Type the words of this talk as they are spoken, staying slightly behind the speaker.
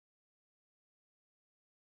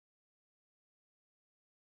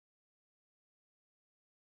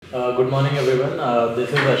Good morning, everyone. This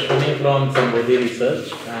is Ashwini from Sambodhi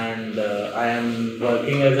Research, and I am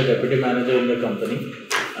working as a deputy manager in the company.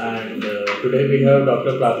 And today we have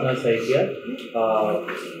Dr. Prarthana Saikia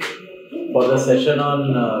for the session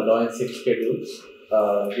on law and six schedule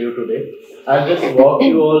due today. I'll just walk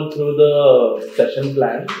you all through the session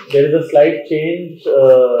plan. There is a slight change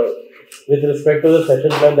with respect to the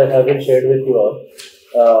session plan that has been shared with you all,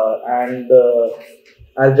 and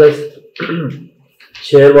I'll just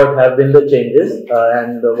share what have been the changes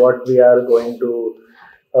and what we are going to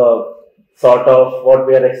uh, sort of what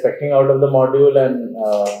we are expecting out of the module and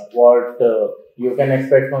what you can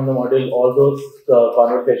expect from the module. All those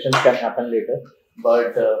conversations can happen later,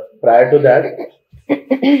 but prior to that,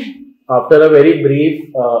 after a very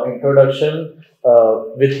brief introduction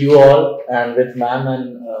with you all and with ma'am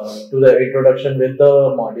and to the introduction with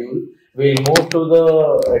the module, we'll move to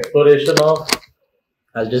the exploration of.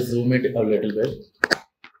 I'll just zoom it a little bit.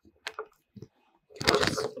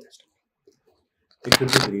 It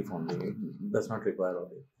should be brief only. It does not require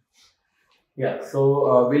only. Yeah,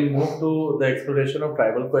 so we'll move to the exploration of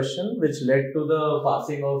tribal question, which led to the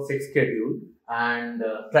passing of sixth schedule and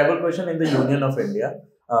tribal question in the Union of India,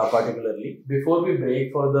 particularly. Before we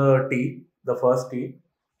break for the tea, the first tea,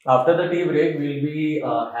 after the tea break, we'll be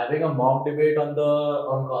having a mock debate on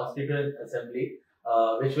the Constituent Assembly,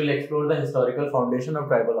 which will explore the historical foundation of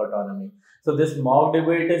tribal autonomy. So this mock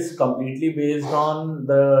debate is completely based on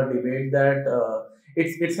the debate that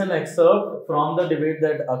it's an excerpt from the debate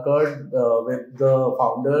that occurred with the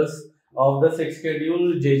founders of the sixth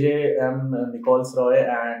schedule, J.J.M. Nichols Roy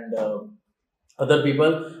and other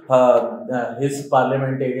people, his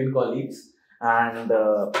parliamentarian colleagues, and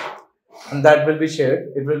that will be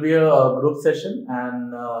shared. It will be a group session,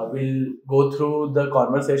 and we'll go through the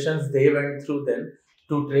conversations they went through then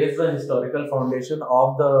to trace the historical foundation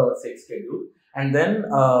of the sixth schedule, and then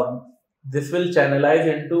this will channelize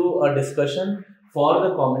into a discussion for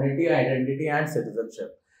the community identity and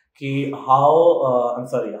citizenship. How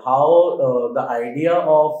the idea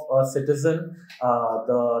of a citizen,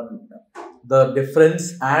 the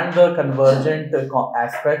difference and the convergent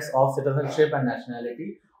aspects of citizenship and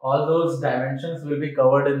nationality, all those dimensions will be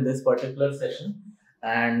covered in this particular session,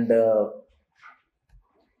 and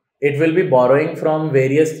it will be borrowing from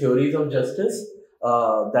various theories of justice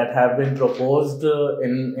that have been proposed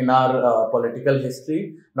in our political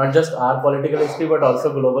history, not just our political history but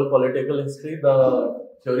also global political history. The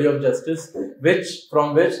theory of justice,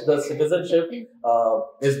 from which the citizenship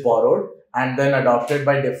is borrowed and then adopted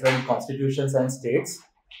by different constitutions and states.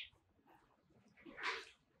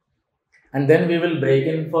 And then we will break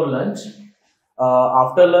in for lunch.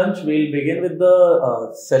 After lunch, we'll begin with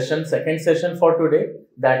the second session for today.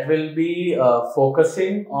 That will be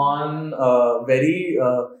focusing on very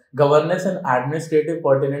governance and administrative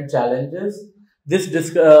pertinent challenges. This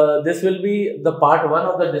will be the part one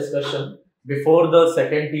of the discussion before the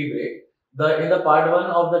second tea break. In the part one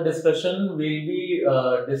of the discussion, we'll be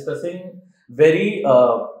discussing very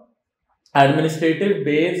administrative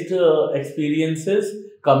based experiences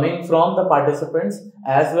coming from the participants,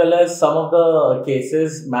 as well as some of the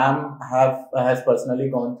cases ma'am has personally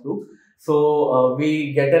gone through. So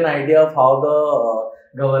we get an idea of how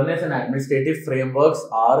the governance and administrative frameworks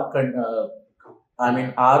are in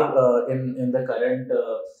the current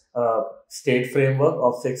state framework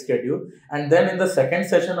of sixth schedule. And then in the second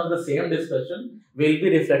session of the same discussion, we'll be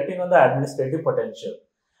reflecting on the administrative potential.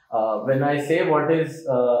 When I say when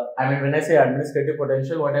I say administrative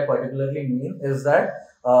potential, what I particularly mean is that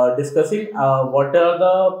discussing what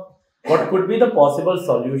could be the possible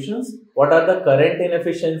solutions, what are the current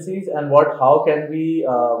inefficiencies, and how can we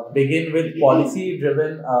begin with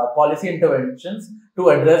policy-driven policy interventions to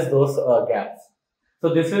address those gaps.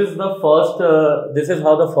 So this is the first. This is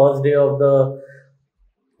how the first day of the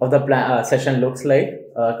session looks like,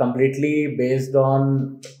 completely based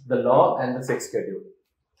on the law and the sixth schedule.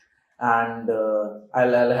 And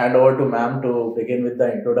I'll hand over to ma'am to begin with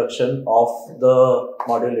the introduction of the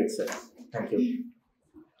module itself. Thank you.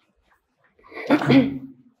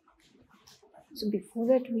 So before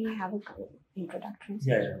that, we have an introduction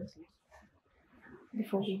session.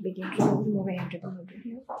 Before we begin to move into the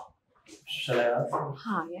module. Shall I ask?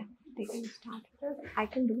 Yeah, they can start. I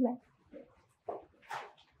can do that.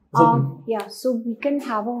 So, so we can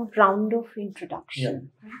have a round of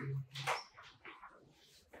introduction.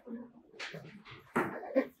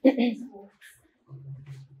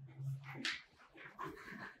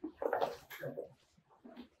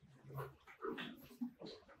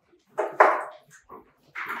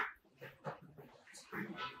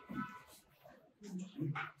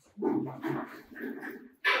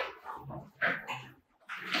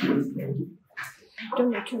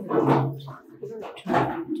 need to mute. You don't need to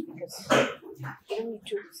mute because you don't need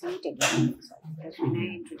to say it again. So, because when I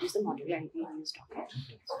introduce the module, I'll be on stop.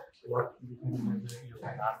 What you can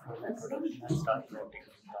after the introduction and start noting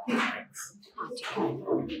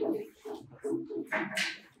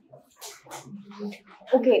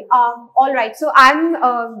Okay, all right. So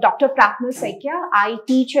I'm Dr. Pratna Saikia. I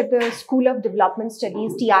teach at the School of Development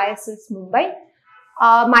Studies, TISS, Mumbai.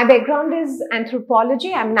 My background is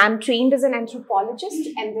anthropology. I'm trained as an anthropologist,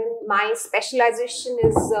 and then my specialization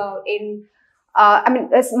is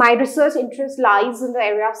my research interest lies in the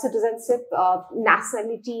area of citizenship,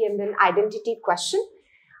 nationality, and then identity question.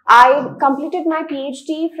 I completed my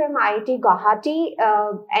PhD from IIT Guwahati,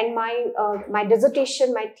 and my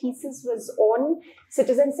dissertation, my thesis was on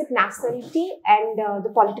citizenship, nationality, and the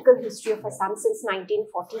political history of Assam since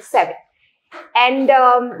 1947. And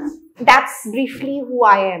that's briefly who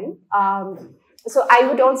I am. So I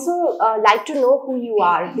would also like to know who you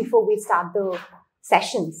are before we start the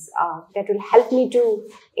sessions. That will help me to,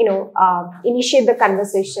 initiate the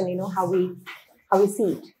conversation. How we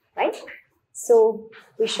see it, right? So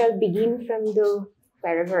we shall begin from the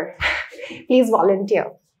wherever. Please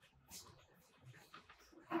volunteer.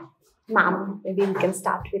 Ma'am, maybe we can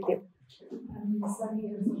start with you.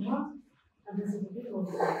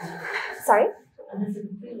 Sorry?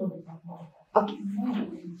 Okay.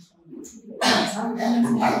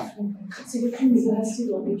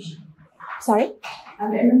 Sorry?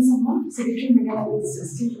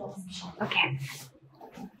 Okay.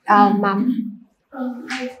 Ma'am.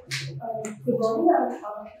 Good morning,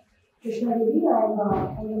 I'm Krishna Devi.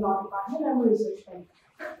 I'm in the law department. I'm a research fellow.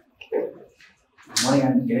 Good morning,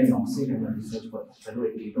 I'm Kiran Noxie. I'm a research fellow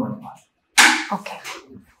at the law department. Okay.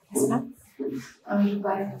 Yes, ma'am.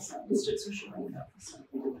 District Social Welfare Officer.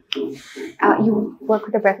 You work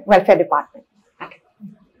with the welfare department. Okay.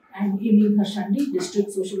 I'm Amy Khashandi,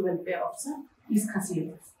 District Social Welfare Officer, East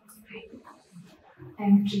Khasi.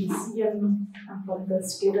 I'm Tracy Young. I'm from the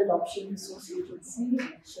State Adoption Association.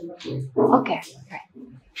 Okay. Right.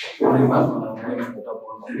 Morning, ma'am. My name is Pratap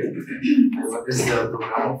Kumar. I work as the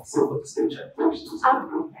program officer for the state chapter.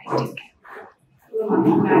 Right. Okay.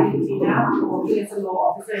 I'm married Tina. I'm working as a law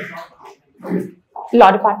officer in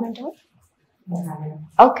Law department or?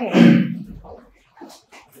 Okay.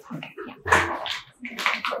 Okay. Yeah.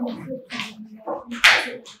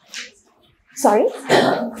 Sorry? Okay.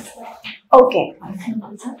 Okay. Hi,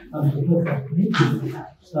 I'm Sam.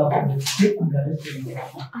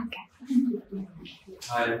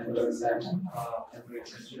 I'm a research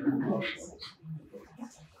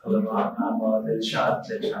I'm a Dilshad.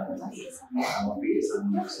 I'm a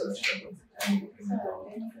PhD research fellow.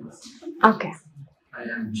 Okay. I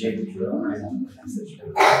am Jay. I am a research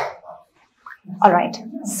fellow. All right.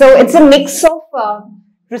 So it's a mix of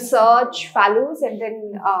research fellows and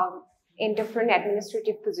then in different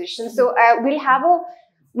administrative positions. So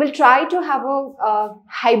we'll try to have a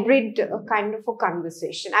hybrid kind of a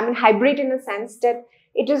conversation. I mean, hybrid in the sense that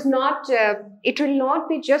it will not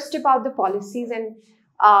be just about the policies and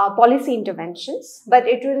policy interventions, but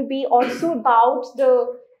it will be also about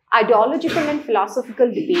the ideological and philosophical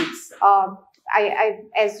debates.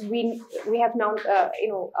 As we have now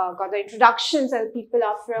got the introductions, and people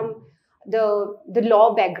are from the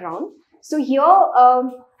law background. So here,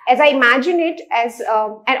 as I imagine it,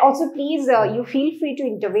 and also please you feel free to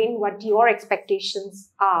intervene what your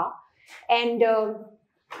expectations are, and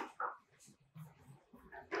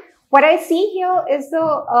what I see here is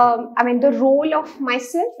the role of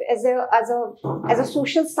myself as a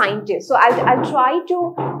social scientist. So I'll try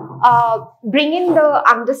to bring in the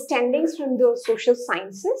understandings from the social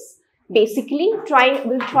sciences. Basically,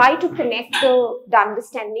 we'll try to connect the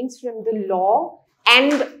understandings from the law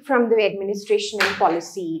and from the administration and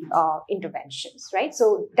policy interventions, right?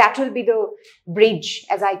 So that will be the bridge,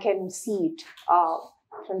 as I can see it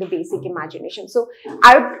from the basic imagination. So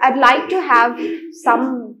I'd like to have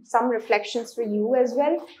some reflections for you as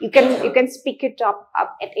well. You can speak it up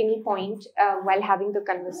at any point while having the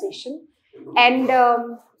conversation. And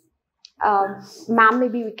ma'am,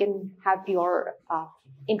 maybe we can have your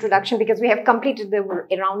introduction, because we have completed the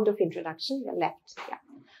round of introduction. You're left. Yeah.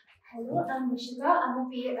 Hello, I'm Vishika.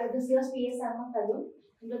 I'm this year's PS. I'm a fellow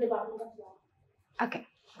in the Department of Law. Okay.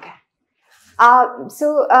 Okay.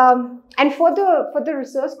 And for the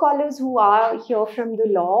research scholars who are here from the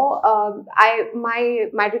law,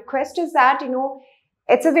 my request is that,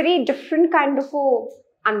 it's a very different kind of a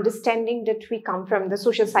understanding that we come from, the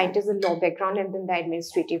social scientists and law background, and then the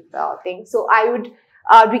administrative thing. So I would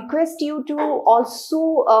request you to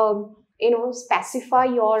also specify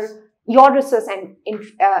your your research and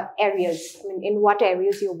areas. I mean, in what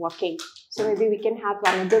areas you're working. So maybe we can have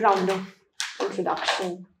another round of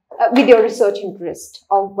introduction with your research interest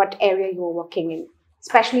or what area you're working in,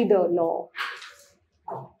 especially the law.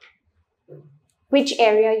 Which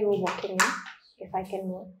area you're working in, if I can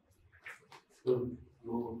know.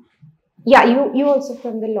 Yeah, you also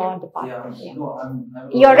from the law department. Yeah. No, I'm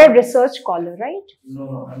You're a research scholar, right?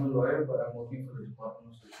 No, I'm a lawyer, but I'm working for the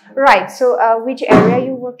Department of Social. Right. So, which area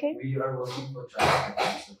you work in? We are working for child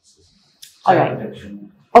protection. All right.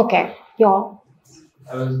 Protection. Okay. Yeah.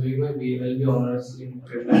 I was doing my BLLB honors in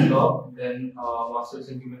criminal law, then masters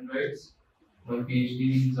in human rights. My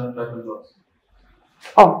PhD is on tribal laws.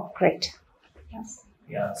 Oh, great. Yes.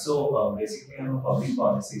 Yeah. So basically, I'm a public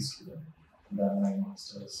policy student. Done my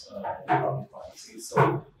masters in public policy.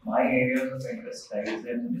 So my areas of interest lies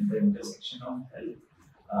in the intersection of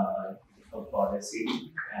health, of policy,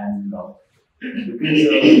 and law.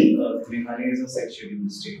 Because Meghalaya is a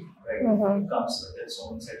sex-scheduled state, right? Mhm. It comes with its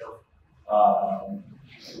own set of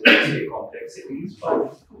say complexities, but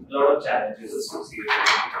a lot of challenges associated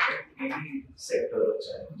with any sector of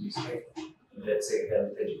challenges, like let's say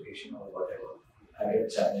health, education, or whatever. A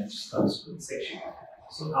challenge comes with section.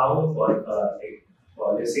 So how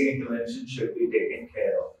policy intervention should be taken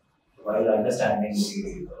care of while understanding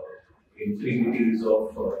the intricacies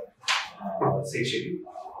of sexuality.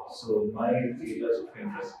 So my areas of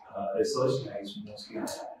interest, research lies mostly on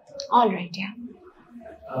that. All right. Yeah.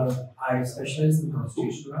 I specialize in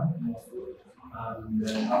constitutional law.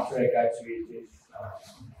 Then after I graduated,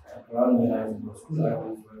 around when I was in law school, I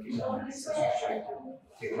was working on research project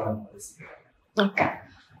to take on policy. Okay.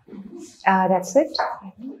 That's it.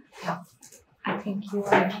 Yeah. I think you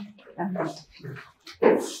are.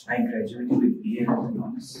 I graduated with BA in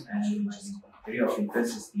economics, and my area of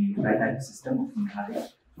interest is the right system of Meghalaya,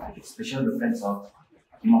 with special reference of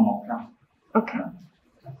Imam Mokla. Okay.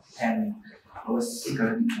 And I was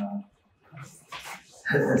currently.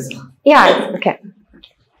 Yeah. Okay.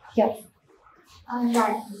 Yeah.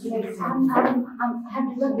 Right. Yes, I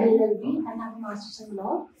have done a LLB and I have a master's in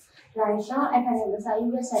law. Right now at Attendees,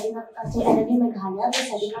 we are setting up Attendees Meghalaya. We are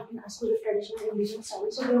setting up a school of traditional Indian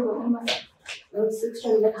studies. So we are working on the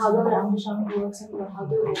study, like how the Ramasham works and how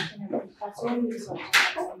they work and everything. That's what we research.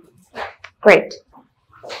 Great.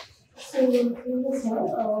 So in this year,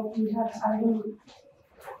 we have added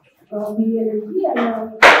BLLB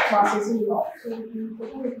and masters in law.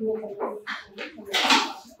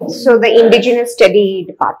 So the Indigenous Study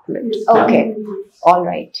Department. Okay. All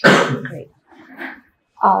right. Great.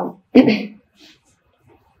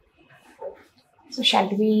 So shall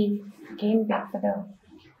we again wait for the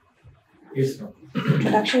Yes, no.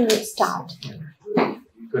 introduction? Will start. You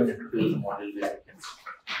can introduce the model where you can.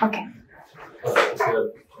 Okay. If you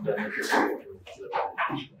have done it,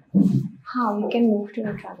 How we can move to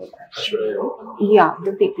the travel. should I open? Yeah,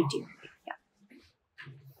 the PPT.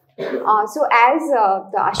 Yeah. So as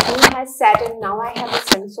the Ashwin has said, and now I have a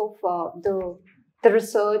sense of the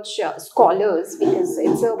research scholars, because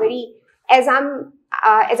it's a very, as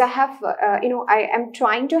I have, I am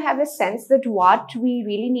trying to have a sense that what we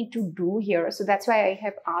really need to do here. So that's why I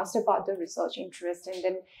have asked about the research interest, and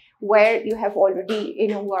then where you have already,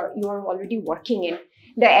 you are already working in.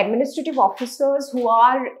 The administrative officers who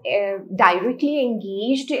are directly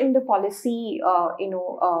engaged in the policy,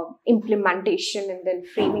 implementation and then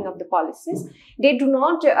framing of the policies, they do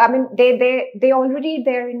not. I mean, they already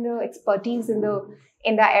they're in the expertise in the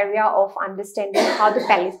area of understanding how the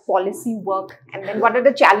policy work, and then what are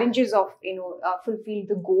the challenges of fulfill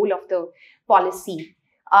the goal of the policy.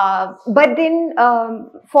 But then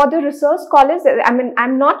for the research scholars, I mean,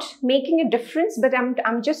 I'm not making a difference, but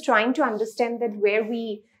I'm just trying to understand that where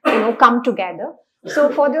we come together. So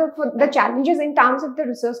for the challenges in terms of the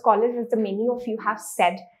research scholars, as the many of you have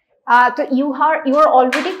said, so you are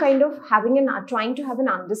already kind of having trying to have an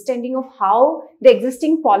understanding of how the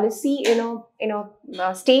existing policy in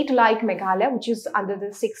a state like Meghalaya, which is under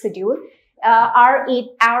the 6th schedule,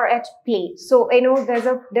 are at play. So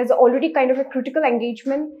there's already kind of a critical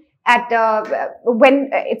engagement at when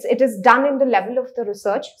it is done in the level of the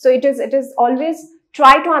research. So it is always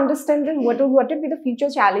try to understand what will be the future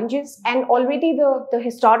challenges and already the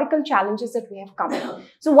historical challenges that we have come.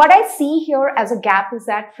 So what I see here as a gap is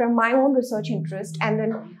that from my own research interest and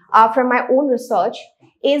then from my own research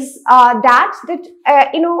is that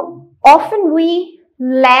often we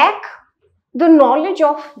lack the knowledge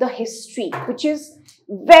of the history, which is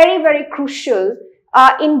very, very crucial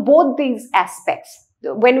in both these aspects.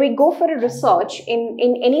 When we go for a research in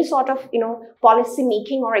any sort of policy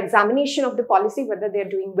making or examination of the policy, whether they're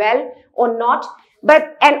doing well or not,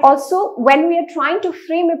 And also when we are trying to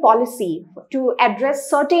frame a policy to address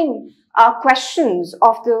certain questions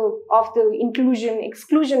of the inclusion,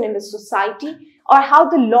 exclusion in the society, or how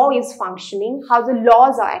the law is functioning, how the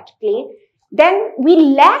laws are at play, then we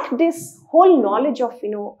lack this whole knowledge of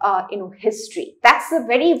history. That's a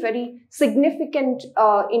very, very significant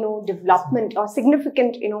development, or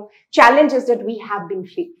significant challenges that we have been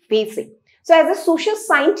facing. So as a social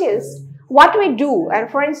scientist, what we do, and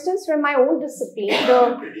for instance, from my own discipline,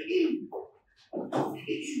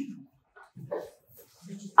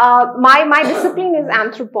 my discipline is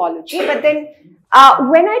anthropology, but then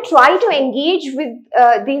when I try to engage with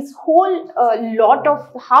this whole lot of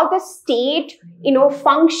how the state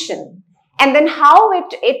function, and then how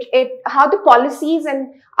how the policies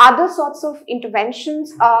and other sorts of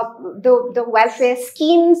interventions, the welfare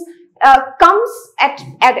schemes comes at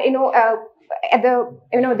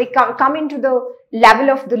they come into the level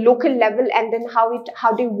of the local level, and then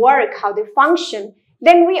how they work, how they function.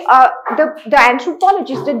 Then the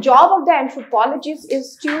anthropologist, the job of the anthropologist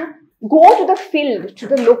is to go to the field, to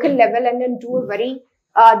the local level, and then do a very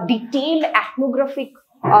detailed ethnographic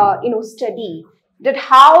study, that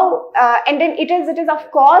how and then it is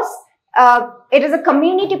of course it is a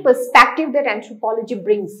community perspective that anthropology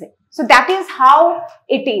brings in. So that is how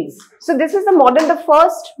it is. So this is the model, the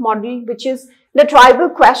first model, which is the tribal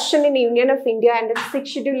question in the Union of India, and the 6th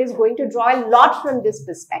schedule is going to draw a lot from this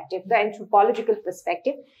perspective, the anthropological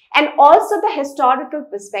perspective, and also the historical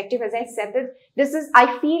perspective. As I said, that this is,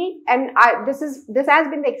 I feel, and this has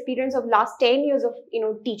been the experience of last 10 years of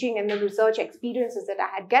teaching and the research experiences that I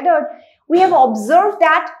had gathered. We have observed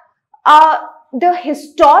that the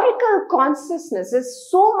historical consciousness is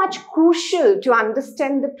so much crucial to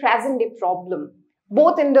understand the present day problem,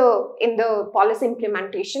 both in the policy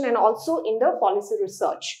implementation and also in the policy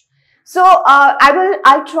research. So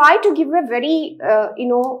I'll try to give a very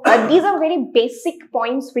these are very basic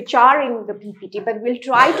points which are in the PPT, but we'll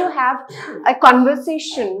try to have a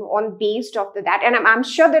conversation on based off that. And I'm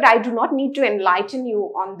sure that I do not need to enlighten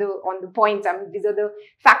you on the points. I mean, these are the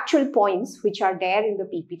factual points which are there in the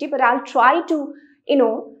PPT, but I'll try to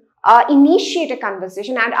initiate a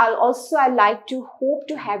conversation, and I'd like to hope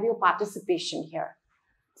to have your participation here.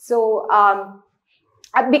 So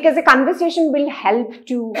because the conversation will help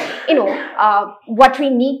to what we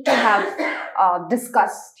need to have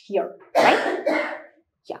discussed here, right?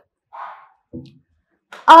 Yeah.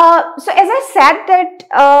 So as I said that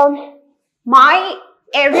my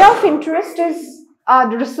area of interest is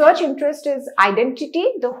the research interest is identity,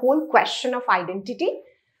 the whole question of identity.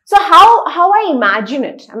 So how I imagine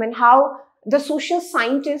it, I mean, how the social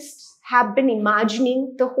scientists have been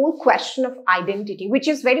imagining the whole question of identity, which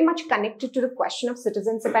is very much connected to the question of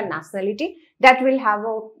citizenship and nationality, that will have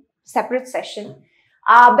a separate session.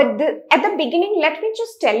 But at the beginning, let me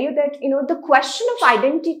just tell you that, the question of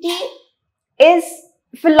identity is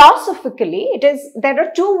philosophically, there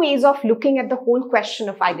are two ways of looking at the whole question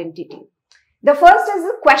of identity. The first is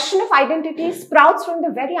the question of identity sprouts from the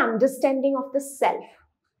very understanding of the self,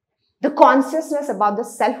 the consciousness about the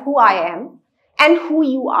self, who I am, and who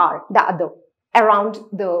you are, the other, around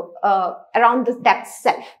that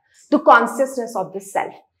self, the consciousness of the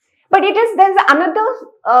self. But there's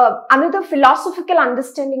another philosophical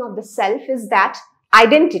understanding of the self, is that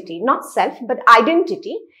identity, not self, but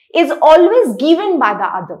identity is always given by the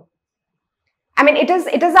other. I mean, it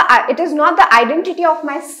is not the identity of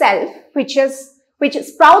myself which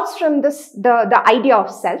sprouts from the idea of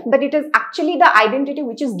self, but it is actually the identity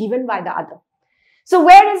which is given by the other. So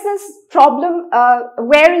where is this problem?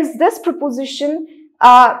 Where is this proposition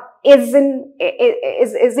is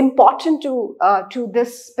important to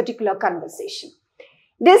this particular conversation?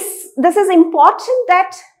 This is important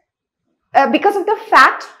that because of the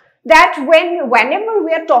fact that whenever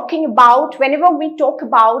we talk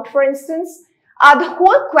about, for instance, the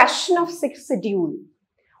whole question of 6th schedule,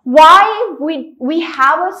 why we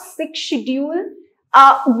have a 6th schedule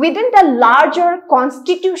within the larger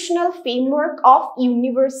constitutional framework of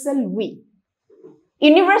universal we.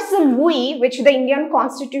 Universal we, which the Indian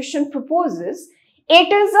Constitution proposes,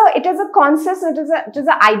 it is a concept, it is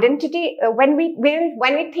an identity. When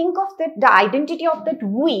we think of the identity of that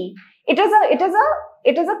we, it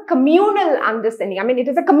is a communal understanding. I mean, it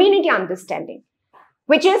is a community understanding,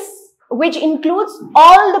 which includes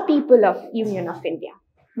all the people of Union of India.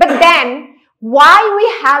 But then, why we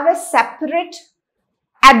have a separate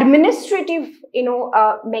administrative,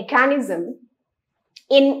 mechanism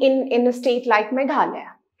in a state like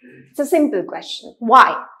Meghalaya? It's a simple question.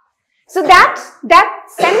 Why? So that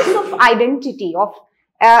sense of identity, of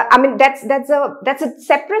I mean, that's a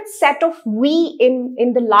separate set of we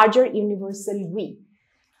in the larger universal we.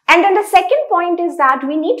 And then the second point is that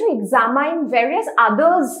we need to examine various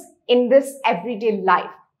others in this everyday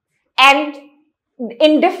life and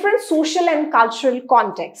in different social and cultural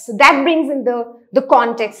contexts. So that brings in the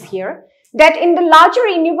context here, that in the larger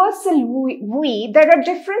universal we, there are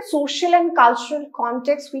different social and cultural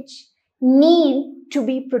contexts which need to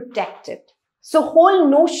be protected. So whole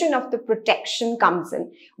notion of the protection comes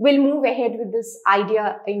in. We'll move ahead with this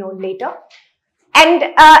idea, later. And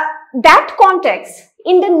that context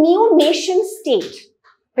in the new nation state,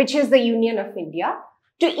 which is the Union of India,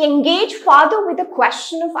 to engage further with the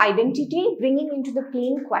question of identity, bringing into the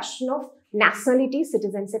plain question of nationality,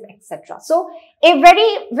 citizenship, etc. So a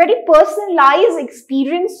very, very personalized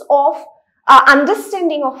experience of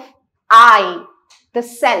understanding of I, the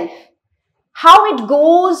self, how it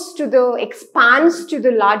goes to the, expands to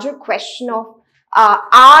the larger question of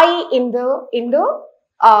I in the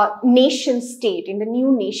nation state, in the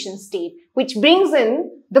new nation state, which brings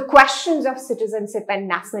in the questions of citizenship and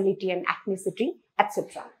nationality and ethnicity,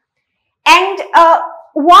 etc. And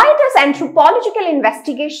why does anthropological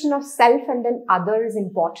investigation of self and then other is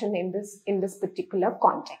important in this particular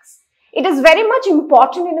context? It is very much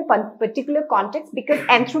important in a particular context because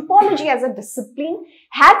anthropology as a discipline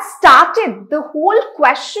had started the whole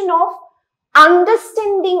question of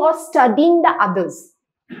understanding or studying the others.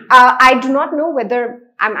 I do not know whether,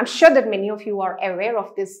 I'm sure that many of you are aware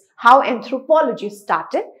of this, how anthropology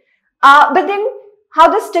started. But then how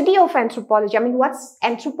the study of anthropology, I mean, what's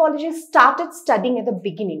anthropology started studying at the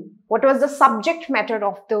beginning? What was the subject matter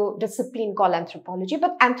of the discipline called anthropology?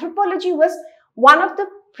 But anthropology was one of the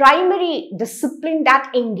primary discipline that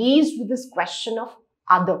engaged with this question of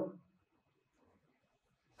other.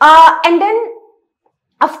 And then,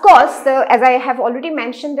 of course, as I have already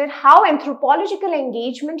mentioned, that how anthropological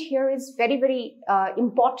engagement here is very, very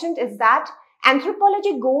important is that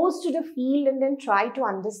anthropology goes to the field and then try to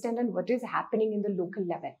understand and what is happening in the local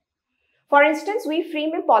level. For instance, we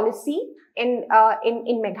frame a policy in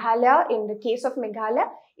Meghalaya. In the case of Meghalaya,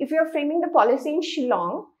 if you are framing the policy in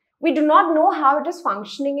Shillong, we do not know how it is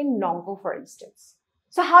functioning in Nongpo, for instance.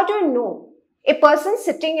 So how do you know? A person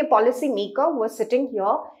sitting, a policy maker who was sitting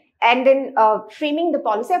here and then framing the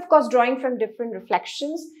policy, of course, drawing from different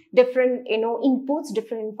reflections, different, inputs,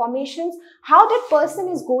 different informations, how that person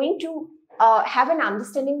is going to have an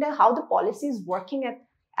understanding that how the policy is working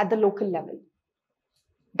at the local level.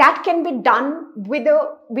 That can be done with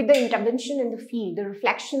the intervention in the field, the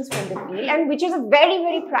reflections from the field, and which is a very,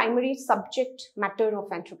 very primary subject matter of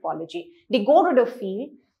anthropology. They go to the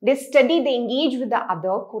field, they study, they engage with the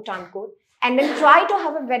other, quote unquote, and then try to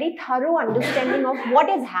have a very thorough understanding of what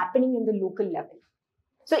is happening in the local level.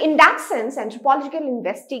 So in that sense, anthropological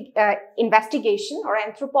investigation or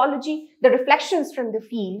anthropology, the reflections from the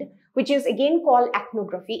field, which is again called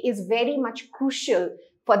ethnography, is very much crucial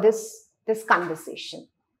for this conversation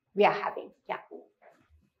we are having. Yeah.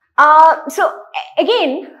 So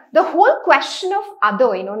again, the whole question of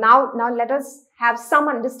other, now let us have some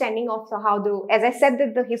understanding of how as I said,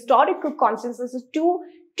 that the historical consensus is too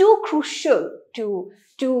crucial to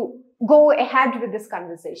go ahead with this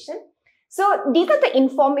conversation. So these are the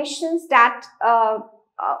informations that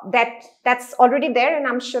that's already there, and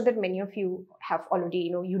I'm sure that many of you have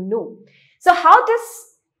already So how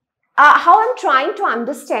I'm trying to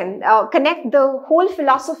understand, connect the whole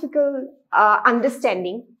philosophical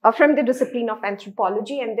understanding from the discipline of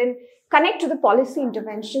anthropology and then connect to the policy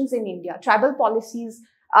interventions in India, tribal policies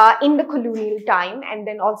in the colonial time, and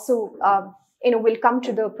then also, we'll come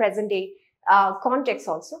to the present day context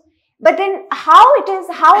also. But then how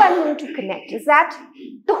I'm going to connect is that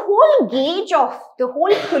the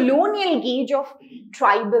whole colonial gauge of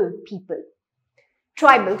tribal people.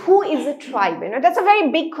 Tribal, who is a tribe? That's a very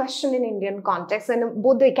big question in Indian context, and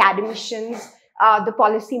both the academicians, the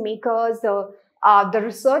policy makers, the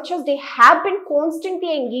researchers, they have been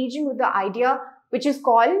constantly engaging with the idea which is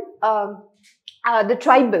called the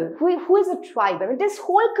tribal. Who is a tribe? This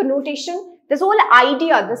whole connotation, this whole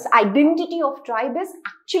idea, this identity of tribe is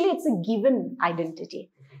actually, it's a given identity,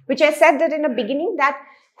 which I said that in the beginning, that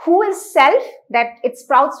who is self, that it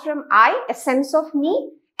sprouts from I, a sense of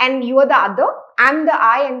me, and you are the other, I'm the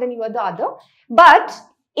I, and then you are the other. But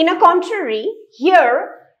in a contrary,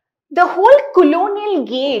 here, the whole colonial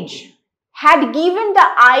gauge had given the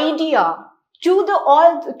idea to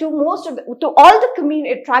all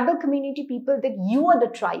the tribal community people that you are the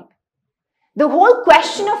tribe. The whole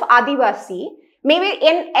question of Adivasi, maybe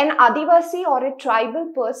an Adivasi or a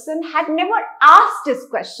tribal person had never asked this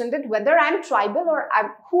question, that whether I'm tribal or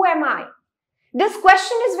who am I? This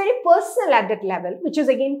question is very personal at that level, which is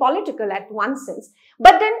again political at one sense.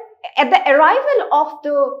 But then at the arrival of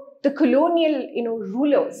the colonial,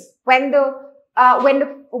 rulers, when the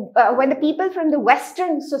people from the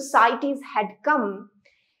Western societies had come,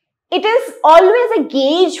 it is always a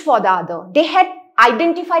gauge for the other. They had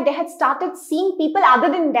identified, they had started seeing people other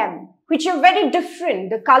than them, which are very different,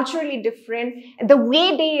 they're culturally different, the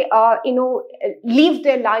way they, live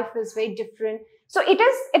their life is very different. So it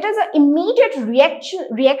is an immediate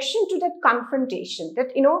reaction to that confrontation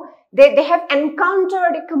that, they have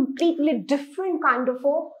encountered a completely different kind of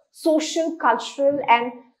a social, cultural,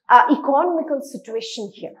 and economical situation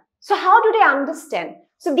here. So how do they understand?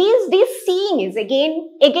 So these seeing is again,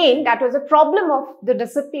 that was a problem of the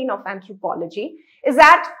discipline of anthropology, is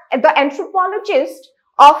that the anthropologist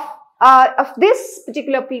of this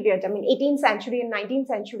particular period, 18th century and 19th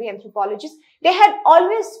century anthropologists, they had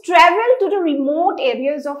always traveled to the remote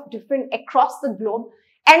areas of across the globe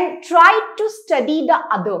and tried to study the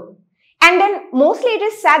other. And then mostly it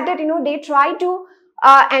is said that, they try to,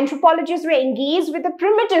 anthropologists were engaged with the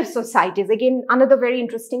primitive societies. Again, another very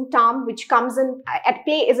interesting term which comes in at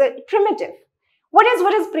play is a primitive. What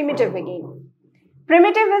is primitive again?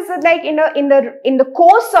 Primitive is like in the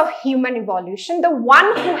course of human evolution, the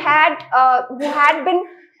one who had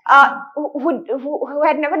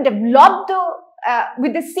never developed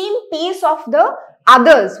with the same pace of the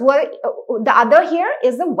others. The other here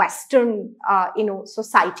is the Western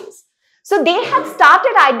societies. So they had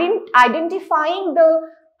started identifying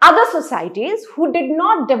the other societies who did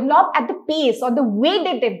not develop at the pace or the way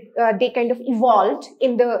they kind of evolved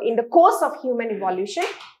in the course of human evolution.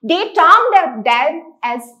 They termed them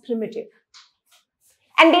as primitive.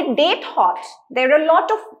 And they thought there are a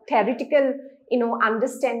lot of theoretical,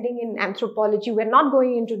 understanding in anthropology. We're not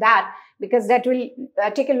going into that because that will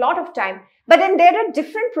take a lot of time. But then there are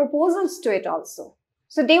different proposals to it also.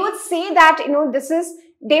 So they would say that,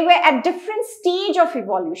 they were at different stage of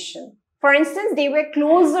evolution. For instance, they were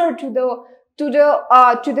closer to the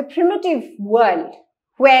primitive world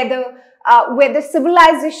where the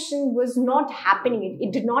civilization was not happening.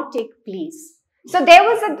 It did not take place. So there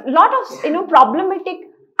was a lot of, problematic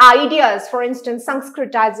ideas, for instance,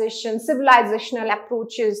 Sanskritization, civilizational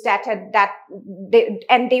approaches that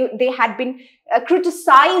they had been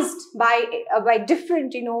criticized by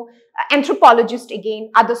different, anthropologists again,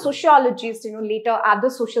 other sociologists, later other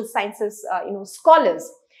social sciences, scholars.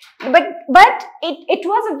 But it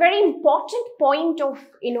was a very important point of,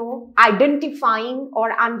 identifying or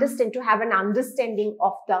to have an understanding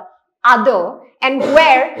of the other, and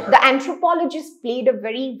where the anthropologists played a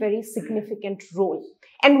very, very significant role.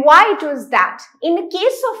 And why it was that? In the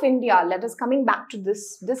case of India, let us coming back to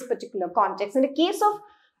this particular context. In the case of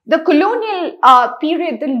the colonial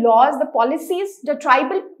period, the laws, the policies, the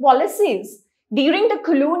tribal policies during the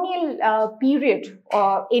colonial period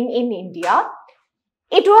in India,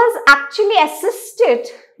 it was actually assisted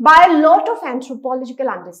by a lot of anthropological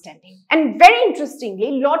understanding. And very interestingly,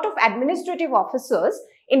 a lot of administrative officers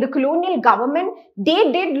in the colonial government,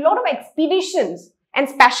 they did a lot of expeditions, and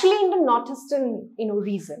especially in the northeastern,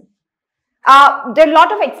 region. There are a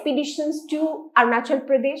lot of expeditions to Arunachal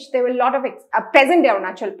Pradesh. There were a lot of, present-day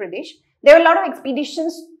Arunachal Pradesh. There were a lot of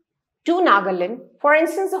expeditions to Nagaland. For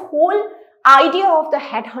instance, the whole idea of the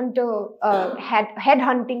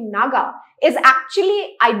headhunting Naga is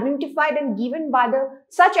actually identified and given by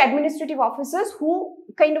such administrative officers who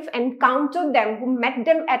kind of encountered them, who met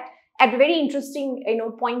them at very interesting,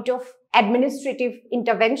 point of administrative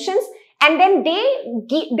interventions. And then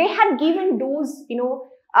they had given those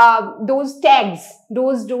tags,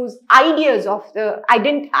 those ideas of the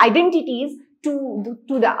identities to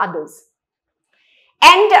the others.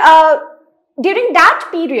 And during that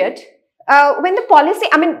period, when the policy,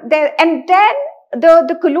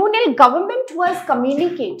 the colonial government was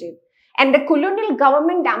communicated, and the colonial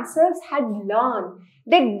government themselves had learned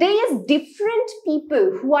that there is different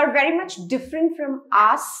people who are very much different from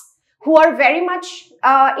us, who are very much,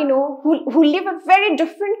 who live a very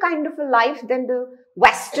different kind of a life than the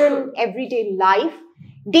Western everyday life.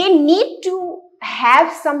 They need to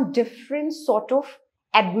have some different sort of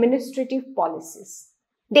administrative policies.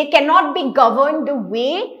 They cannot be governed the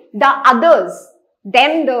way the others,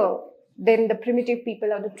 than the primitive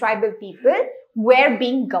people or the tribal people were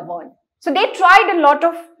being governed. So they tried there are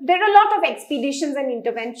a lot of expeditions and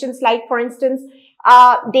interventions, like for instance,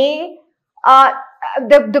 the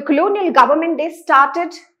colonial government, they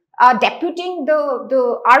started deputing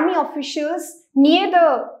the army officials near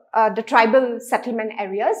the tribal settlement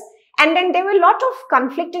areas. And then there were a lot of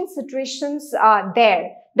conflicting situations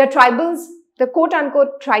there. The tribals, the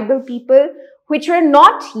quote-unquote tribal people which were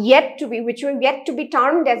yet to be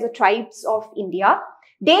termed as the tribes of India,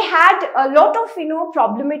 they had a lot of,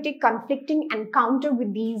 problematic, conflicting encounter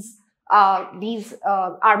with these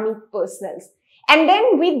army personnel. And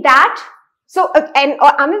then with that, so, and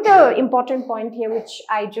another important point here, which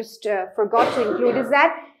I just forgot to include, is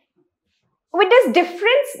that with this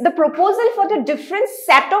difference, the proposal for the different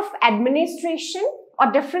set of administration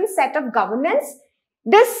or different set of governance,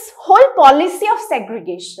 this whole policy of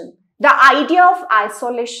segregation, the idea of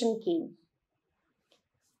isolation came.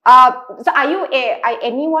 So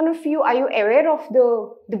any one of you, are you aware of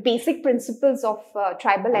the basic principles of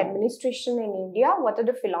tribal administration in India? What are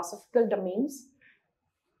the philosophical domains?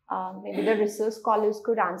 Maybe the research scholars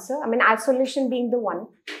could answer. I mean, isolation being the one.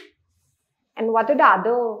 And what are the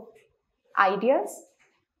other ideas?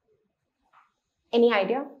 Any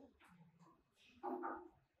idea?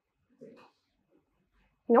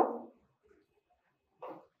 No?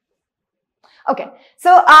 Okay,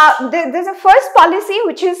 so there's a first policy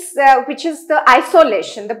which is the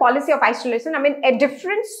isolation, the policy of isolation. I mean, a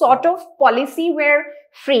different sort of policy were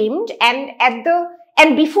framed,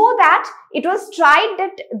 and before that, it was tried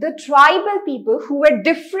that the tribal people who were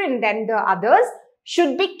different than the others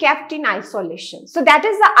should be kept in isolation. So that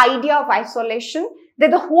is the idea of isolation,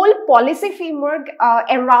 that the whole policy framework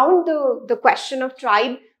around the question of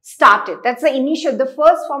tribe started. That's the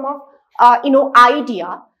first form of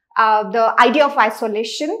idea. The idea of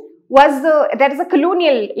isolation was that is a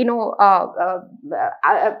colonial,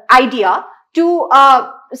 idea to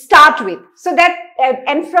start with. So that,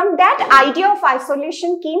 and from that idea of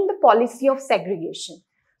isolation came the policy of segregation.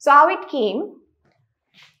 So how it came?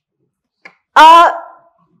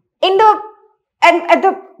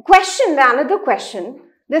 Another question,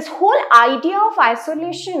 this whole idea of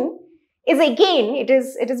isolation is again, it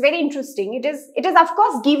is very interesting. It is of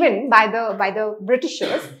course given by the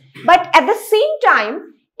Britishers, but at the same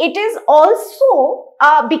time, it is also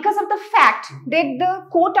because of the fact that the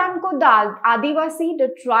quote-unquote the Adivasi, the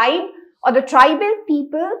tribe or the tribal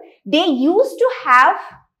people, they used to have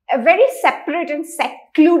a very separate and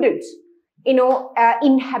secluded,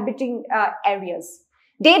 inhabiting areas.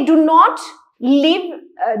 They do not live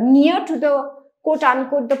near to the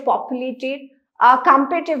quote-unquote the populated,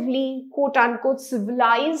 comparatively quote-unquote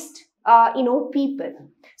civilized, people.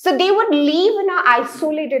 So they would live in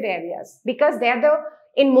isolated areas because they're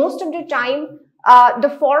in most of the time, the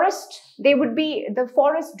forest, they would be the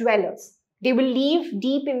forest dwellers. They will live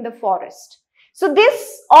deep in the forest. So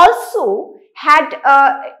this also had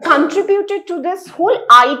contributed to this whole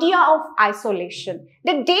idea of isolation,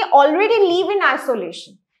 that they already live in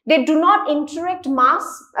isolation. They do not interact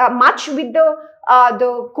much with the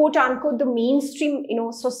quote-unquote the mainstream,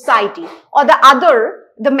 society or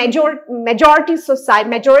the majority society,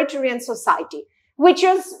 majoritarian society, which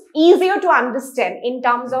is easier to understand in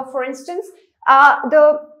terms of, for instance,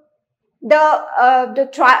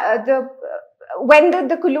 when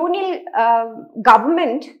the colonial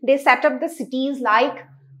government, they set up the cities like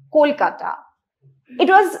Kolkata. It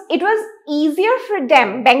was easier for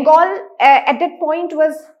them. Bengal at that point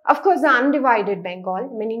was, of course, the undivided Bengal, I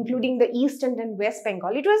mean, including the East and then West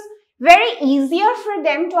Bengal. It was very easier for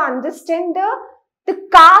them to understand the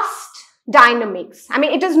caste dynamics. I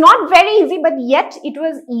mean, it is not very easy, but yet it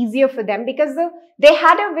was easier for them because they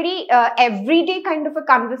had a very everyday kind of a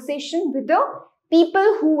conversation with the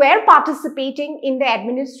people who were participating in the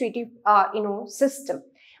administrative, system.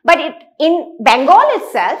 But in Bengal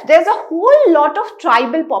itself, there's a whole lot of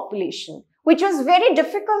tribal population, which was very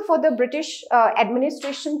difficult for the British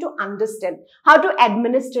administration to understand how to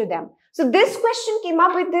administer them. So this question came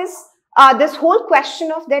up with this whole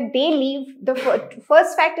question of that they live, the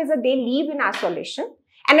first fact is that they live in isolation.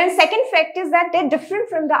 And then second fact is that they're different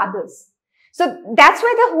from the others. So that's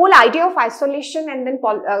why the whole idea of isolation and then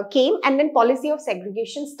came, and then policy of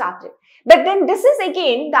segregation started. But then this is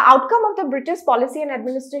again, the outcome of the British policy and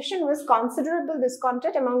administration was considerable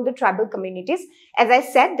discontent among the tribal communities. As I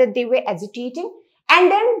said, that they were agitating,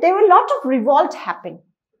 and then there were a lot of revolt happening.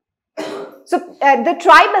 So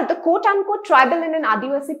the quote-unquote tribal and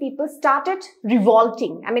Adivasi people started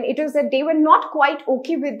revolting. I mean, it was that they were not quite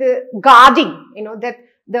okay with the guarding, that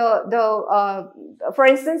for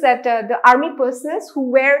instance, that the army personnel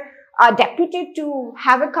who were deputed to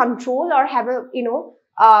have a control or have a,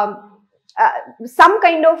 some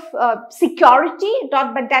kind of security,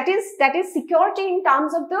 but that is security in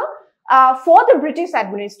terms of for the British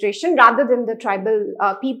administration rather than the tribal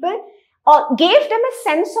people, gave them a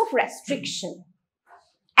sense of restriction.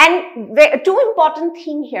 And two important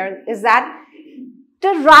thing here is that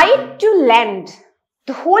the right to land,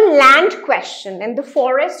 the whole land question and the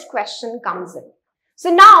forest question comes in. So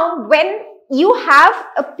now when you have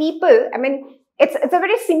a people, I mean, it's a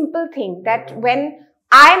very simple thing that when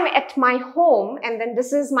I'm at my home and then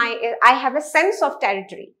this is I have a sense of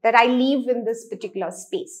territory that I live in this particular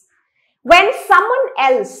space. When someone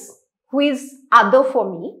else who is other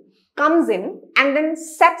for me comes in and then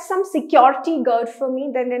sets some security guard for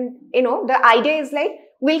me, then the idea is like,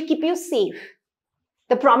 we'll keep you safe.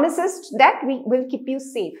 The promise is that we will keep you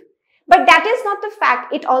safe. But that is not the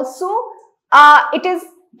fact. It also, it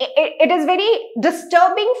is very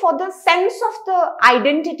disturbing for the sense of the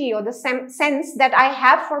identity or the sense that I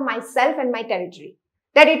have for myself and my territory.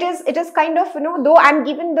 That it is kind of, though I'm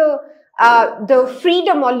given the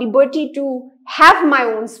freedom or liberty to have my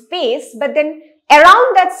own space, but then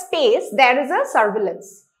around that space, there is a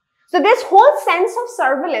surveillance. So this whole sense of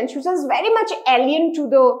surveillance, which is very much alien to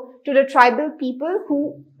the tribal people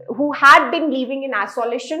who had been living in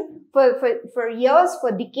isolation for years,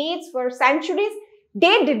 for decades, for centuries,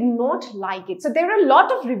 they did not like it. So there were a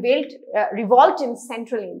lot of revolt in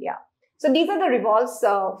central India. So these are the revolts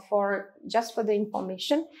just for the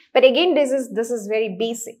information. But again, this is very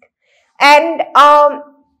basic. And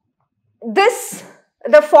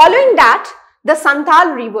following that, the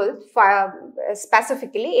Santhal revolt,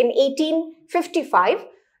 specifically in 1855,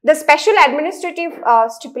 the special administrative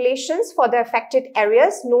stipulations for the affected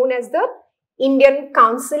areas known as the Indian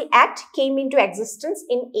Council Act came into existence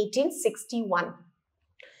in 1861.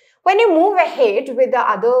 When you move ahead with the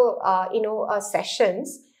other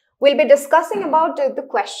sessions, we'll be discussing about the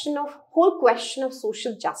whole question of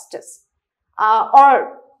social justice,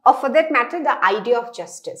 or for that matter, the idea of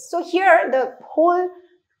justice. So here, the whole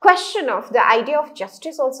question of the idea of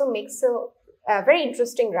justice also makes a very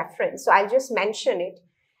interesting reference. So I'll just mention it.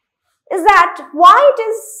 Is that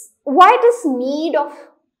why this need of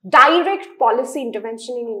direct policy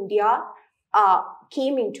intervention in India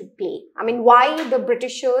came into play? I mean, why the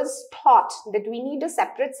Britishers thought that we need a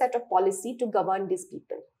separate set of policy to govern these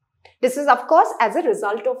people? This is, of course, as a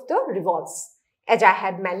result of the revolts, as I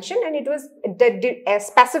had mentioned, and it was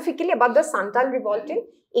specifically about the Santhal revolt in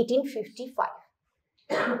 1855.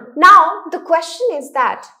 Now, the question is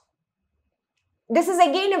that this is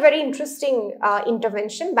again a very interesting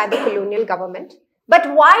intervention by the colonial government.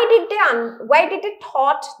 But why did they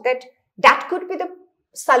thought that could be the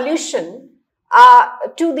solution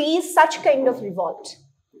to these such kind of revolt?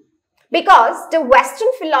 Because the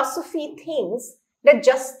Western philosophy thinks that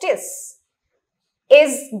justice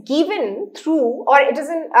is given through, or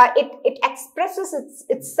it expresses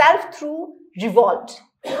itself through revolt,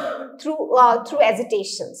 through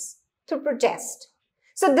agitations, through protest.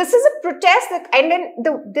 So this is a protest that, and then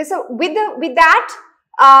with that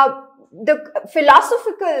the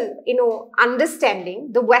philosophical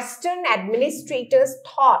understanding, the Western administrators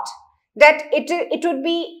thought that it would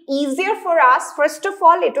be easier for us. First of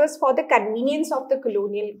all, it was for the convenience of the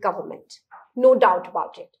colonial government, no doubt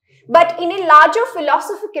about it. But in a larger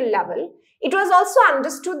philosophical level, it was also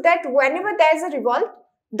understood that whenever there is a revolt,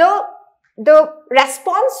 the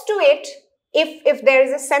response to it, if there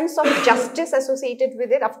is a sense of justice associated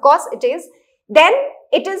with it, of course it is, then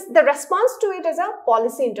it is the response to it as a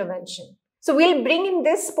policy intervention. So we'll bring in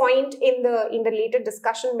this point in the later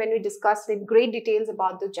discussion when we discuss in great details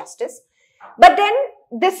about the justice. But then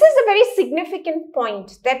this is a very significant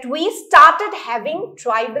point that we started having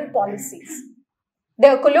tribal policies.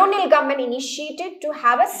 The colonial government initiated to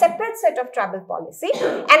have a separate set of tribal policy,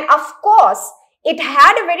 and of course it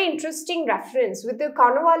had a very interesting reference with the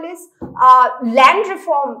Cornwallis land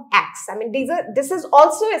reform acts. I mean, this is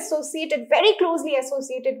also very closely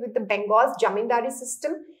associated with the Bengal's Jamindari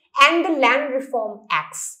system and the land reform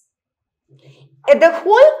acts. The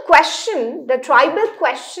whole question, the tribal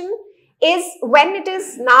question, is when it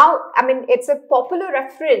is now, I mean, it's a popular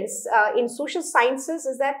reference in social sciences,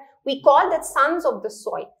 is that we call that sons of the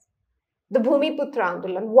soil, the Bhumiputra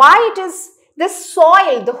Andolan. Why it is this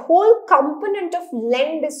soil, the whole component of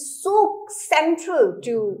land is so central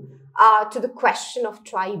to the question of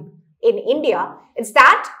tribe in India. It's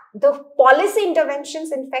that the policy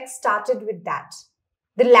interventions in fact started with that,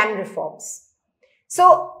 the land reforms.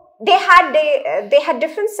 So they had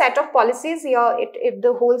different set of policies here.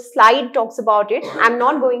 The whole slide talks about it. I'm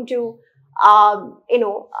not going to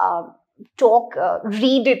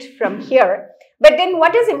read it from here. But then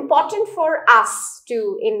what is important for us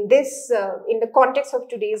to, in the context of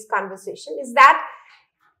today's conversation, is that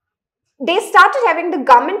they started having the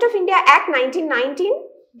Government of India Act 1919.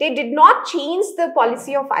 They did not change the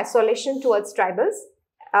policy of isolation towards tribals.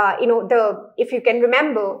 If you can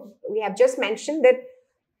remember, we have just mentioned that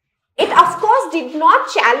it of course did not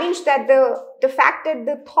challenge that the fact that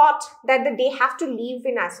the thought that they have to live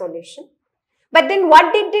in isolation. But then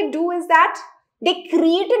what did they do is that they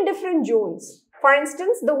created different zones. For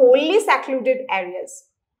instance, the wholly secluded areas.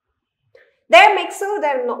 Their mixer,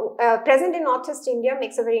 present in Northeast India,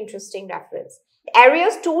 makes a very interesting reference.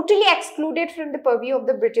 Areas totally excluded from the purview of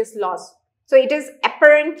the British laws. So it is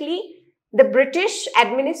apparently the British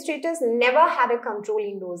administrators never had a control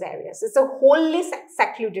in those areas. It's a wholly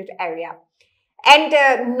secluded area.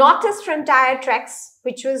 And Northeast Frontier Tracts,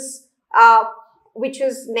 which was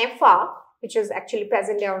Nefa, which is actually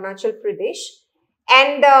present in Arunachal Pradesh,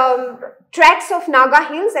 and tracts of Naga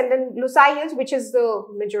Hills and then Lusai Hills, which is the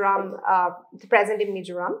Mizoram, present in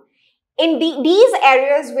Mizoram. In these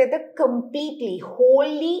areas were the completely,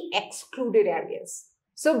 wholly excluded areas.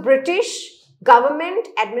 So British government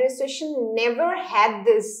administration never had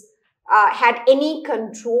this, had any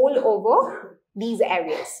control over these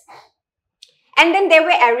areas. And then there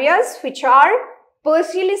were areas which are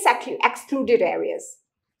partially excluded areas.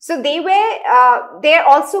 So they are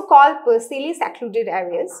also called partially secluded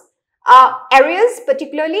areas. Areas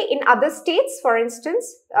particularly in other states, for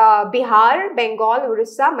instance, Bihar, Bengal,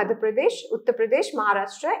 Orissa, Madhya Pradesh, Uttar Pradesh,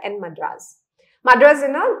 Maharashtra and Madras. Madras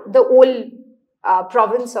is the old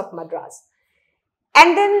province of Madras.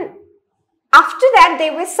 And then after that,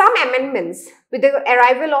 there were some amendments with the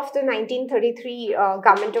arrival of the 1933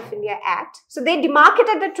 Government of India Act. So they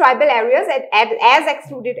demarcated the tribal areas as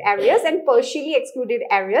excluded areas and partially excluded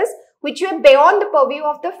areas, which were beyond the purview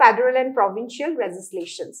of the federal and provincial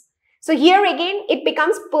legislations. So here again, it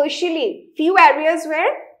becomes partially, few areas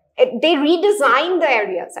where they redesigned the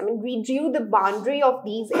areas. I mean, redrew the boundary of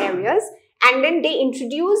these areas, and then they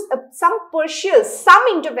introduced some some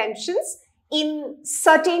interventions in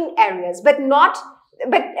certain areas, but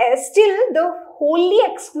still the wholly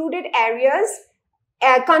excluded areas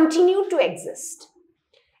continue to exist.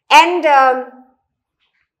 And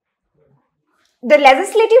the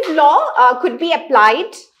legislative law could be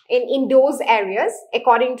applied in those areas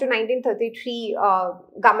according to 1933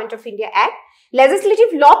 Government of India Act.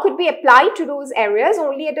 Legislative law could be applied to those areas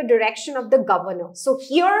only at the direction of the governor. So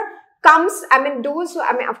here comes,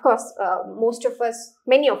 of course, most of us,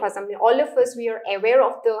 many of us, all of us, we are aware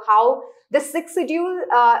of how in the 6th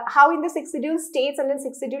schedule states and then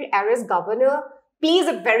 6th schedule areas governor plays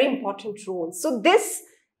a very important role. So this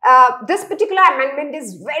particular amendment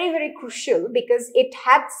is very, very crucial because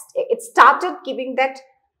it started giving that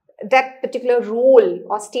particular role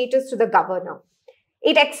or status to the governor.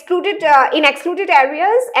 It excluded, in excluded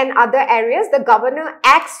areas and other areas, the governor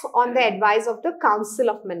acts on the advice of the Council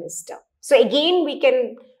of Ministers. So again, we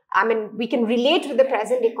can relate with the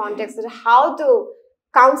present day context that how the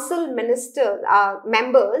council minister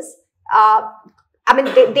members,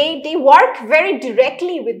 they work very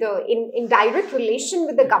directly with in direct relation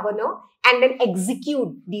with the governor and then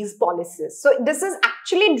execute these policies. So this is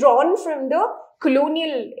actually drawn from the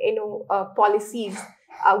colonial, policies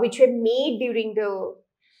which were made during the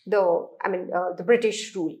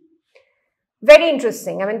British rule. Very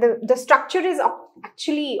interesting. The structure is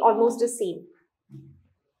actually almost the same.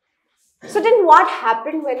 So then what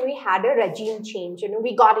happened when we had a regime change?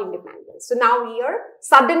 We got independence. So now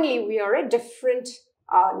suddenly we are a different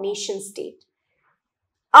nation state.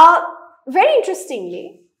 Very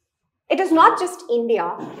interestingly, it is not just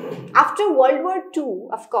India. After World War II,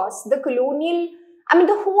 of course, the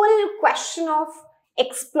whole question of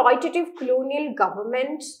exploitative colonial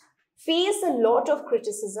government faced a lot of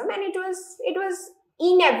criticism, and it was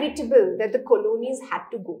inevitable that the colonies had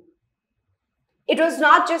to go. It was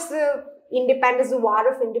not just the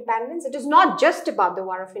War of Independence. It is not just about the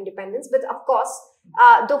War of Independence, but of course,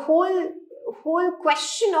 the whole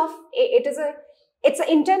question of it's an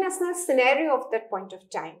international scenario of that point of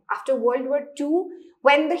time. After World War II,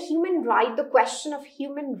 when the question of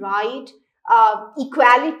human right,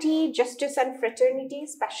 equality, justice and fraternity,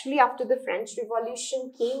 especially after the French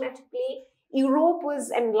Revolution came at play, Europe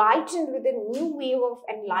was enlightened with a new wave of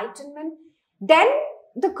enlightenment. Then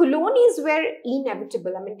the colonies were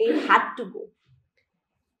inevitable. They had to go.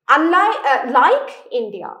 Unlike like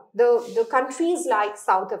India, the countries like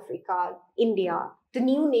South Africa, India, the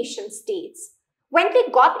new nation states, when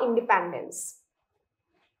they got independence,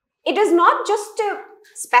 it is not just a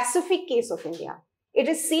specific case of India. It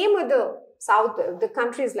is same with the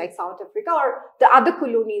countries like South Africa or the other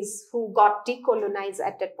colonies who got decolonized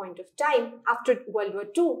at that point of time after World War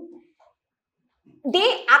II.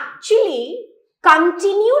 They actually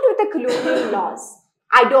continued with the colonial laws,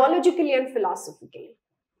 ideologically and philosophically.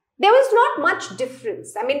 There was not much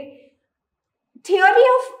difference. Theory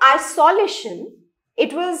of isolation,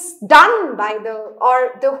 it was done by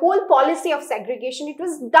the whole policy of segregation, it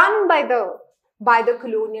was done by the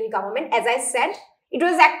colonial government. As I said, It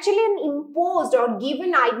was actually an imposed or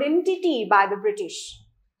given identity by the British,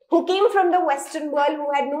 who came from the Western world,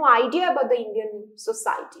 who had no idea about the Indian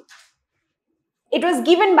society. It was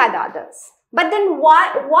given by the others. But then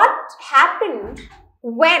what happened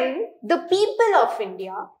when the people of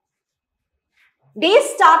India, they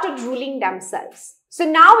started ruling themselves? So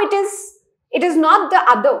now it is not the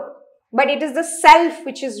other, but it is the self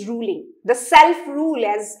which is ruling. The self-rule,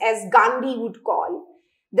 as Gandhi would call.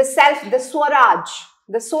 The self, the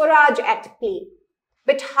Swaraj at play.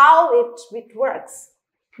 But how it works,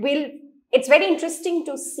 it's very interesting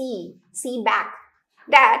to see back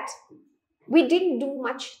that we didn't do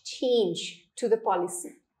much change to the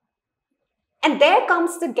policy. And there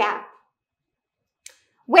comes the gap.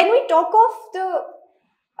 When we talk of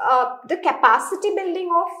the capacity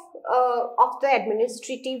building of the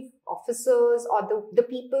administrative officers or the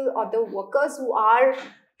people or the workers who are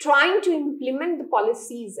trying to implement the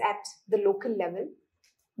policies at the local level,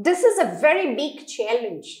 this is a very big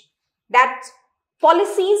challenge. That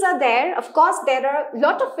policies are there. Of course, there are a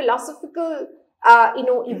lot of philosophical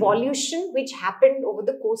evolution which happened over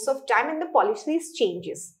the course of time, and the policies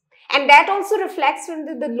changes. And that also reflects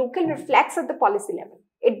when the local reflects at the policy level.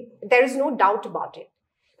 There is no doubt about it.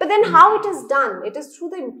 But then how it is done? It is through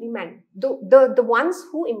the ones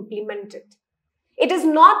who implement it. It is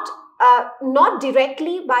not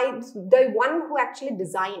directly by the one who actually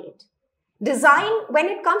design it. When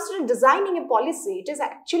it comes to designing a policy, it is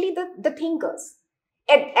actually the thinkers.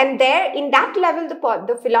 And there, in that level,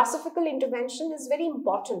 the philosophical intervention is very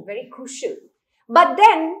important, very crucial. But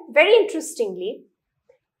then, very interestingly,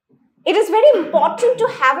 it is very important to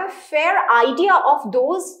have a fair idea of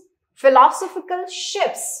those philosophical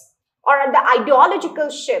shifts or the ideological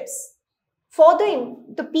shifts for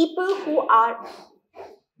the people who are.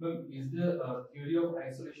 Is the theory of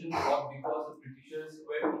isolation not because the Britishers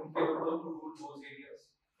were incapable to rule those areas?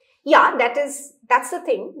 Yeah, that's the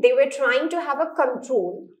thing. They were trying to have a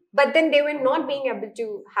control, but then they were not being able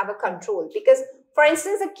to have a control. Because, for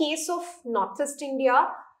instance, the case of Northeast India,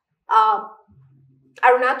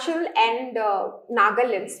 Arunachal and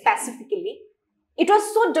Nagaland specifically, it was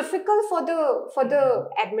so difficult for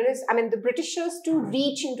the Britishers to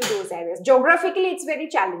reach into those areas. Geographically, it's very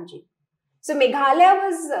challenging. So Meghalaya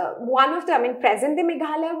was one of present-day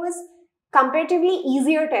Meghalaya was comparatively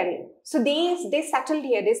easier terrain. So they settled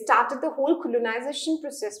here. They started the whole colonization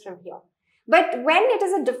process from here. But when it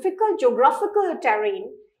is a difficult geographical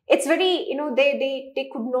terrain, it's very, they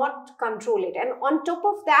could not control it. And on top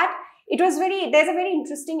of that, there's a very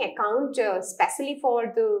interesting account, especially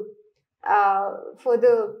for the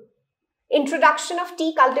introduction of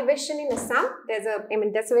tea cultivation in Assam.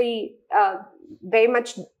 That's very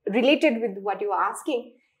much related with what you are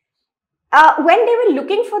asking. When they were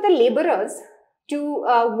looking for the laborers to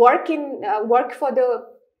work for the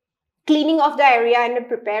cleaning of the area and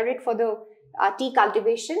prepare it for the tea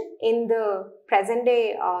cultivation in the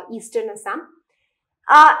present-day eastern Assam,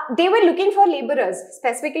 they were looking for laborers,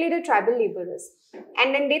 specifically the tribal laborers.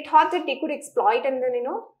 And then they thought that they could exploit and then,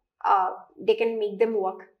 they can make them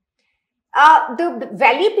work. The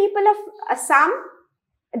valley people of Assam,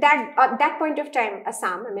 at that point of time,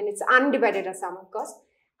 Assam, it's undivided Assam, of course,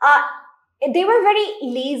 they were very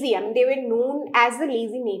lazy. They were known as the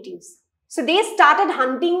lazy natives. So they started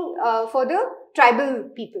hunting for the tribal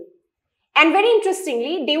people. And very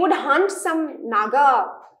interestingly, they would hunt some Naga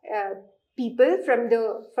people from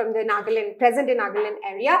the Nagaland, present-day Nagaland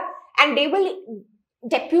area, and they will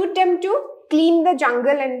depute them to clean the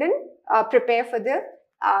jungle and then prepare for the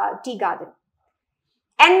tea garden.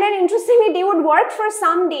 And then interestingly, they would work for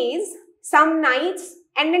some days, some nights,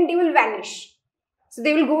 and then they will vanish. So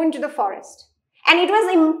they will go into the forest. And it was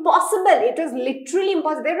impossible. It was literally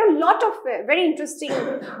impossible. There are a lot of very interesting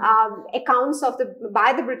accounts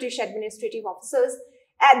by the British administrative officers.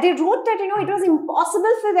 They wrote that, it was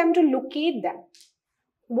impossible for them to locate them.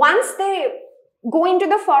 Once they go into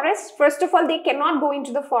the forest, first of all, they cannot go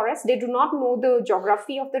into the forest. They do not know the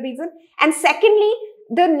geography of the region. And secondly,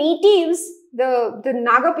 the natives, the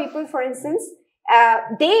Naga people, for instance,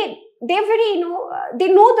 they're very, they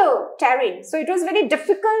know the terrain. So it was very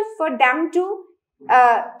difficult for them to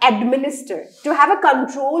administer, to have a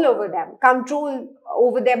control over them, control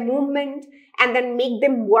over their movement, and then make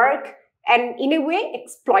them work and in a way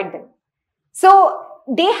exploit them. So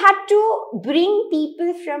they had to bring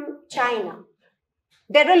people from China.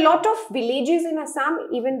 There are a lot of villages in Assam,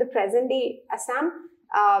 even the present day Assam.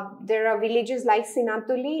 There are villages like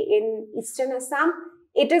Sinatuli in eastern Assam.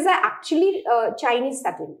 It is actually a Chinese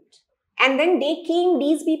settlement. And then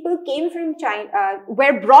these people came from China,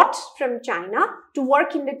 were brought from China to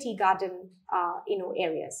work in the tea garden,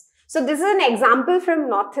 areas. So this is an example from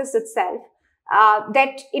Northeast itself,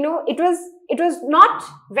 that, you know, it was not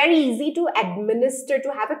very easy to administer,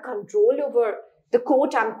 to have a control over the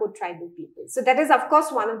quote-unquote tribal people. So that is, of course,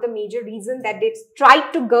 one of the major reasons that they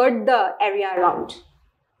tried to gird the area around.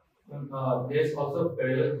 There's also a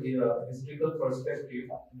parallel historical perspective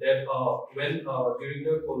that when during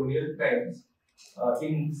the colonial times,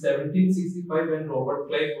 in 1765, when Robert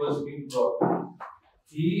Clive was being brought,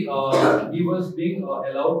 he was being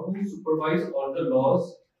allowed to supervise all the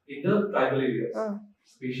laws in the tribal areas,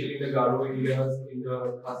 especially in the Garo areas, in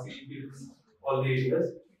the Khasi hills, all the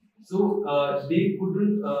areas. So they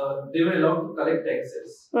couldn't, they were allowed to collect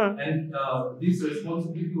taxes, and this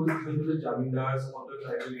responsibility was given to the jamindars or the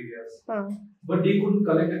tribal areas. But they couldn't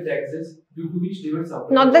collect the taxes, due to which they were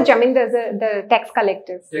suffering. Not the jamindars, the tax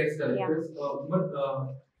collectors. Tax collectors, but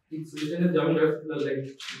it's within the jamindars,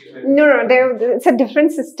 like. No, it's a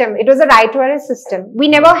different system. It was a right-to-water system. We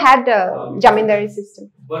never had a jamindari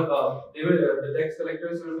system. But they were the tax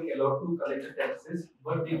collectors were being allowed to collect the taxes,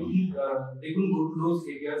 but they couldn't go to those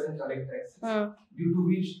areas and collect taxes, due to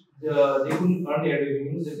which they couldn't earn their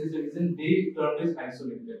revenues. That is the reason they termed as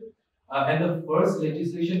isolated. And the first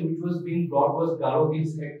legislation which was being brought was Garo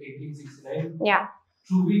Hills Act 1869. Yeah.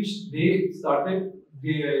 Through which they started,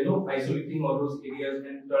 isolating all those areas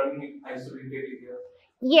and turning it isolated areas.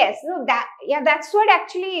 Yes, no, that's what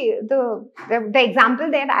actually the example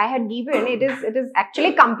that I had given. It is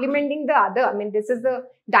actually complementing the other. I mean, this is the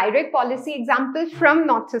direct policy example from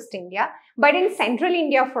Northeast India, but in Central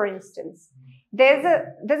India, for instance, there's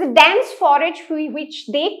a dense forest which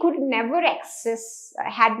they could never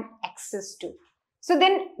had access to. So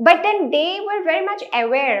but then they were very much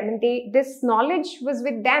aware. I mean, this knowledge was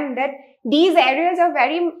with them that these areas are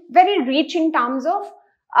very, very rich in terms of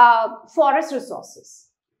forest resources.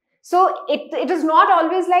 So it is not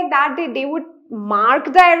always like that. They would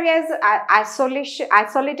mark the area as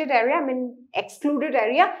isolated area, I mean excluded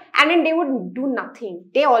area, and then they would do nothing.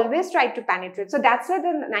 They always tried to penetrate. So that's why the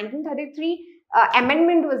 1933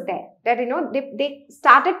 amendment was there, that they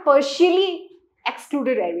started partially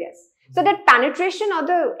excluded areas. So that penetration or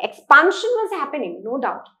the expansion was happening, no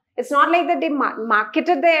doubt. It's not like that they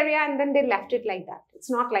marketed the area and then they left it like that.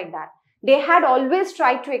 It's not like that. They had always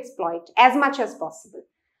tried to exploit as much as possible.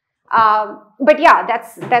 But yeah,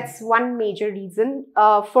 that's one major reason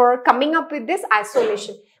for coming up with this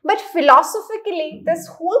isolation. But philosophically, this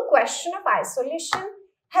whole question of isolation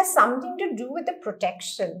has something to do with the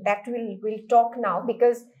protection that we'll talk now,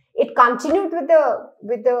 because it continued with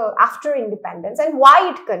the after independence, and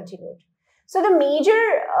why it continued. So the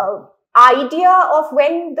major idea of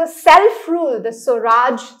when the self-rule, the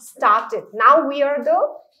Swaraj started, now we are the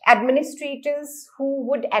administrators who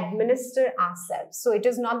would administer ourselves. So it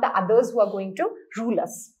is not the others who are going to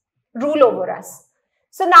rule over us.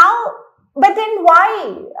 So now, but then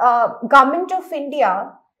why Government of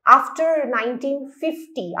India after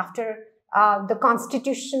 1950, after the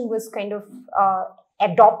constitution was kind of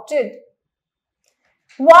adopted,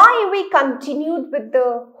 why we continued with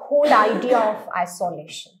the whole idea of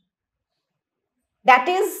isolation? That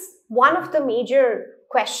is one of the major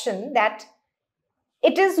questions, that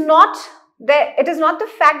it is not the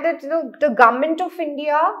fact that the Government of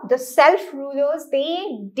India, the self-rulers,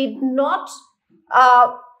 they did not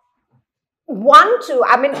want to,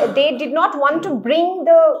 I mean, they did not want to bring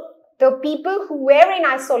the people who were in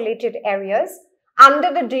isolated areas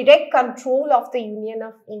under the direct control of the Union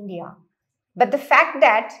of India. But the fact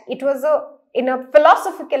that it was in a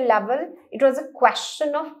philosophical level, it was a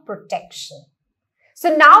question of protection.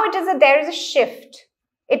 So now there is a shift.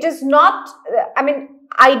 It is not, I mean,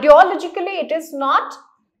 ideologically, it is not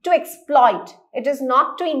to exploit. It is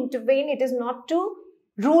not to intervene. It is not to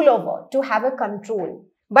rule over, to have a control.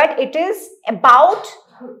 But it is about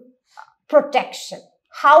protection,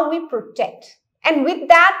 how we protect. And with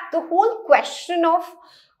that, the whole question of,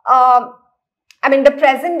 I mean, the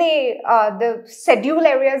present day, the schedule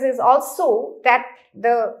areas is also that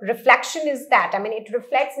the reflection is that, I mean, it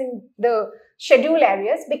reflects in the schedule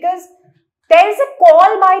areas, because there is a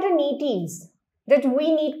call by the natives that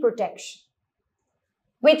we need protection,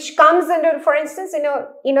 which comes under, for instance,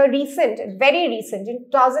 in a recent, very recent, in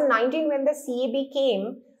 2019, when the CAB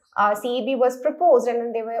came, CAB was proposed, and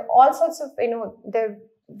then there were all sorts of, the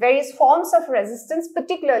various forms of resistance,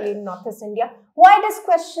 particularly in Northeast India. Why this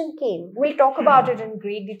question came? We'll talk about it in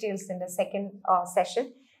great details in the second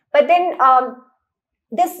session. But then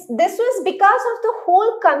this was because of the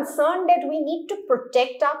whole concern that we need to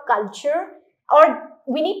protect our culture, or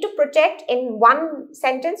we need to protect, in one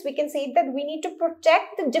sentence, we can say that we need to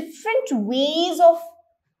protect the different ways of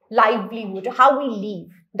livelihood, how we live.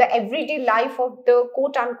 the everyday life of the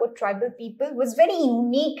quote-unquote tribal people was very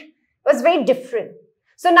unique, was very different.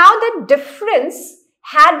 So now the difference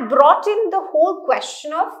had brought in the whole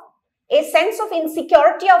question of a sense of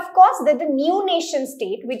insecurity, of course, that the new nation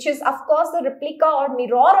state, which is, of course, the replica or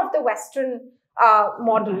mirror of the Western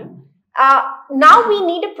model, now we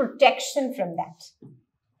need a protection from that.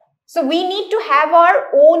 So we need to have our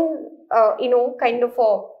own, kind of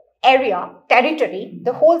a area, territory.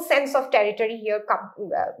 The whole sense of territory here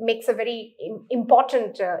makes a very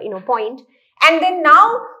important, point. And then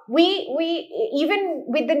now we even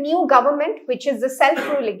with the new government, which is the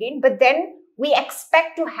self-rule again, but then we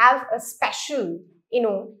expect to have a special,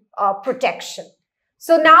 protection.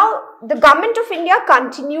 So now the government of India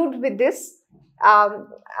continued with this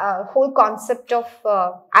whole concept of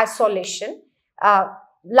isolation,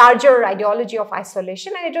 larger ideology of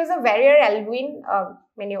isolation, and it was a Warrior Elwin,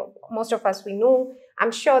 most of us we know,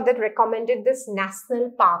 I'm sure, that recommended this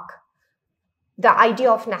national park, the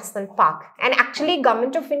idea of national park, and actually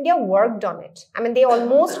government of India worked on it. I mean, they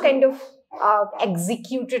almost kind of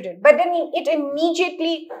executed it, but then it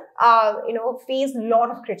immediately, faced a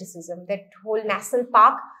lot of criticism. That whole national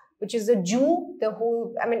park, which is a Jew, the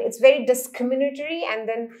whole, I mean, it's very discriminatory, and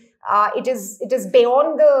then it is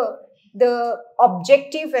beyond the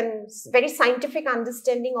objective and very scientific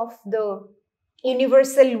understanding of the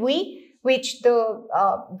universal we, which the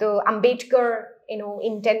Ambedkar,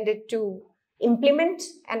 intended to implement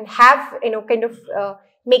and have, kind of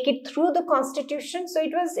make it through the constitution. So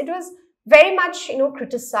it was very much,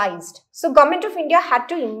 criticized. So government of India had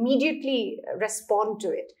to immediately respond to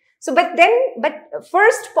it. So, but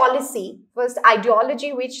first policy, first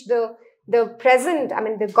ideology, which the present, I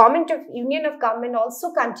mean, the government of Union of Government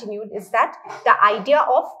also continued, is that the idea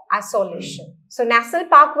of isolation. So national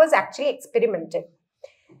park was actually experimented.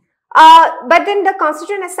 But then the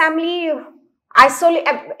Constituent Assembly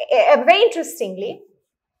very interestingly,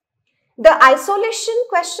 the isolation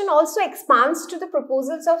question also expands to the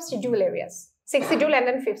proposals of schedule areas, 6th schedule and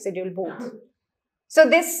then 5th schedule both. So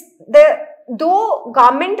though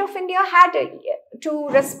government of India had to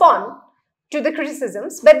respond to the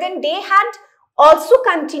criticisms, but then they had also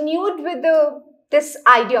continued with this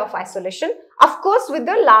idea of isolation, of course, with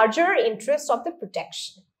the larger interest of the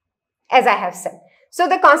protection, as I have said. So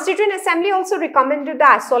the Constituent Assembly also recommended the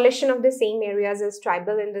isolation of the same areas as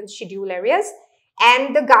tribal and then schedule areas,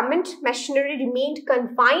 and the government machinery remained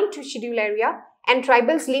confined to schedule area, and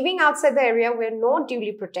tribals living outside the area were not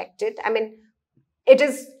duly protected. I mean, it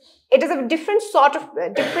is a different sort of,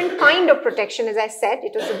 different kind of protection, as I said.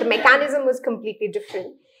 The mechanism was completely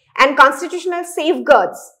different. And constitutional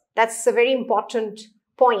safeguards, that's a very important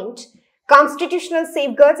point. Constitutional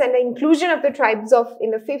safeguards and the inclusion of the tribes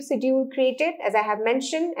in the 5th schedule created, as I have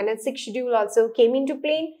mentioned, and then 6th schedule also came into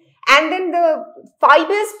play. And then the 5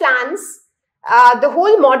 years plans, the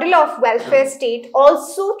whole model of welfare state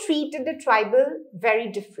also treated the tribal very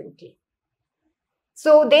differently.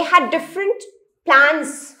 So they had different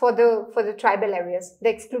plans for the tribal areas, the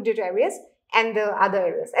excluded areas and the other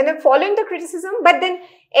areas. And then following the criticism, but then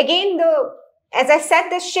again, as I said,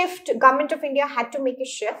 the shift, government of India had to make a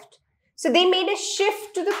shift. So they made a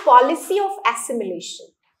shift to the policy of assimilation.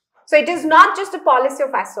 So it is not just a policy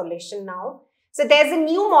of isolation now. So there's a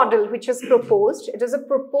new model which was proposed. It was a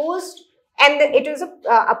proposed, and it was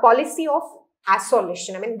a policy of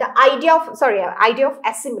isolation. I mean, the idea of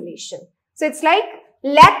assimilation. So it's like,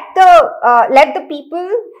 let the people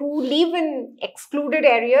who live in excluded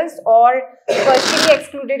areas or partially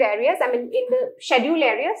excluded areas, I mean, in the scheduled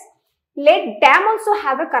areas, let them also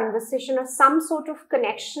have a conversation or some sort of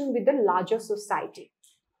connection with the larger society.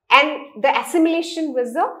 And the assimilation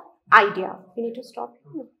was the idea. We need to stop.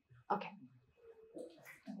 Okay.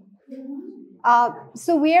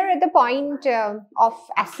 So we are at the point of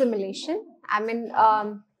assimilation. I mean,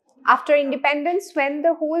 after independence, when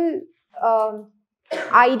the whole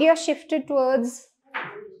idea shifted towards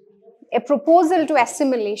a proposal to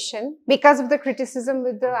assimilation because of the criticism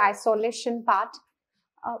with the isolation part,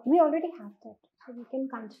 we already have that, so we can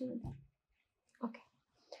continue that. Okay.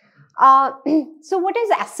 So what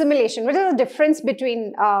is assimilation? What is the difference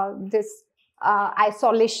between this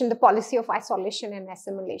isolation, the policy of isolation and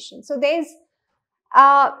assimilation? So there is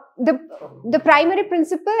the primary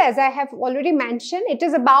principle, as I have already mentioned, it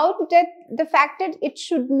is about the fact that it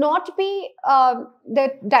should not be,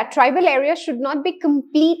 that tribal area should not be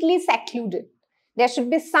completely secluded. There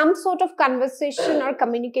should be some sort of conversation or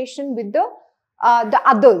communication with the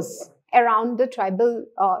others around the tribal,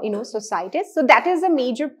 societies. So that is a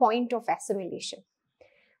major point of assimilation.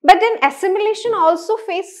 But then assimilation also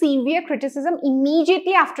faced severe criticism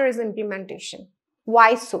immediately after its implementation.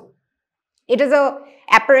 Why so? It is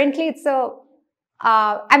apparently it's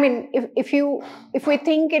I mean, if we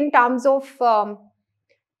think in terms of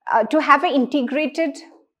to have a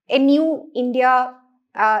new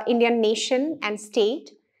Indian nation and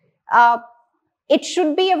state, it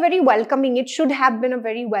should be it should have been a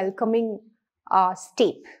very welcoming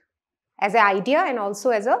step as an idea and also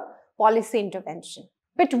as a policy intervention.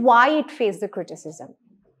 But why it faced the criticism?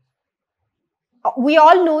 We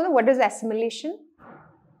all know what is assimilation.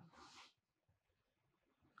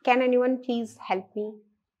 Can anyone please help me?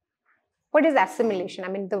 What is assimilation? I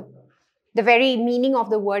mean, the very meaning of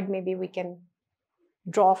the word maybe we can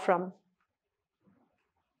draw from.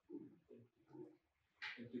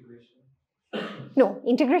 No,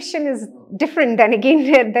 integration is different. Then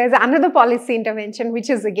again, there's another policy intervention which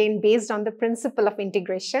is again based on the principle of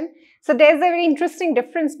integration. So there's a very interesting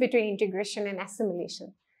difference between integration and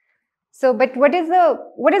assimilation. So, but what is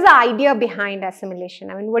the idea behind assimilation?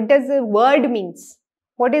 I mean, what does the word means?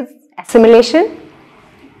 What is assimilation?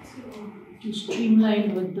 To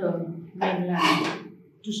streamline with the mainland.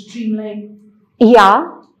 To streamline.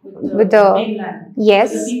 Yeah. With the mainland.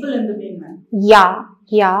 Yes. With the people in the mainland. Yeah.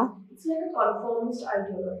 Yeah. It's like a conformist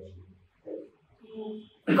ideology. You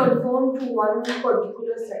conform to one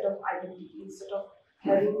particular set of identities instead of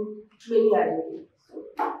having many identities. So,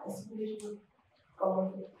 assimilation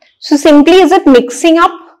common. So simply, is it mixing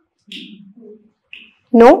up?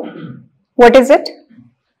 No? What is it?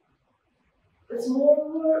 It's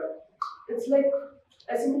it's like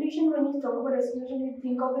assimilation. When you talk about assimilation, you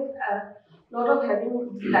think of it as not of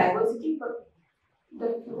having diversity, but I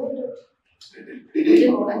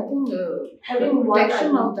think having one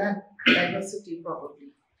protection of that diversity probably.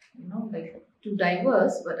 Like to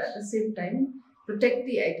diverse, but at the same time protect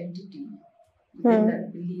the identity within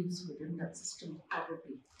that beliefs, within that system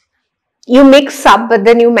probably. You mix up, but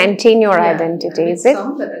then you maintain your identity, is it?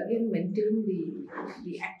 Some, but again maintain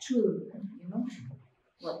the actual,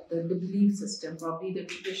 what the belief system, probably the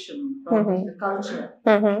tradition, probably the culture.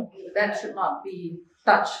 That should not be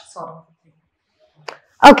touched, sort of thing.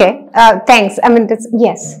 Okay, thanks. I mean,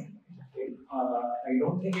 yes. I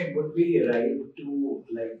don't think it would be right to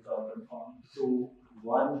conform to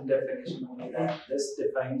one definition only, that this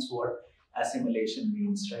defines what assimilation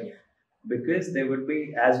means, right? Because there would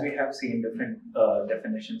be, as we have seen, different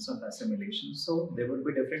definitions of assimilation. So there would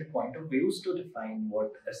be different point of views to define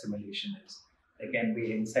what assimilation is. There can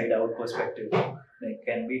be inside-out perspective. There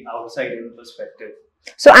can be outside-in perspective.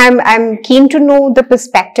 So I'm keen to know the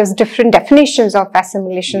perspectives, different definitions of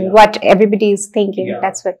assimilation, what everybody is thinking. Yeah.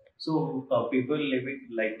 That's what. So people living,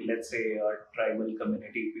 like let's say a tribal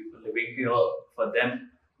community, people living here, for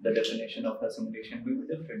them the definition of assimilation will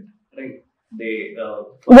be different, right? They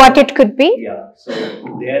what it could be? Yeah. So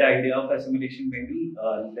their idea of assimilation may be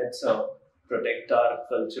let's protect our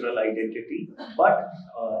cultural identity, but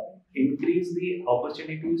increase the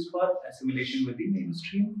opportunities for assimilation with the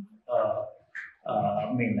mainstream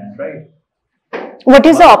mainland, right? What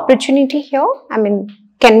is the opportunity here? I mean,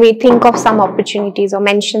 can we think of some opportunities or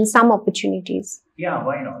mention some opportunities? Yeah,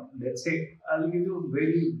 why not? Let's say, I'll give you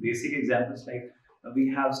very basic examples, like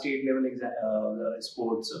we have state level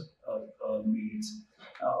sports meets,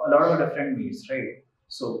 a lot of different meets, right?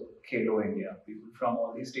 So, Khelo India, people from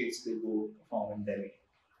all these states, they go perform in Delhi.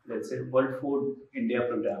 Let's say World Food India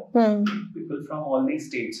program. People from all these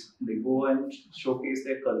states, they go and showcase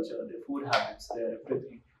their culture, their food habits, their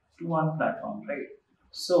everything to one platform, right?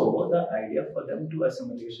 So the idea for them to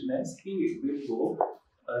assimilation is we'll go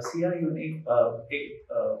see our unique,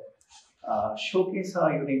 showcase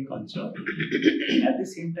our unique culture, at the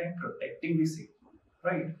same time protecting the same,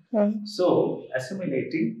 right? So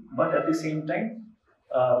assimilating, but at the same time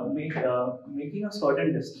making a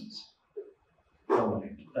certain distance from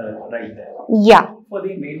it, right there. Yeah. For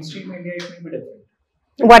the mainstream India, it may be different.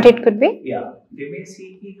 What it could be? Yeah, they may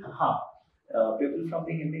see people from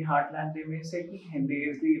the Hindi heartland, they may say that Hindi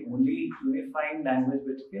is the only unifying language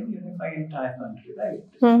which can unify entire country, right?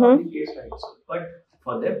 It's not the case, right? So, but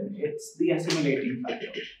for them, it's the assimilating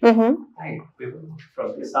factor, right? People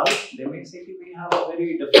from the south, they may say that we have a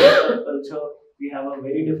very different culture, we have a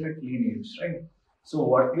very different lineage, right? So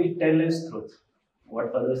what we tell is truth,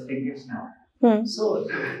 what others think is not. So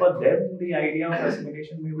for them, the idea of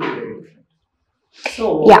assimilation may be very different.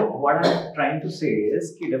 So what I'm trying to say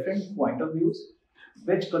is different point of views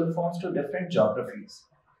which conforms to different geographies.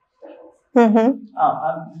 I'm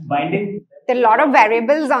binding. There are a lot of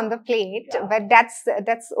variables on the plate, but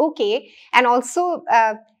that's okay. And also,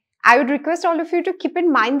 I would request all of you to keep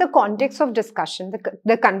in mind the context of discussion,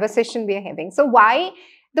 the conversation we are having. So why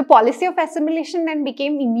the policy of assimilation then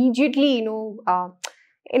became immediately,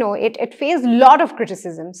 it faced a lot of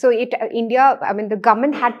criticism. So India, I mean, the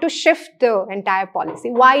government had to shift the entire policy.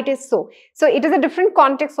 Why it is so? So it is a different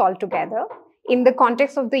context altogether, in the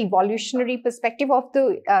context of the evolutionary perspective of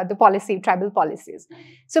the policy, tribal policies.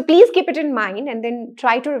 So please keep it in mind and then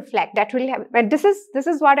try to reflect. That will have. But this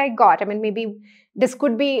is what I got. I mean, maybe this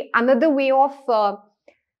could be another way of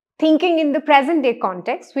thinking in the present day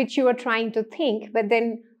context, which you are trying to think. But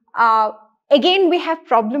then again, we have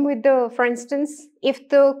problem with for instance, if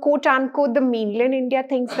the quote unquote the mainland India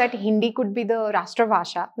thinks that Hindi could be the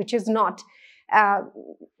Rashtrabhasha, which is not.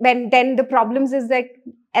 Then the problems is that,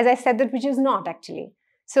 as I said, that which is not actually.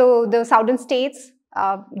 So the southern states,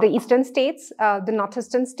 the eastern states, the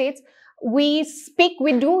northeastern states, we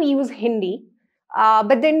do use Hindi,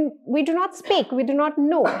 but then we do not speak, we do not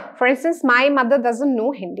know. For instance, my mother doesn't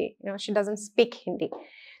know Hindi, she doesn't speak Hindi.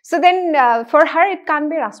 So then for her, it can't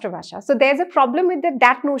be Rashtrabhasha. So there's a problem with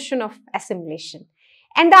that notion of assimilation.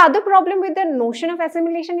 And the other problem with the notion of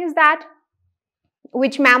assimilation is that,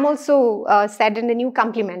 which ma'am also said, and then you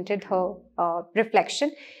complimented her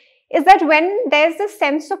reflection, is that when there's a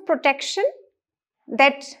sense of protection,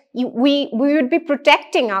 that we would be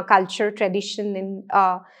protecting our culture, tradition, and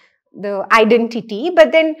the identity,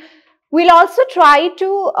 but then we'll also try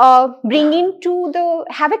to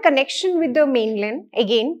have a connection with the mainland,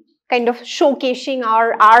 again, kind of showcasing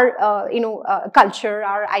our culture,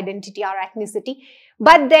 our identity, our ethnicity.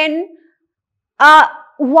 But then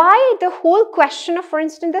why the whole question of, for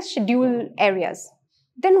instance, the scheduled areas?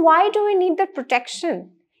 Then why do we need that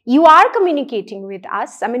protection? You are communicating with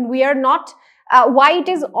us. I mean, we are not, why it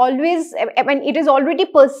is always, I mean, it is already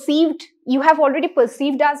perceived, you have already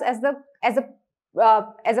perceived us as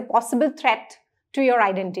a possible threat to your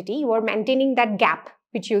identity. You are maintaining that gap,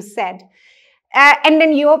 which you said. And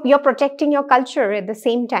then you're protecting your culture at the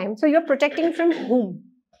same time. So you're protecting from whom?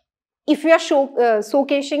 If you are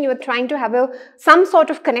showcasing, you are trying to have some sort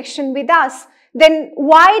of connection with us, then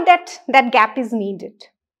why that gap is needed?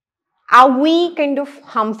 Are we kind of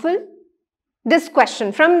harmful? This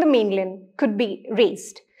question from the mainland could be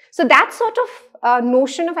raised. So that sort of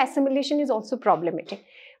notion of assimilation is also problematic.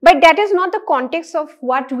 But that is not the context of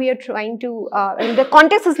what we are trying to, the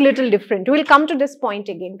context is little different. We'll come to this point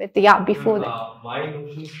again, but before that. My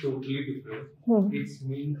notion is totally different. It's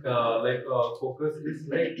mean focus is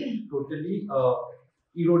like totally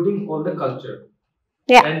eroding all the culture.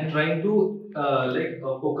 Yeah. And trying to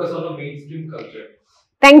focus on a mainstream culture.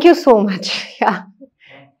 Thank you so much. Yeah.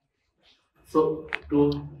 So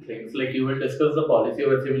two things, like you will discuss the policy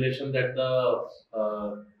of assimilation that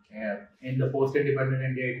in the post-independent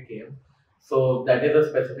India it came. So that is a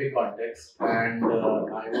specific context, and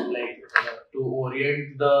I would like to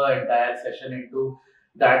orient the entire session into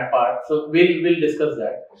that part. So we'll discuss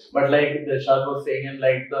that. But like Dilshad was saying, and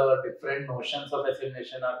like the different notions of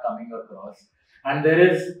assimilation are coming across, and there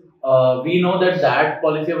is we know that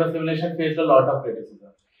policy of assimilation faced a lot of criticism.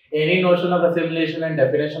 Any notion of assimilation and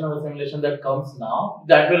definition of assimilation that comes now,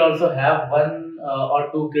 that will also have one or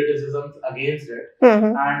two criticisms against it,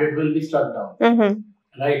 and it will be struck down.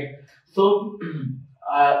 Right? So,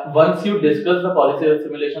 once you discuss the policy of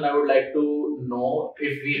assimilation, I would like to know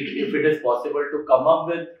if it is possible to come up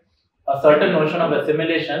with a certain notion of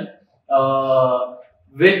assimilation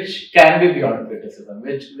which can be beyond criticism,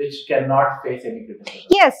 which cannot face any criticism.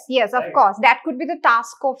 Yes, of course. That could be the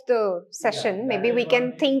task of the session. Yeah, maybe we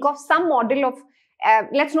can think of some model of,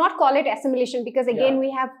 let's not call it assimilation, because again,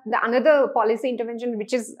 we have another policy intervention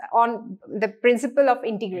which is on the principle of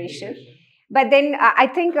integration. But then I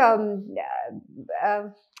think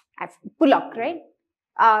Pulak, right?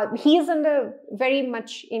 He is very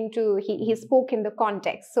much into, he spoke in the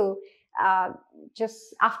context. So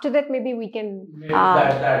just after that, maybe we can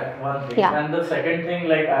that one thing. Yeah. And the second thing,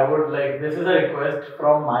 like I would like, this is a request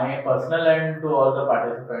from my personal end to all the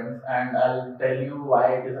participants, and I'll tell you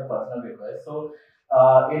why it is a personal request. So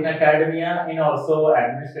in academia, in also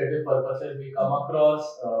administrative purposes, we come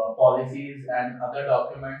across policies and other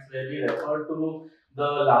documents where we refer to the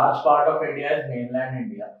large part of India as mainland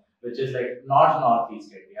India, which is like not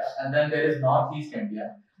Northeast India, and then there is Northeast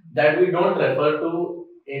India that we don't refer to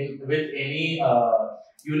with any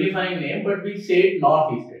unifying name, but we say it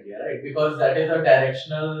Northeast India, right? Because that is a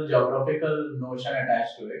directional geographical notion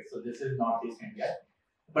attached to it. So this is Northeast India,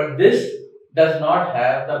 but this does not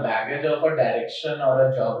have the baggage of a direction or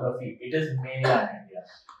a geography. It is mainland India.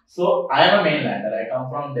 So I am a mainlander. I come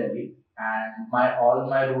from Delhi, and all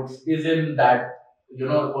my roots is in that,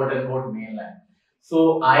 quote unquote mainland.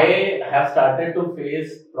 So I have started to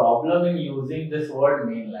face problem in using this word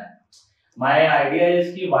mainland. My idea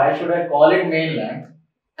is why should I call it mainland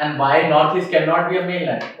And why Northeast cannot be a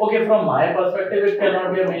mainland? Okay, from my perspective, it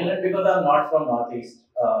cannot be a mainland because I'm not from Northeast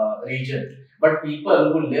region. But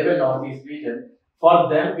people who live in Northeast region, for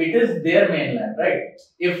them, it is their mainland, right?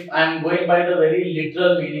 If I'm going by the very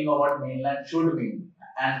literal meaning of what mainland should mean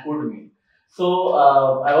and could mean. So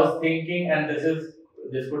I was thinking, and this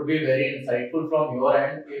could be very insightful from your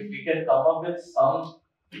end, if we can come up with some,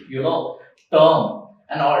 term,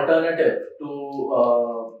 an alternative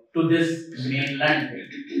to this mainland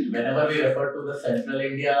thing. Whenever we refer to the Central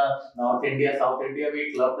India, North India, South India,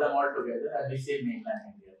 we club them all together and we say mainland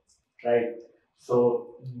India, right?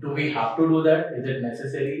 So, do we have to do that? Is it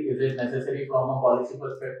necessary? Is it necessary from a policy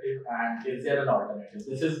perspective? And is there an alternative?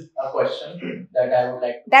 This is a question that I would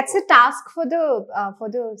like. That's a task for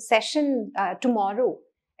the session tomorrow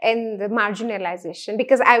in the marginalization,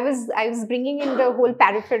 because I was bringing in the whole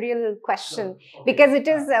peripheral question, because it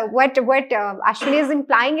is what Ashwini is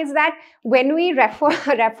implying is that when we refer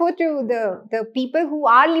to the people who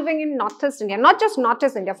are living in Northeast India, not just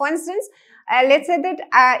Northeast India. For instance, let's say that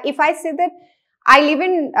if I say that I live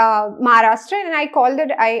in Maharashtra and I call that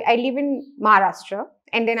I live in Maharashtra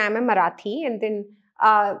and then I'm a Marathi, and then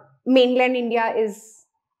mainland India is,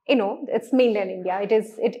 it's mainland India.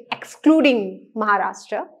 It excluding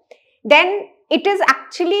Maharashtra. Then it is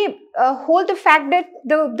actually hold the fact that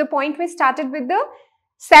the point we started with the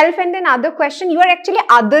self and then other question, you are actually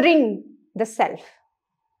othering the self.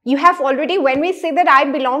 You have already, when we say that I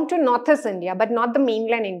belong to Northeast India but not the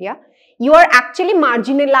mainland India, you are actually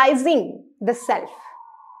marginalizing the self.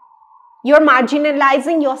 You are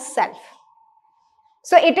marginalizing yourself.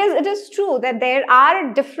 So it is true that there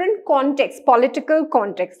are different contexts, political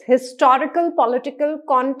contexts, historical political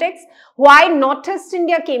contexts, why Northeast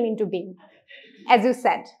India came into being, as you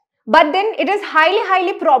said. But then it is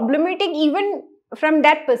highly problematic even from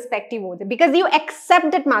that perspective, because you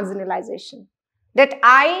accept that marginalization, that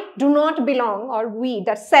I do not belong, or we,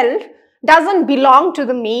 the self, doesn't belong to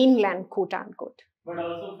the mainland, quote unquote. But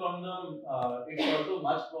also from the, it's also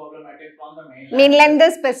much problematic from the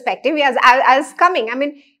mainlander's perspective. Yes, I was coming. I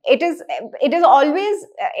mean, it is always,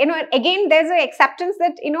 again, there's an acceptance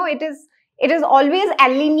that, it is always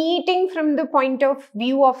alienating from the point of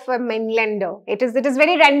view of a mainlander. It is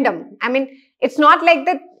very random. I mean, it's not like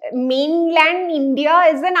that mainland India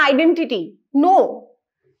is an identity. No,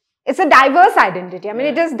 it's a diverse identity. I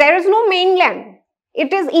mean, there is no mainland.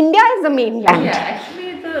 It is India is the mainland. Yeah,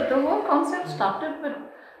 actually, the whole concept started with,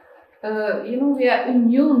 we are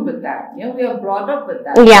immune with that. We are brought up with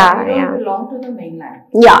that. Yeah, we don't belong to the mainland.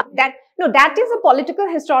 Yeah, that is a political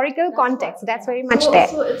historical context. That's very much there.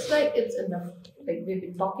 So it's like it's enough. Like we've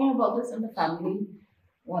been talking about this in the family.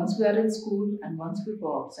 Once we are in school and once we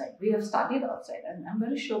go outside, we have studied outside, and I'm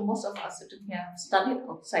very sure most of us sitting here have studied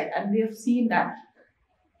outside, and we have seen that.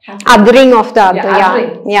 Othering of the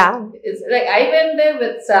other, yeah. It's like I went there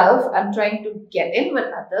with self. I'm trying to get in with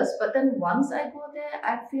others, but then once I go there,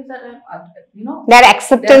 I feel that that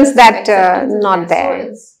acceptance not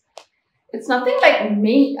there. So it's nothing like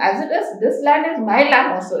me as it is. This land is my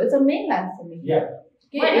land also. It's a mainland for me. Yeah.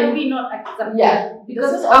 Why are we not accepting? Yeah,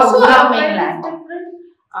 Because it's also our mainland mainland. is different,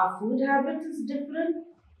 our food habits is different,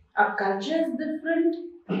 our culture is different,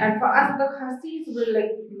 and for us the Khasis, we're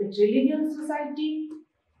like matrilineal society.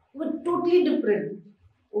 We're totally different.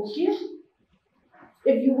 Okay?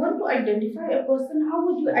 If you want to identify a person, how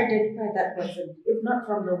would you identify that person? If not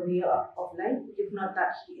from the way of life, if not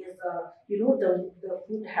that he is the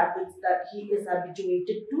food habits that he is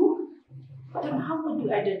habituated to, then how would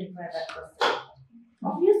you identify that person?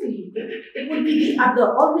 Obviously, it would be the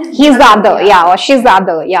other. Always he's the other, or she's the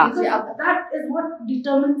other, Because that is what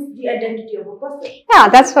determines the identity of a person. Yeah,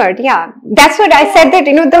 that's what. Yeah, that's what I said. That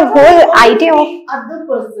the whole idea of other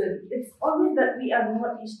person. It's always that we are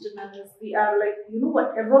not Easterners. We are like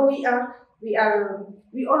whatever we are. We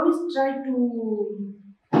always try to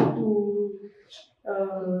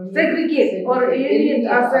segregate or alienate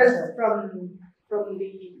ourselves from the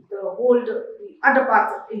other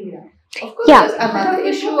parts of India. Of course, there's another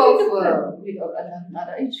issue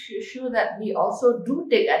that we also do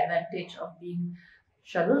take advantage of being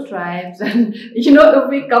shuttle tribes, and if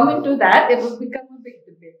we come into that, it will become a big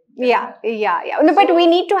debate. Yeah. No, but we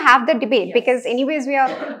need to have the debate, because anyways we are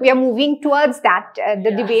moving towards that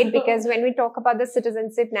debate, because when we talk about the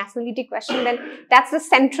citizenship nationality question, then that's the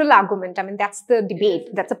central argument. I mean, that's the debate.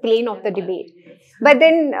 That's a plane of the debate. But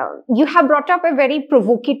then you have brought up a very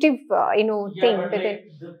provocative, thing. But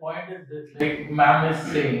the point is this: like ma'am is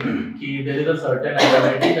saying, there is a certain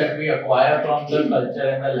identity that we acquire from the culture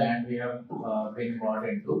and the land we have been brought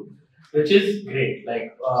into, which is great.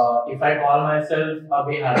 Like if I call myself a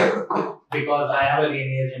Bihari because I have a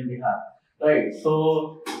lineage in Bihar, right?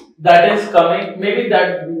 So that is coming, maybe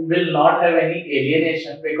that will not have any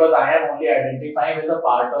alienation because I am only identifying with a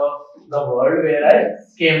part of the world where I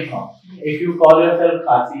came from. If you call yourself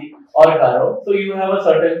Khasi or Garo, so you have a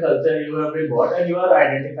certain culture you have been brought and you are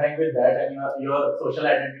identifying with that, and your social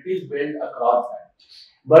identity is built across that.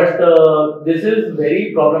 But this is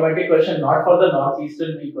very problematic question, not for the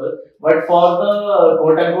northeastern people, but for the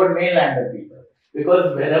quote-unquote mainlander people.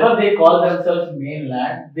 Because whenever they call themselves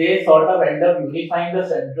mainland, they sort of end up unifying the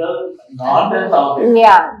central, north and south.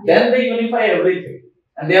 Yeah. Then they unify everything.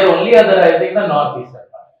 And they are only otherizing the northeastern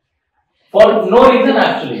part. For no reason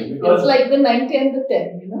actually. Because It's like the 90 and the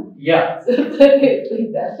 10, you know? yeah. It's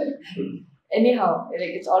like that. Anyhow, like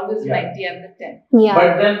it's always Yeah. 90 and the 10. Yeah.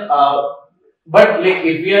 But then, but like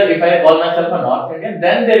if I call myself a North Indian,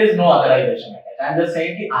 then there is no otherization. I'm just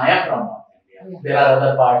saying that I am from North India. There are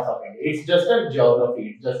other parts of India. It's just a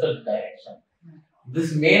geography. It's just a direction.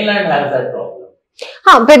 This mainland has that problem.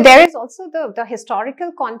 But there is also the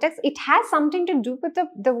historical context. It has something to do with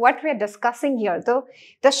the what we are discussing here.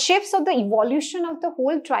 The shifts or the evolution of the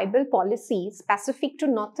whole tribal policy specific to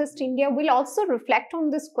Northeast India will also reflect on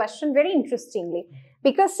this question very interestingly.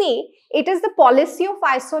 Because see, it is the policy of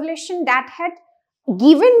isolation that had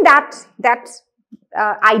given that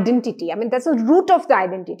identity. I mean, that's a root of the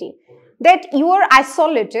identity. That you are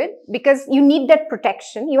isolated because you need that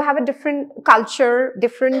protection. You have a different culture,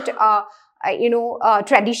 different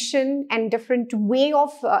tradition and different way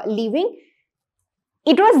of living.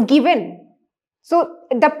 It was given. So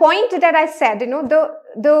the point that I said, the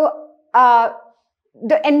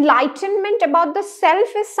enlightenment about the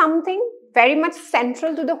self is something very much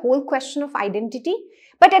central to the whole question of identity.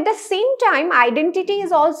 But at the same time, identity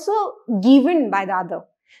is also given by the other.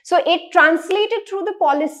 So it translated through the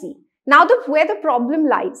policy. Now, where the problem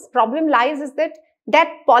lies is that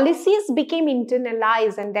policies became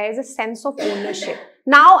internalized and there is a sense of ownership.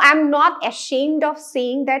 Now, I'm not ashamed of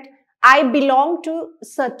saying that I belong to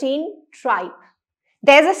certain tribe.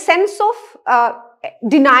 There's a sense of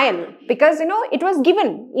denial because, it was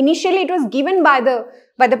given. Initially, it was given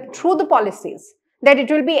through the policies that it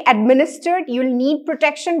will be administered. You'll need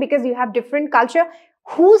protection because you have different culture.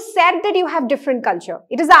 Who said that you have different culture?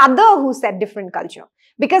 It is the other who said different culture.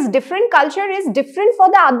 Because different culture is different for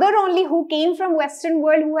the other only who came from Western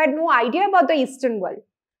world, who had no idea about the Eastern world,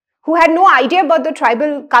 who had no idea about the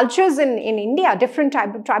tribal cultures in India, different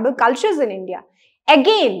tribal cultures in India.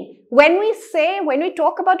 Again, when we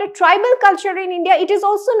talk about a tribal culture in India, it is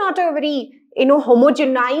also not a very,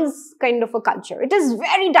 homogenized kind of a culture. It is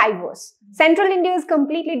very diverse. Central India is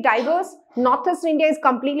completely diverse. Northeast India is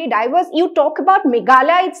completely diverse. You talk about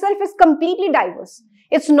Meghalaya itself is completely diverse.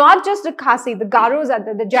 It's not just the Khasi, the Garos are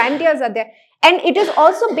there, the Jaintias are there. And it is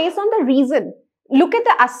also based on the reason. Look at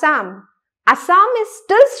the Assam. Assam is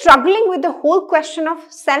still struggling with the whole question of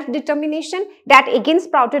self-determination that again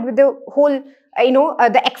sprouted with the whole,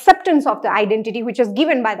 the acceptance of the identity which is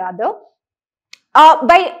given by the other,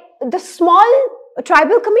 by the small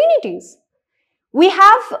tribal communities. We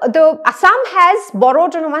have Assam has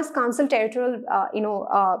borrowed autonomous council territorial,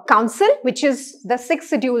 council, which is the 6th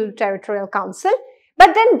scheduled territorial council.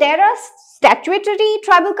 But then there are statutory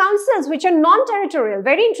tribal councils which are non-territorial.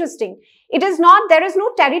 Very interesting. There is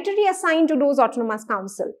no territory assigned to those autonomous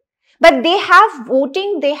councils. But they have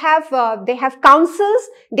voting, they have councils,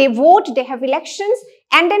 they vote, they have elections,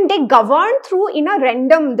 and then they govern through in a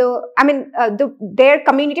random, their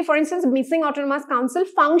community, for instance, missing autonomous council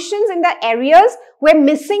functions in the areas where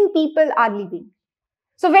missing people are living.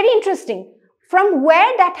 So very interesting. From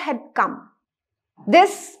where that had come?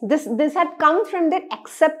 This had come from the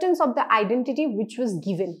acceptance of the identity which was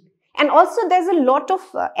given. And also there's a lot of,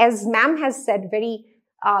 as ma'am has said, very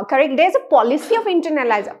correct, there's a policy of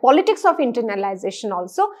politics of internalization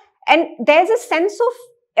also. And there's a sense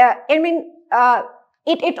of,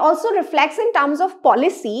 it also reflects in terms of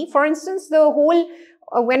policy. For instance, the whole,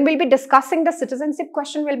 when we'll be discussing the citizenship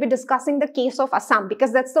question, we'll be discussing the case of Assam,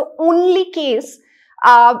 because that's the only case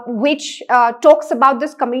which talks about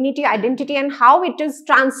this community identity and how it is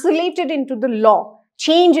translated into the law,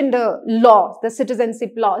 change in the laws, the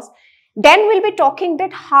citizenship laws. Then we'll be talking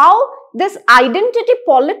that how this identity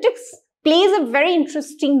politics plays a very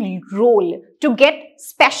interesting role to get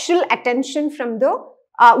special attention from the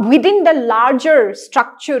within the larger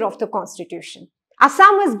structure of the constitution.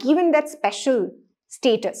 Assam was given that special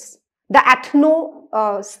status, the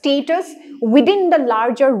ethno status within the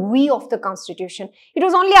larger we of the constitution. It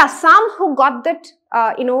was only Assam who got that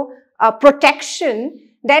protection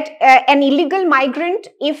that an illegal migrant,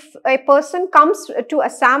 if a person comes to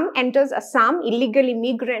Assam, enters Assam, illegal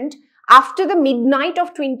immigrant, after the midnight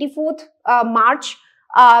of 24th March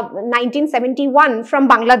 1971 from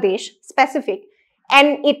Bangladesh specific,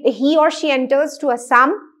 and he or she enters to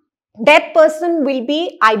Assam, that person will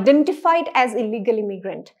be identified as illegal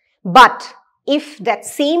immigrant. But if that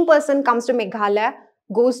same person comes to Meghalaya,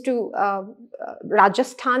 goes to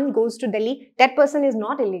Rajasthan, goes to Delhi, that person is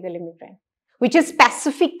not illegal immigrant, which is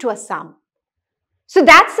specific to Assam. So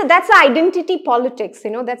that's identity politics,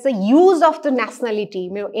 that's the use of the nationality,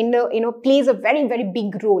 plays a very, very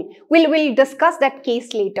big role. We'll discuss that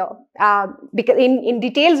case later, because in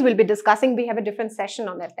details we'll be discussing. We have a different session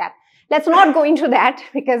on that. Let's not go into that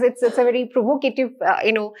because it's a very provocative,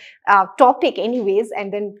 topic anyways,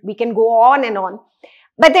 and then we can go on and on.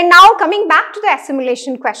 But then now coming back to the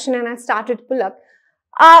assimilation question, and I started Pulak.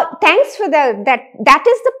 Thanks for that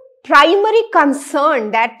is the primary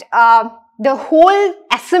concern that the whole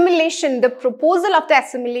assimilation, the proposal of the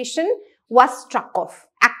assimilation was struck off.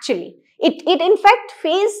 Actually, it in fact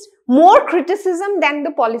faced more criticism than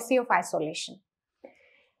the policy of isolation.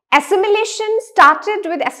 Assimilation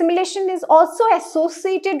is also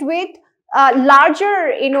associated with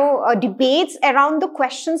larger, debates around the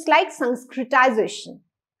questions like Sanskritization,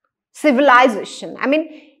 civilization. I mean,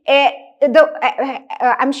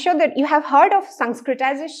 I'm sure that you have heard of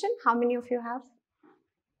Sanskritization. How many of you have?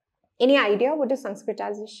 Any idea what is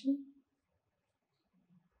Sanskritization?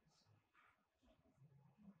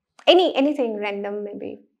 Anything random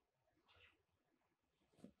maybe?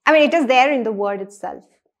 I mean, it is there in the word itself.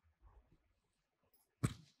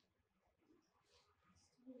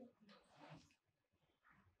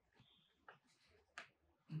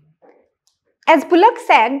 As Pulak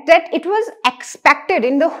said, that it was expected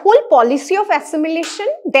in the whole policy of assimilation,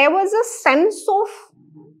 there was a sense of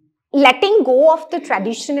letting go of the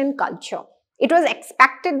tradition and culture. It was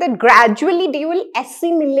expected that gradually they will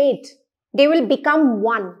assimilate, they will become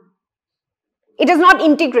one. It is not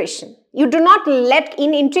integration. You do not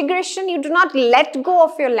in integration, you do not let go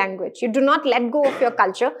of your language. You do not let go of your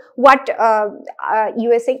culture. What you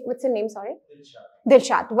were saying, what's your name, sorry?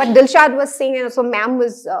 Dilshad. What Dilshad was saying, and also ma'am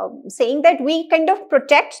was saying that we kind of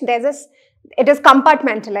protect, it is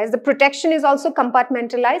compartmentalized. The protection is also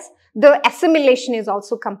compartmentalized. The assimilation is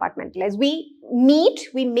also compartmentalized. We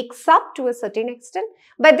mix up to a certain extent,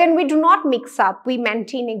 but then we do not mix up. We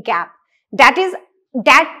maintain a gap. That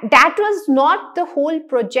was not the whole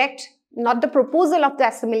project, not the proposal of the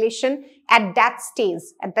assimilation at that stage,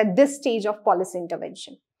 this stage of policy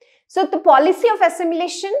intervention. So the policy of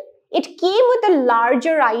assimilation, it came with a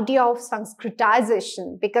larger idea of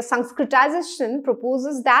Sanskritization, because Sanskritization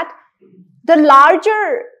proposes that the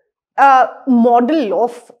larger model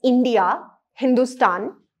of India,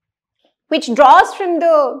 Hindustan, which draws from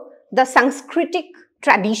the Sanskritic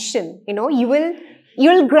tradition, you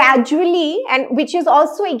will gradually, and which is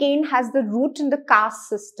also again has the root in the caste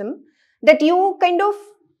system, that you kind of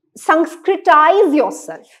Sanskritize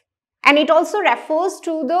yourself. And it also refers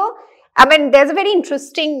to there's a very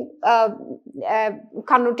interesting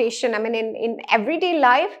connotation. I mean, in everyday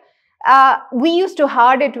life, we used to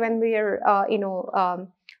heard it when we were,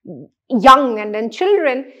 young and then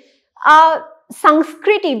children.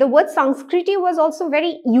 Sanskriti, the word Sanskriti was also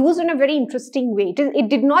very used in a very interesting way. It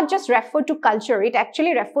did not just refer to culture, it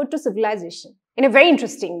actually referred to civilization in a very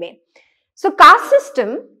interesting way. So caste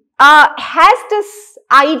system has this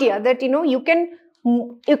idea that, you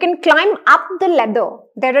can climb up the ladder.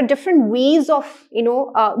 There are different ways of,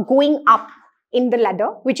 going up in the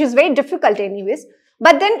ladder, which is very difficult anyways.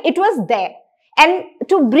 But then it was there. And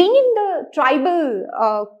to bring in the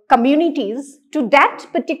tribal communities to that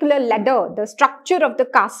particular ladder, the structure of the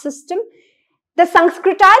caste system, the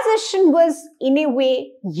Sanskritization was in a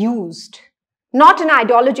way used, not in an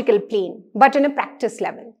ideological plane, but in a practice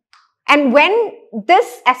level. And when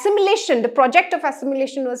this assimilation, the project of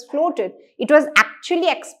assimilation was floated, it was actually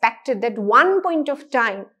expected that one point of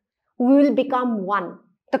time, we will become one.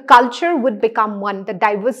 The culture would become one. The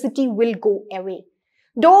diversity will go away.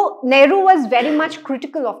 Though Nehru was very much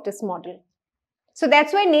critical of this model. So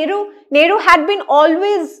that's why Nehru had been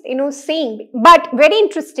always, saying, but very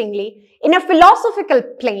interestingly, in a philosophical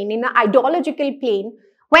plane, in an ideological plane,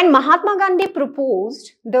 when Mahatma Gandhi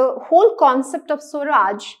proposed the whole concept of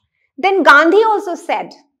Swaraj, then Gandhi also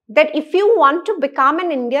said that if you want to become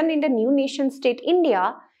an Indian in the new nation state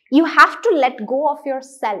India, you have to let go of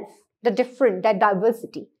yourself, the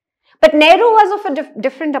diversity. But Nehru was of a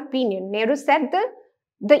different opinion. Nehru said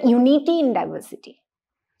the unity in diversity.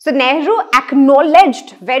 So Nehru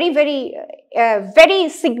acknowledged very, very, very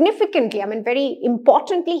significantly, very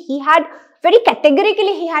importantly, very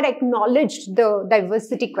categorically, he had acknowledged the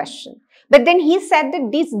diversity question. But then he said that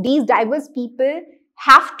these diverse people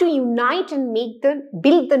have to unite and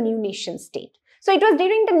build the new nation state. So it was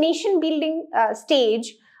during the nation building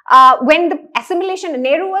stage when the assimilation,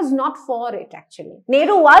 Nehru was not for it actually.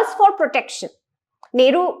 Nehru was for protection.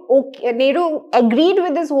 Nehru agreed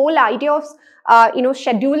with this whole idea of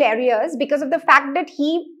scheduled areas because of the fact that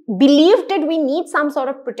he believed that we need some sort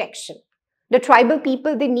of protection. The tribal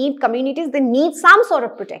people, they need communities, they need some sort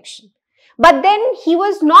of protection. But then he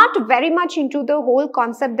was not very much into the whole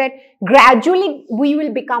concept that gradually we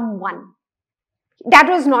will become one. That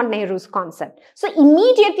was not Nehru's concept. So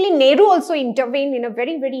immediately Nehru also intervened in a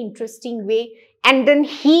very, very interesting way, and then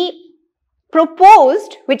he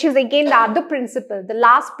proposed, which is again the other principle, the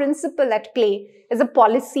last principle at play is a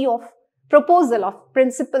policy of proposal of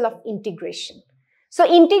principle of integration. So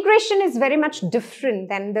integration is very much different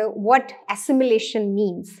than what assimilation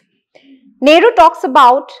means. Nehru talks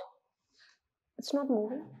about, it's not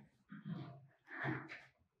moving.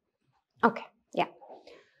 Okay, yeah.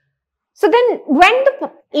 So then when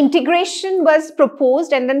the integration was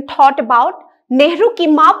proposed and then thought about, Nehru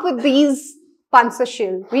came up with these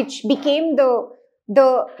Panchashil, which became the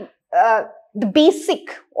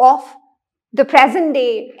basic of the present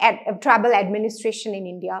day tribal administration in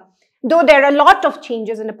India. Though there are a lot of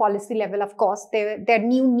changes in the policy level, of course, there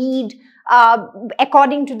new need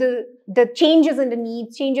according to the changes in the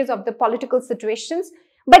needs, changes of the political situations.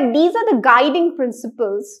 But these are the guiding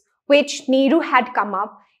principles which Nehru had come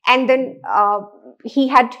up, and then he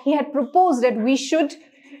had proposed that we should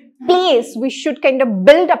kind of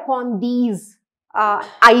build upon these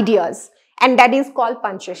ideas, and that is called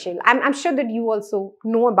Panchashil. I'm sure that you also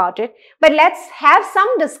know about it, but let's have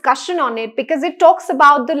some discussion on it because it talks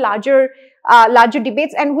about the larger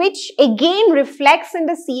debates, and which again reflects in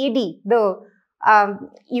the CAD.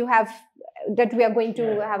 That we are going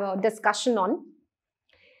to have a discussion on.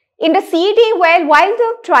 In the CAD, while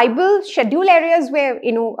the tribal schedule areas were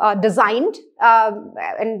designed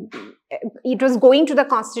and it was going to the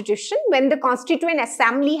constitution, when the Constituent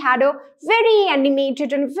Assembly had a very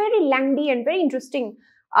animated and very lengthy and very interesting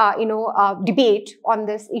debate on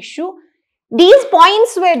this issue, these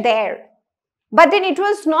points were there, but then it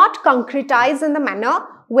was not concretized in the manner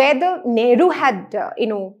where the Nehru had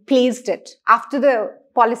placed it after the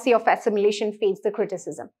policy of assimilation faced the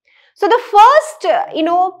criticism. So the first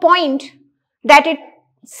point that it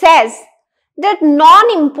says that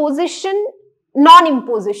non-imposition.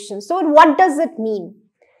 So what does it mean?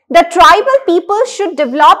 The tribal people should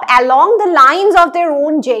develop along the lines of their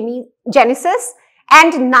own genesis,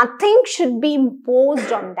 and nothing should be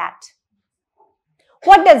imposed on that.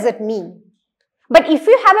 What does it mean? But if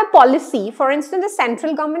you have a policy, for instance, the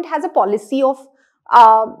central government has a policy of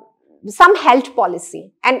some health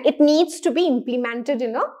policy, and it needs to be implemented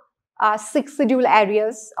in a 6 schedule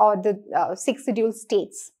areas or the 6 schedule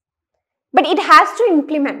states. But it has to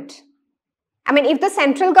implement. I mean, if the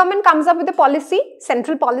central government comes up with a policy,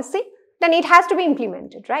 central policy, then it has to be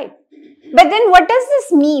implemented, right? But then what does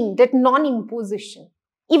this mean, that non-imposition?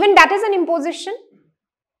 Even that is an imposition.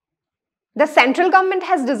 The central government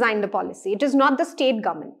has designed the policy. It is not the state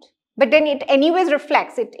government. But then it anyways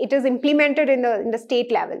reflects, it is implemented in the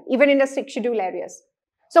state level, even in the 6 schedule areas.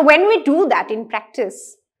 So when we do that in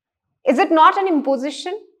practice, is it not an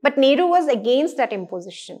imposition? But Nehru was against that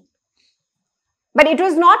imposition. But it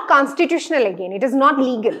was not constitutional again. It is not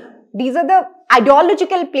legal. These are the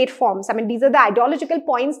ideological platforms. I mean, these are the ideological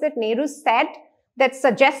points that Nehru said that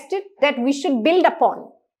suggested that we should build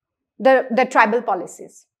upon the tribal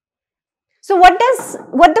policies. So what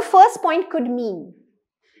the first point could mean?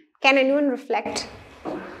 Can anyone reflect?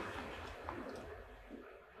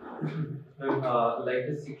 Like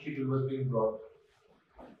the 6th schedule was being brought.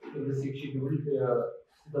 In the 6th schedule,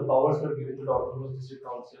 the powers were given to the autonomous district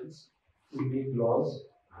councils to make laws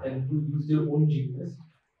and to use their own genius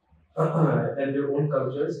and their own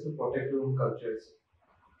cultures to protect their own cultures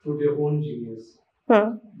through their own genius.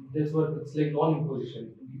 That's what it's like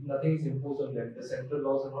non-imposition. Nothing is imposed on them. The central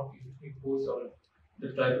laws are not imposed on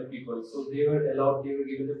the tribal people. So they were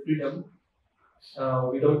given the freedom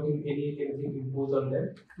without anything imposed on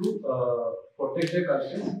them to protect their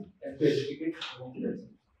cultures and to educate themselves.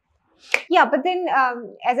 Yeah, but then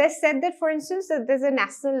as I said that, for instance, there's a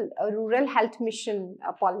national rural health mission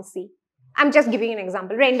policy. I'm just giving an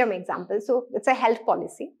example, random example. So it's a health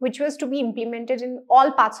policy which was to be implemented in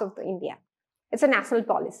all parts of India. It's a national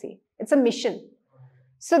policy. It's a mission.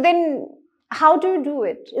 So then how do you do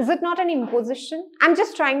it? Is it not an imposition? I'm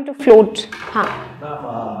just trying to float.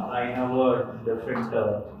 I have a different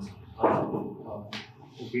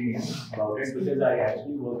opinion about it because I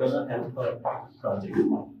actually work on a health project.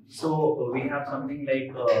 So we have something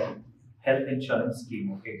like a health insurance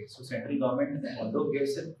scheme. Okay, so central government although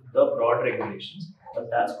gives it the broad regulations, but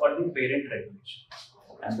that's called the parent regulation.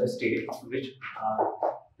 And the state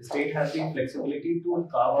has the flexibility to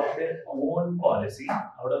carve out their own policy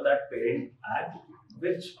out of that parent act,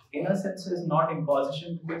 which in a sense is not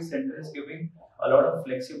imposition, because center is giving a lot of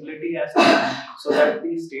flexibility as to, so that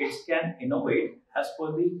the states can innovate as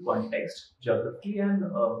per the context, geography, and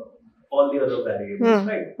all the other variables,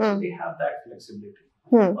 right? So they have that flexibility.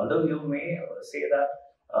 Although you may say that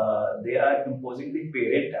they are imposing the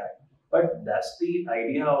parent act, but that's the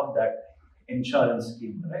idea of that insurance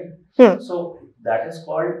scheme, right? So that is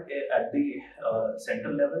called at the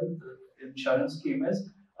central level, the insurance scheme is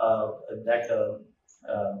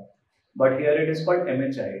but here it is called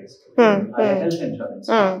MHIS, health insurance.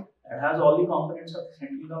 It has all the components of the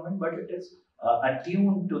central government, but it is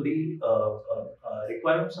attuned to the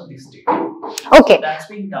requirements of the state. Okay. So that's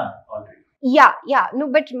being done already. Yeah. No,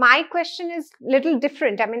 but my question is little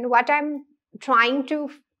different. I mean, what I'm trying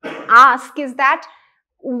to ask is that,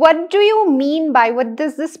 what do you mean by, what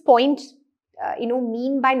does this point,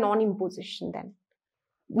 mean by non-imposition then?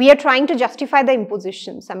 We are trying to justify the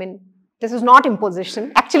impositions. I mean, this is not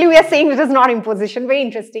imposition. Actually, we are saying it is not imposition. Very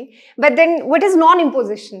interesting. But then what is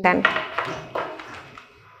non-imposition then? I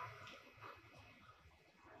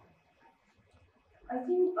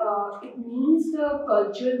think it means the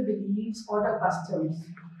cultural beliefs or the customs.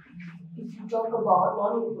 If you talk about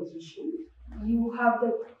non-imposition, you have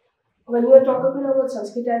the, when you are talking about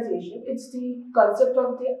Sanskritization, it's the concept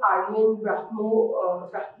of the Aryan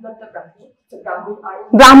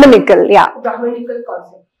Brahmanical, yeah. Brahmanical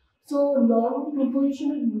concept. So non-imposition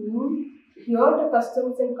would mean here the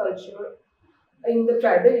customs and culture in the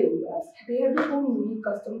tribal areas, they have their own unique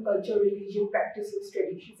custom, culture, religion, practices,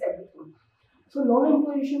 traditions, everything. So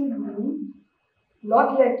non-imposition would mean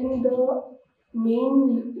not letting the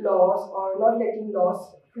main laws or not letting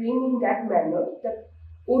laws frame in that manner that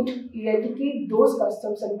would eradicate those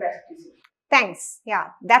customs and practices. Thanks.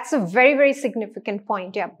 Yeah, that's a very, very significant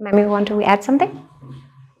point. Yeah, ma'am, you want to add something?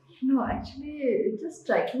 No, actually, it just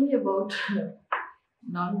strikes me about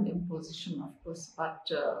non-imposition, of course, but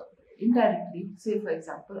indirectly, say for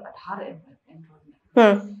example, Aadhaar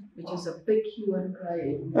enrollment, which is a big hue and cry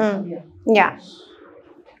in India. Yeah.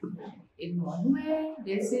 In one way,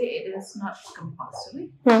 they say it is not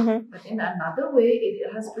compulsory, but in another way,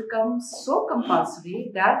 it has become so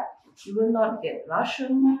compulsory that you will not get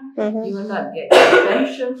ration, you will not get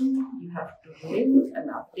pension, you have to link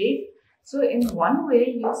and update. So in one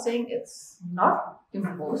way, you're saying it's not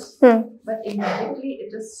imposed, but immediately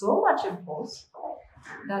it is so much imposed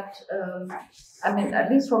that, I mean,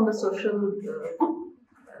 at least from the social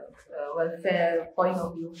welfare point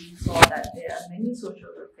of view, we saw that there are many social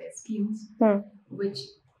welfare schemes, which,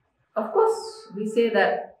 of course, we say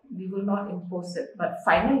that we will not impose it, but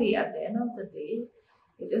finally, at the end of the day,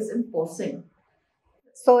 it is imposing.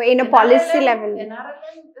 So, in a policy level,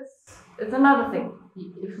 NRLM is another thing.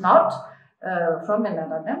 If not from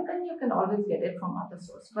NRLM, then you can always get it from other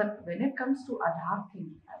source. But when it comes to Aadhaar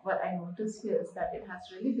thing, what I notice here is that it has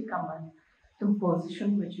really become an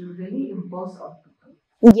imposition which you really impose on people.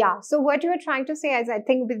 Yeah. So what you were trying to say is, I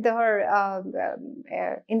think with her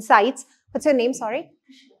insights, what's her name? Sorry,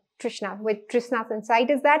 Trishna. With Trishna's insight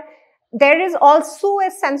is that there is also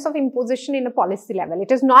a sense of imposition in a policy level.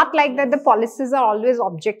 It is not like that the policies are always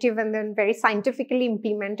objective and then very scientifically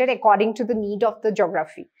implemented according to the need of the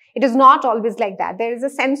geography. It is not always like that. There is a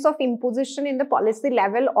sense of imposition in the policy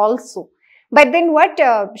level also. But then what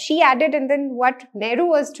she added, and then what Nehru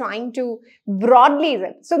was trying to broadly,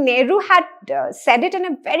 so Nehru had said it in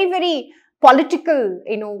a very, very political,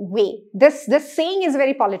 way. This saying is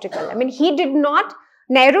very political. I mean,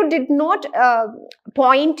 Nehru did not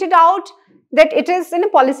point it out that it is in a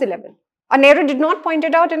policy level. Or Nehru did not point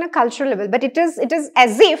it out in a cultural level, but it is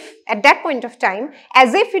as if, at that point of time,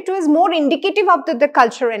 as if it was more indicative of the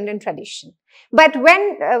culture and the tradition. But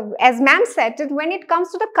when, as ma'am said, when it comes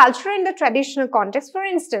to the culture and the traditional context, for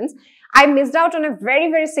instance, I missed out on a very,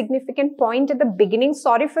 very significant point at the beginning.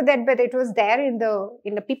 Sorry for that, but it was there in the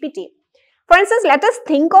PPT. For instance, let us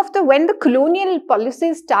think of when the colonial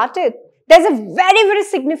policies started. There's a very, very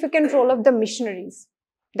significant role of the missionaries,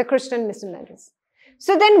 the Christian missionaries.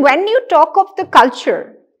 So then when you talk of the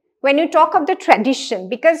culture, when you talk of the tradition,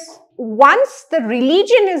 because once the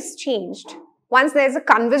religion is changed, once there's a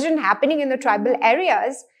conversion happening in the tribal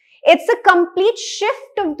areas, it's a complete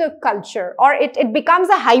shift of the culture, or it becomes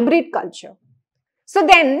a hybrid culture. So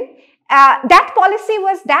then that policy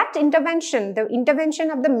was that intervention, the intervention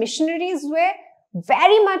of the missionaries were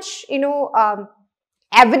very much,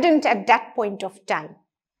 evident at that point of time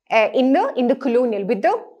in the colonial, with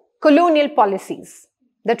the colonial policies,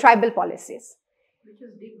 the tribal policies. Which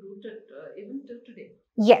is deep-rooted even till today.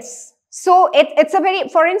 Yes. So it's a very,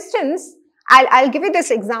 for instance, I'll give you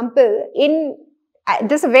this example.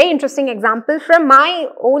 This is a very interesting example from my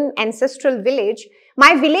own ancestral village.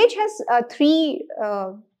 My village has three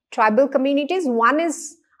tribal communities. One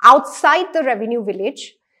is outside the revenue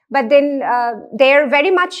village, but then they're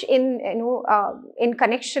very much in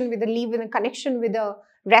connection with the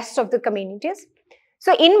rest of the communities.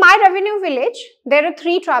 So in my revenue village, there are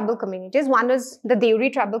three tribal communities. One is the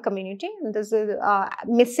Deuri tribal community, and this is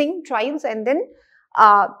missing tribes, and then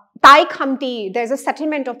Tai Khamti, there's a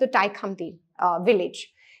settlement of the Tai Khamti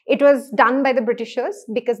village. It was done by the Britishers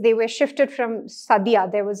because they were shifted from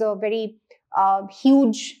Sadia. There was a very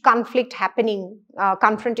huge conflict happening,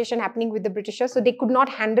 confrontation happening with the Britishers, so they could not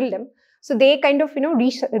handle them. So they kind of,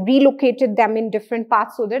 relocated them in different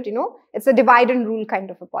parts so that, it's a divide and rule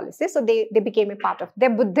kind of a policy. So they became a part of,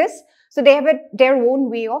 they're Buddhists, so they have their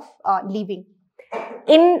own way of living.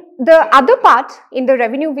 In the other part, in the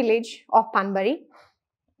revenue village of Panbari,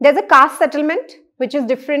 there's a caste settlement, which is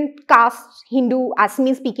different caste, Hindu,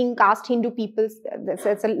 Assamese speaking caste, Hindu peoples.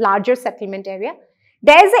 It's a larger settlement area.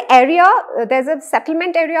 There's a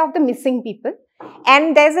settlement area of the missing people.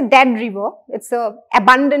 And there's a dead river. It's a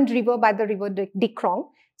abundant river by the river Dikrong.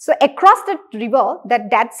 So across that river, that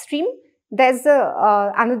dead stream, there's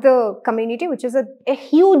another community, which is a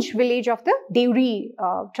huge village of the Deuri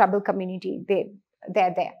tribal community.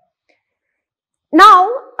 They're there. Now,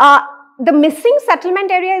 the missing settlement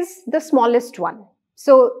area is the smallest one.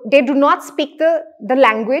 So they do not speak the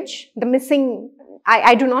language, the missing,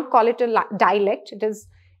 I do not call it a dialect.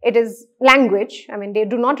 It is language. I mean, they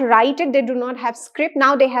do not write it. They do not have script.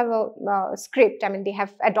 Now they have a script. I mean, they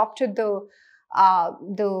have adopted the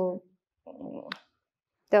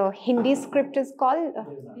Hindi script is called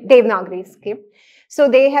Devanagari script. So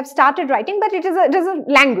they have started writing, but it is a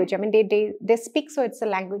language. I mean, they speak, so it's a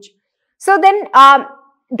language. So then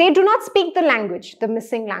they do not speak the language, the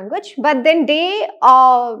missing language, but then they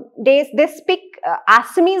speak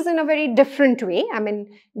Assamese in a very different way. I mean,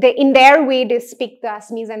 in their way they speak the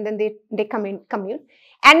Assamese, and then they commune.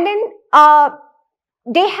 And then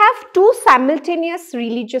they have two simultaneous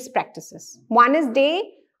religious practices. One is they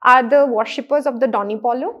are the worshippers of the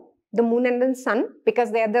Donipolo, the moon and the sun,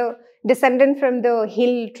 because they are the descendant from the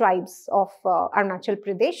hill tribes of Arunachal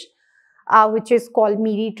Pradesh. Which is called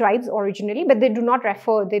Miri tribes originally, but they do not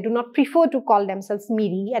prefer to call themselves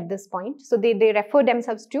Miri at this point. So they refer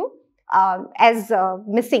themselves to as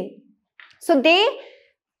missing. So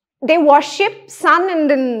they worship sun and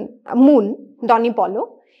then moon,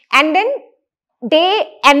 Donipolo, and then they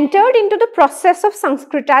entered into the process of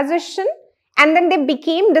Sanskritization, and then they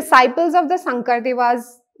became disciples of the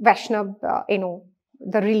Sankardevas, Vaishnav,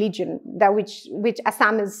 the religion, which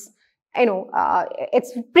Assam is.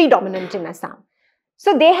 It's predominant in Assam.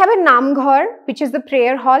 So they have a Namghar, which is the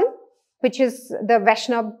prayer hall, which is the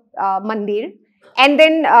Vaishnav Mandir. And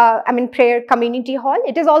then, prayer community hall.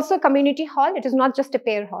 It is also a community hall. It is not just a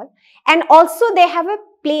prayer hall. And also they have a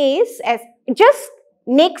place as just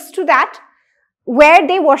next to that where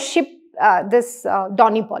they worship this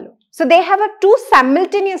Donipolo. So they have a two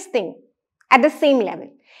simultaneous thing at the same level.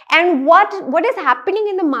 And what is happening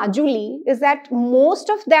in the Majuli is that most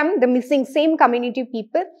of them, the missing same community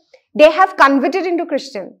people, they have converted into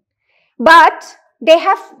Christian. But they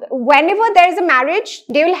have, whenever there is a marriage,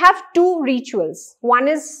 they will have two rituals. One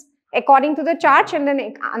is according to the church, and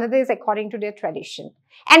then another is according to their tradition.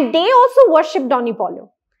 And they also worship Donipolo.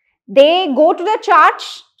 They go to the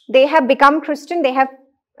church, they have become Christian, they have,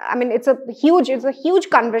 it's a huge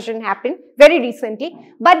conversion happened very recently,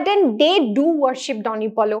 but then they do worship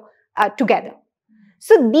Donipolo together.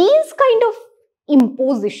 So these kind of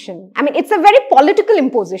imposition, it's a very political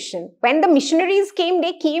imposition. When the missionaries came,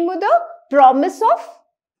 they came with a promise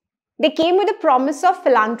of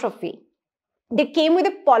philanthropy. They came with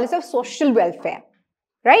a policy of social welfare,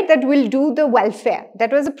 right? That will do the welfare.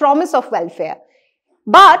 That was a promise of welfare.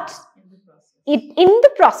 But in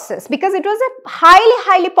the process, because it was a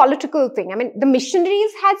highly political thing. The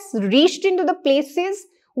missionaries had reached into the places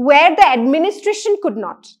where the administration could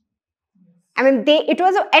not. And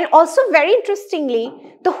also very interestingly,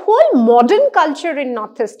 the whole modern culture in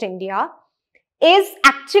Northeast India is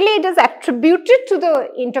attributed to the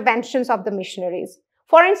interventions of the missionaries.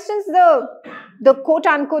 For instance, the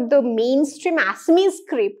quote-unquote, the mainstream Assamese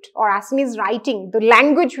script or Assamese writing, the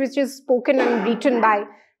language which is spoken and written by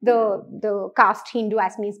the caste Hindu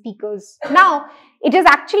Assamese speakers. Now, it is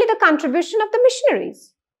actually the contribution of the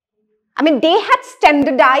missionaries. They had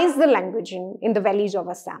standardized the language in the valleys of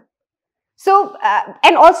Assam. So,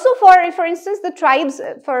 and also for instance, the tribes,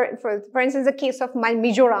 for instance, the case of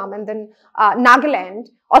Mizoram and then Nagaland,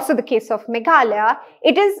 also the case of Meghalaya,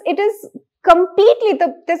 it is completely,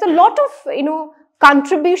 there's a lot of,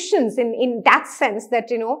 contributions in that sense that,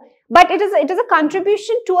 but it is a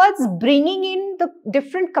contribution towards bringing in the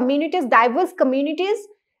different communities, diverse communities,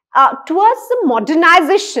 towards the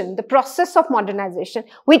modernization, the process of modernization,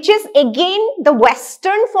 which is again the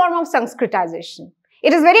Western form of Sanskritization.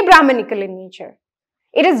 It is very Brahmanical in nature.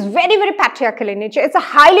 It is very, very patriarchal in nature. It's a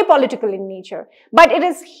highly political in nature, but it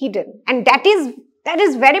is hidden. And that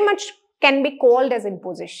is very much can be called as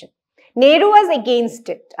imposition. Nehru was against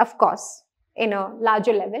it, of course, in a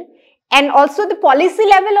larger level. And also the policy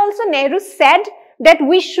level also, Nehru said that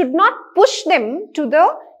we should not push them to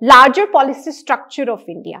the larger policy structure of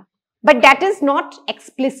India. But that is not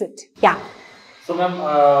explicit. Yeah. So, ma'am,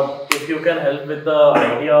 if you can help with the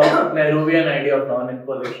idea of Nehruvian idea of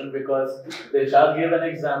non-imposition, because Dilshad gave an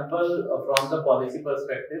example from the policy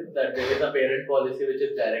perspective that there is a parent policy which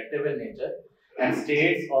is directive in nature, and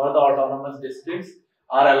states or the autonomous districts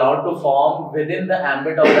are allowed to form within the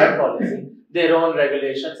ambit of that policy their own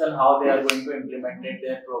regulations and how they are going to implement it,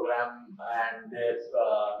 their program and their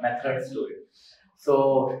methods to it.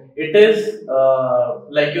 So it is,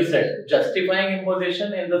 like you said, justifying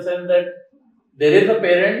imposition in the sense that there is a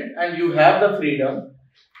parent and you have the freedom,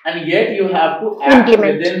 and yet you have to act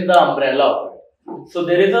within the umbrella of it. So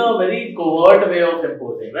there is a very covert way of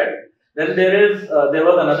imposing, right? Then there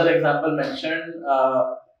was another example mentioned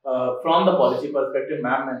from the policy perspective.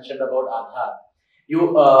 Ma'am mentioned about Aadhaar.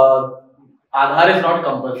 Aadhaar is not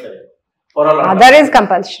compulsory for a lot. Aadhaar is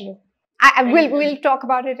compulsory. We'll talk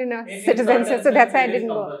about it in a citizenship, so that's why I didn't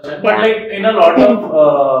go. But like in a lot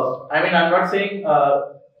of, I mean, I'm not saying.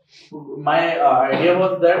 My idea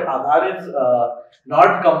was that Aadhaar is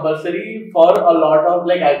not compulsory for a lot of,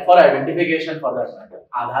 like, for identification for that matter.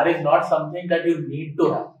 Aadhaar is not something that you need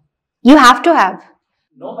to have. You have to have.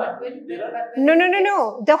 No, but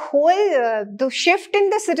No. The whole, the shift in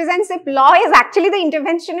the citizenship law is actually the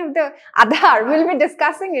intervention of the Aadhaar. We'll be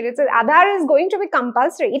discussing it. Aadhaar is going to be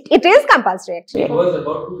compulsory. It is compulsory, actually. It was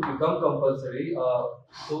about to become compulsory.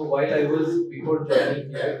 So while I was before joining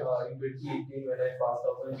here in 2018, when I passed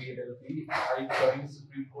out my BLLB, I joined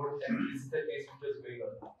Supreme Court, and this is the case which was going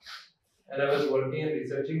on. And I was working and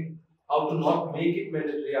researching how to not make it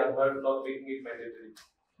mandatory, Aadhaar not making it mandatory.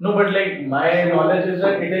 No, but like my knowledge is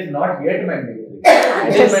that it is not yet mandatory.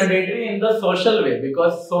 It is mandatory in the social way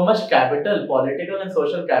because so much capital, political and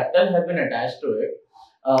social capital has been attached to it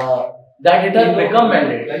that it has become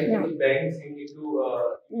mandatory. Like banks, you need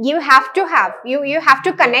to. You have to have. You have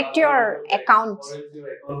to connect your account.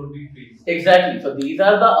 Exactly. So these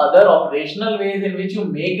are the other operational ways in which you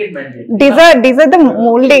make it mandatory. These are the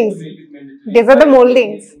moldings. These are the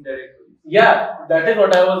moldings. Yeah, that is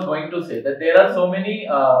what I was going to say. That there are so many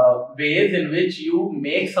ways in which you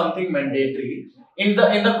make something mandatory in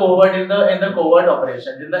the covert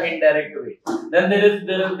operations, in the indirect way. Then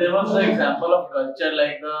there was the example of culture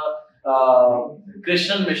like the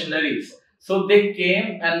Christian missionaries. So they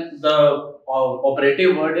came, and the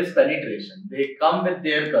operative word is penetration. They come with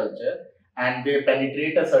their culture and they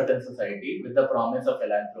penetrate a certain society with the promise of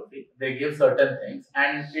philanthropy. They give certain things,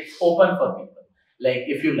 and it's open for people. Like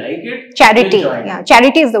if you like it, charity. Yeah,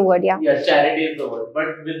 charity is the word. Yeah. Yeah, charity is the word.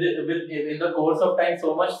 But in the course of time,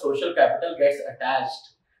 so much social capital gets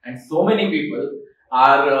attached, and so many people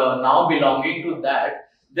are now belonging to that.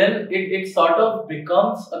 Then it sort of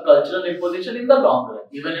becomes a cultural imposition in the long run,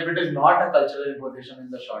 even if it is not a cultural imposition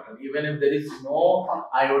in the short run. Even if there is no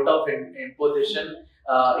iota of imposition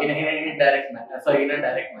in an indirect manner. In a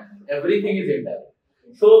direct manner, everything is indirect.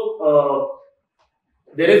 So.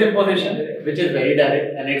 There is imposition which is very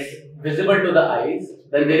direct and it's visible to the eyes.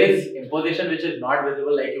 Then there is imposition which is not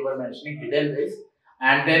visible, like you were mentioning, hidden ways.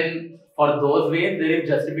 And then for those ways, there is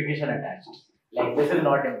justification attached. Like this is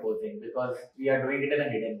not imposing because we are doing it in a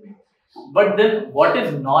hidden way. But then what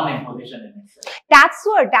is non-imposition in itself?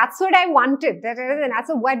 That's what I wanted. That's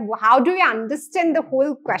what. How do we understand the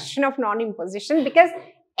whole question of non-imposition? Because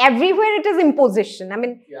everywhere it is imposition. I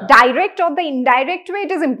mean, direct or the indirect way,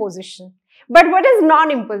 it is imposition. But what is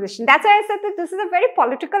non-imposition? That's why I said that this is a very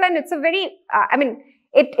political and it's a very,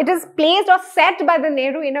 it is placed or set by the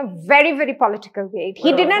Nehru in a very, very political way.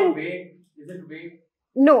 He didn't. Vague. Is it vague?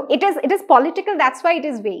 No, it is political. That's why it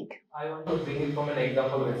is vague. I want to bring it from an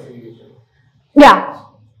example of westernization. Yeah,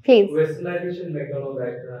 please. Westernization,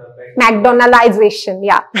 McDonaldization.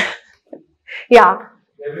 Yeah. Yeah.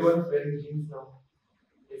 Everyone's wearing jeans now.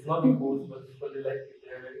 It's not imposed, but people they like it.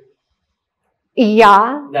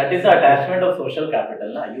 Yeah. That is the attachment of social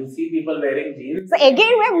capital. Na? You see people wearing jeans. So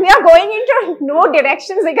again, we are going into no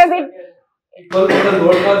directions because it. People in the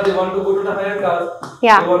lower class, they want to go to the higher class.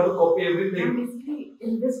 Yeah. They want to copy everything. Basically,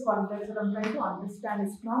 in this context, what I'm trying to understand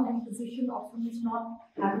is non-imposition often is not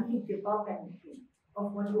having to give up anything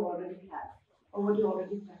of what you already have or what you're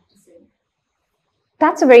already practicing.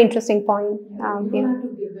 That's a very interesting point. You don't have to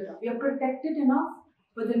give it up. You're protected enough,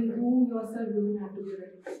 but then you yourself don't have to give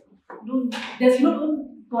it up. There's no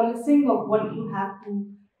policing of what you have to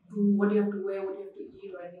do, what you have to wear, what you have to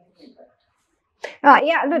eat, or anything like that.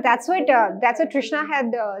 Yeah, no, that's what Trishna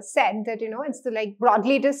had said, that it's like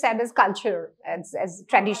broadly it is said as culture, as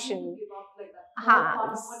tradition.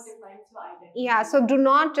 Yeah, so do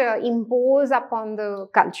not impose upon the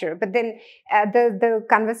culture. But then the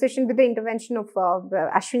conversation with the intervention of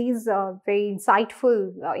Ashwini's very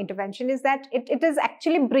insightful intervention is that it is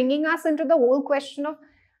actually bringing us into the whole question of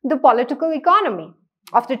the political economy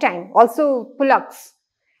of the time. Also, Pulak's.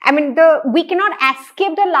 I mean, we cannot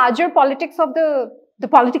escape the larger politics of the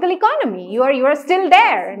political economy. You are still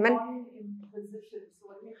there. I mean,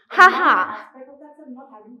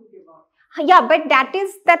 yeah, but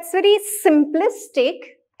that's very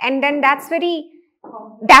simplistic, and then that's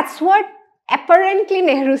what apparently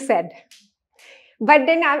Nehru said. But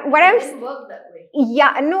then what I'm It work that way.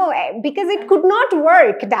 Yeah, no, because it could not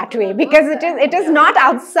work that way, because it is not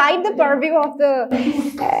outside the purview of the.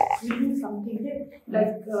 We do something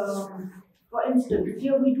like, for instance,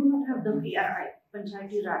 here we do not have the PRI,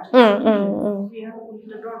 Panchayati Raj. We have only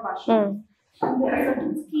the Dorbashi. And there are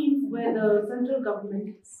certain schemes where the central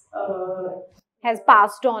government has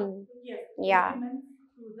passed on. Yeah. To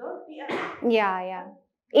the PRI. Yeah.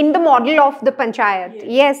 In the model of the Panchayat.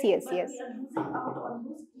 Yes. But we are losing out on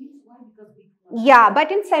those schemes. Why? Because we. Yeah, but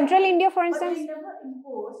in central India, for But instance. they never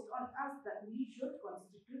imposed on us that we should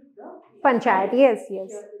constitute the Panchayat. Yes.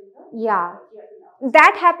 Yeah.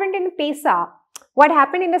 That happened in Pesa. What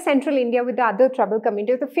happened in the central India with the other tribal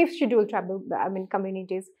communities, the fifth scheduled tribal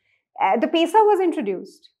communities, the Pesa was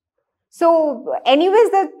introduced. So,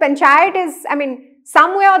 anyways, the Panchayat is,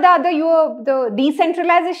 some way or the other, the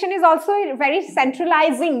decentralization is also a very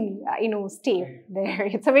centralizing, state there.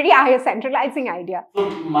 It's a very centralizing idea. So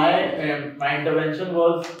my intervention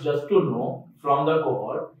was just to know from the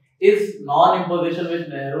cohort, is non-imposition, which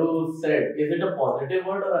Nehru said, is it a positive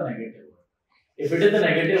word or a negative word? If it is a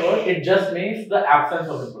negative word, it just means the absence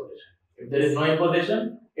of imposition. If there is no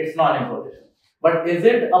imposition, it's non-imposition. But is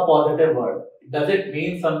it a positive word? Does it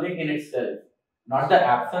mean something in itself? Not the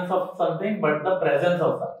absence of something, but the presence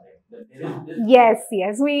of something. Yes.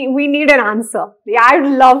 We need an answer. Yeah, I'd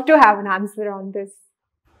love to have an answer on this.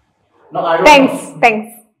 No, I don't know.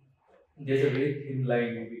 Thanks. There's a very thin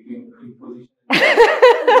line between imposition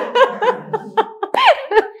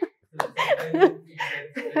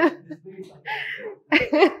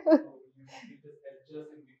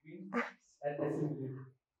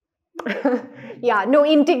Yeah, no,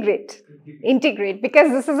 integrate, because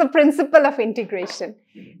this is a principle of integration.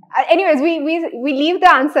 Anyways, we leave the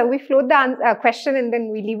answer, we float the question, and then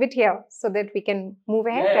we leave it here so that we can move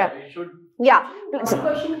ahead. Yeah, we should. Yeah. One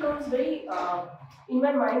question comes very in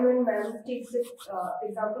my mind when ma'am takes the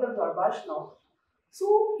example of Darbash now.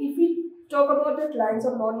 So, if we talk about the lines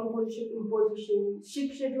of non-imposition,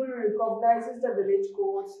 Sikh schedule recognizes the village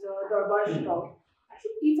codes, the Darbash law.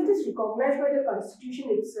 If it is recognized by the constitution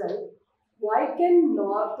itself, why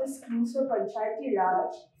cannot the schemes for Panchayati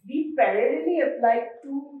Raj be parallelly applied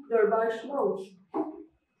to Darbash laws?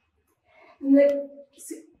 Like,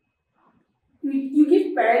 you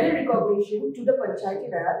give parallel recognition to the Panchayati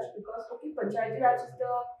Raj because, Panchayati Raj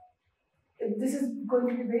is this is going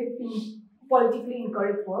to be very politically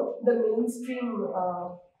incorrect word, the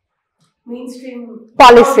mainstream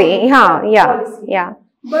policy. Policy. Yeah.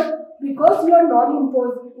 But because you are not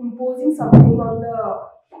imposing something on the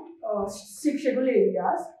Sikh scheduled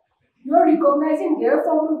areas, you are recognizing their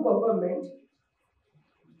form of government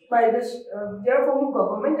by this their form of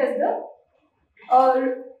government as the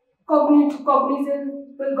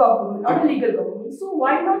cognizable government or legal government. So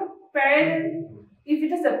why not parallel, if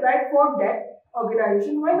it is applied for that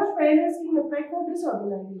organization, why not parallel scheme applied for this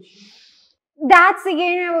organization? That's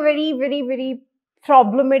again a very, very, very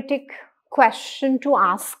problematic question to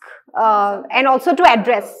ask and also to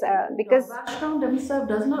address because Rajasthan themselves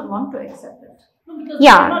does not want to accept it. No, because they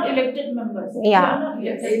are not elected members. Yeah. They are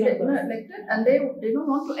not elected, and they don't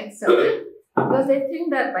want to accept it because they think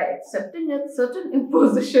that by accepting it, certain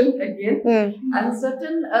imposition again and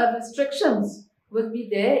certain restrictions will be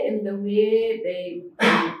there in the way they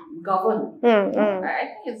govern. I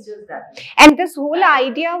think it's just that. And this whole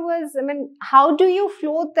idea was, I mean, how do you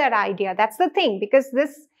float that idea? That's the thing, because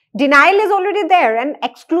this denial is already there and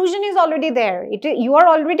exclusion is already there. You are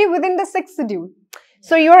already within the sixth schedule.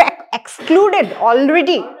 So you're excluded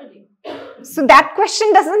already. So that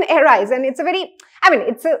question doesn't arise, and it's a very, I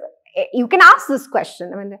mean, you can ask this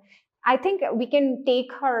question. I mean, I think we can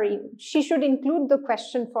take her, she should include the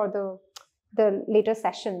question for the later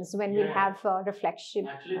sessions when we have reflection.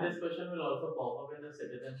 Actually, this question will also pop up in the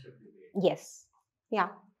citizenship debate. Yes. Yeah.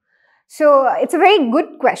 So it's a very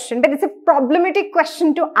good question, but it's a problematic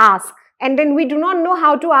question to ask. And then we do not know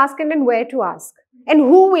how to ask and then where to ask and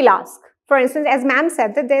who will ask. For instance, as ma'am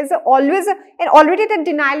said, that there's always and already the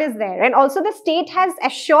denial is there. And also the state has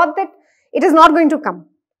assured that it is not going to come,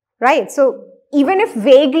 right? So even if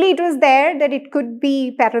vaguely it was there, that it could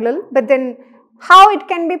be parallel, but then how it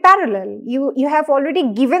can be parallel? You have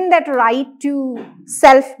already given that right to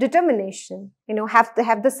self-determination, have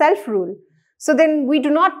the self-rule. So then we do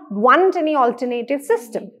not want any alternative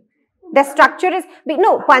system. The structure is,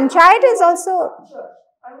 no, panchayat is also...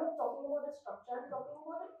 I'm not talking about the structure, I'm talking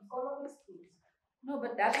about the economic space. No,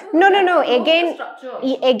 but that's no. Again,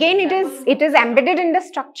 it is embedded in the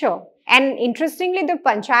structure. And interestingly, the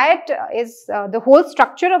panchayat is the whole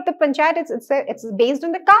structure of the panchayat. It's based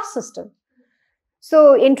on the caste system.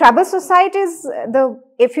 So in tribal societies,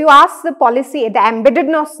 if you ask the policy, the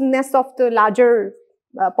embeddedness of the larger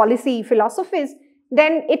policy philosophies,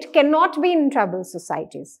 then it cannot be in tribal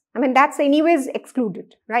societies. I mean, that's anyways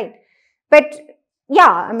excluded, right? But yeah,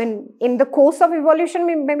 I mean, in the course of evolution,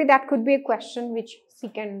 maybe that could be a question which she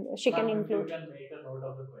can include. You can make a note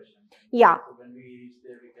of the question. Yeah. So when we reach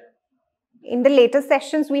there, we can. In the later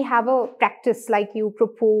sessions, we have a practice like you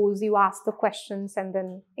propose, you ask the questions, and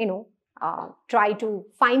then try to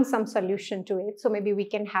find some solution to it. So maybe we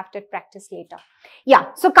can have that practice later.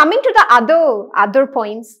 Yeah. So coming to the other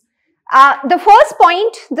points, the first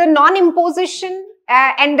point, the non-imposition.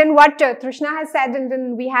 And then what Trishna has said, and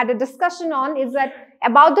then we had a discussion on, is that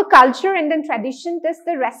about the culture and then tradition, there's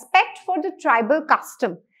the respect for the tribal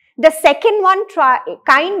custom. The second one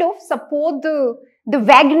kind of support the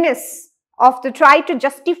vagueness of the try to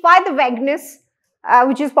justify the vagueness,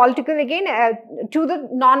 which is political again, to the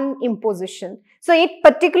non-imposition. So it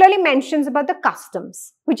particularly mentions about the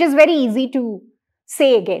customs, which is very easy to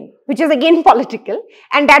say again, which is again political.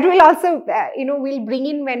 And that will also, we'll bring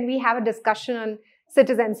in when we have a discussion on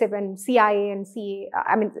citizenship and CIA and CA,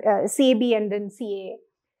 CAB and then CA.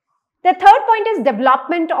 The third point is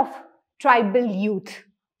development of tribal youth.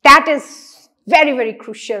 That is very, very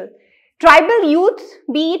crucial. Tribal youth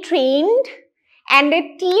be trained and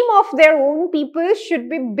a team of their own people should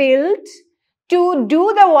be built to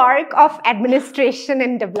do the work of administration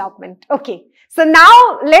and development. Okay, so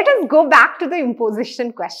now let us go back to the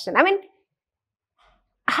imposition question. I mean,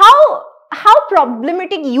 how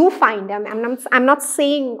problematic you find? I'm not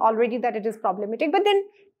saying already that it is problematic, but then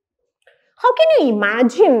how can you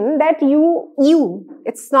imagine that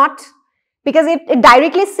it's not, because it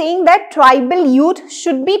directly saying that tribal youth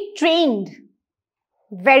should be trained.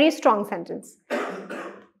 Very strong sentence.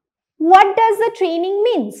 What does the training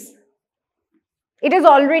means? It was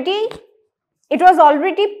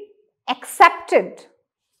already accepted,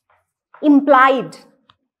 implied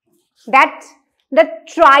that the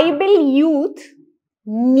tribal youth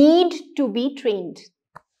need to be trained.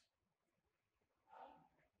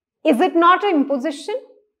 Is it not an imposition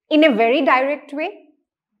in a very direct way?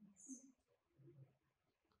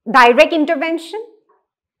 Direct intervention?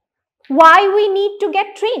 Why we need to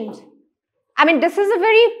get trained? I mean, this is a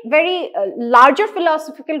very, very larger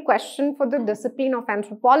philosophical question for the discipline of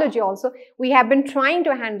anthropology also. We have been trying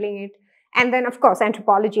to handling it. And then, of course,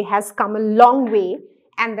 anthropology has come a long way.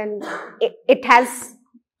 And then it has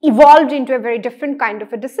evolved into a very different kind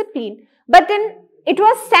of a discipline. But then it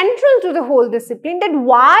was central to the whole discipline that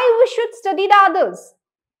why we should study the others.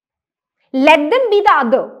 Let them be the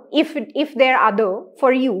other. If they're other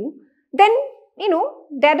for you, then,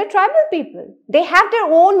 they're the tribal people. They have their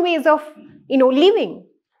own ways of, living.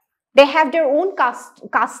 They have their own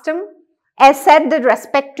custom, as said, the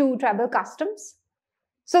respect to tribal customs.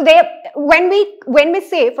 So when we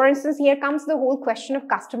say, for instance, here comes the whole question of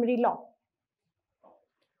customary law.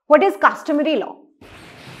 What is customary law?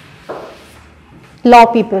 Law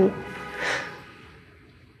people.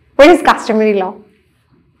 What is customary law?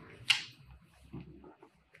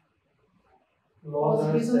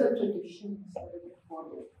 Laws based on the traditions that are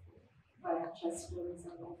followed by ancestors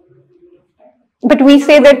and over the period of time. But we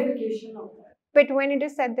say that. Modification of that. But when it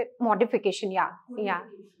is said that modification, yeah.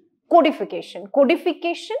 Codification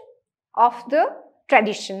of the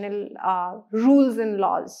traditional rules and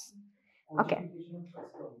laws. Okay.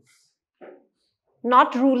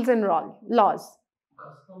 Not rules and laws.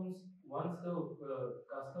 Customs, once the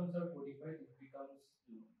customs are codified, it becomes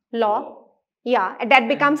law. Yeah, that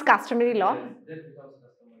becomes customary law. Yes, that becomes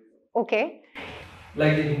customary law. Okay.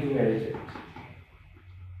 Like the Hindu marriage act.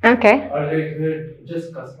 Okay. Or it were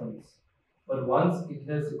just customs. But once it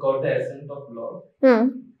has got the essence of law,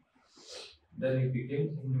 then it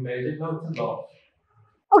became Hindu marriage act. Now it's a law.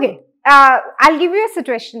 Okay. I'll give you a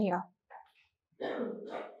situation here.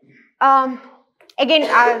 Again,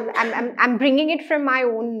 I'm bringing it from my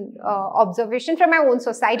own observation, from my own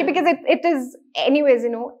society, because it is, anyways,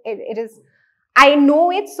 it is, I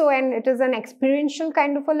know it, so, and it is an experiential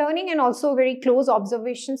kind of a learning and also very close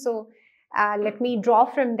observation. So let me draw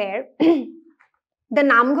from there. The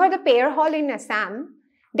Namghar, the prayer hall in Assam,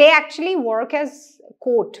 they actually work as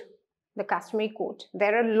court, the customary court.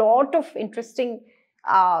 There are a lot of interesting,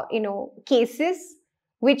 cases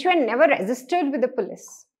which were never registered with the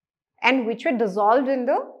police and which were dissolved in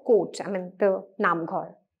the court, the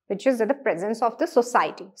Namghar, which is at the presence of the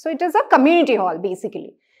society. So it is a community hall,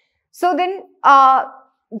 basically. So then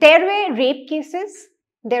there were rape cases,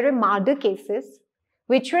 there were murder cases,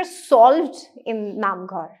 which were solved in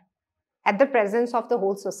Namghar at the presence of the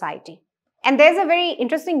whole society. And there's a very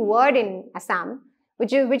interesting word in Assam,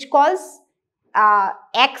 which calls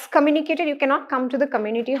excommunicated. You cannot come to the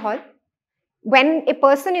community hall. When a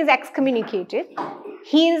person is excommunicated,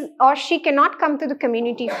 he or she cannot come to the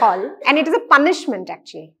community hall, and it is a punishment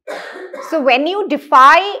actually. So when you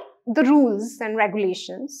defy the rules and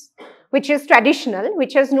regulations, which is traditional,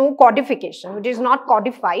 which has no codification, which is not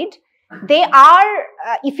codified, they are,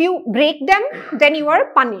 if you break them, then you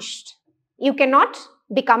are punished. You cannot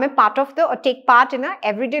become a part of or take part in the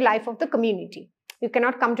everyday life of the community. You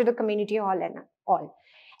cannot come to the community hall and all.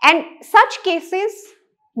 And such cases,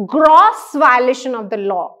 gross violation of the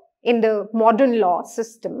law in the modern law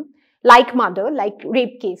system, like murder, like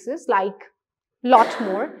rape cases, like lot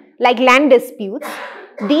more, like land disputes,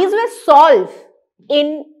 these were solved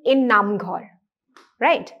in Namghar,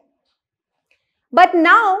 right? But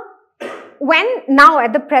now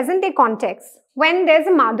at the present day context, when there's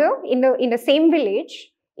a murder in the same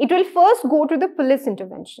village, it will first go to the police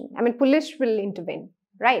intervention. Police will intervene,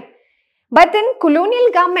 right? But then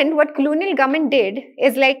what colonial government did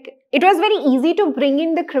is, like, it was very easy to bring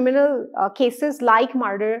in the criminal cases like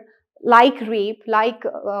murder, like rape, like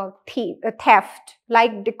theft,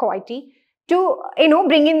 like dacoity, to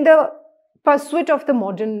bring in the pursuit of the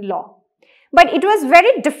modern law. But it was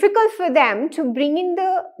very difficult for them to bring in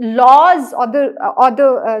the laws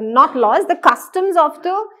the customs of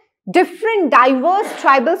the different diverse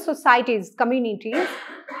tribal societies, communities,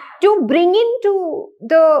 to bring into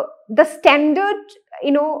the standard,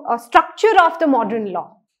 structure of the modern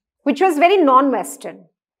law, which was very non-Western,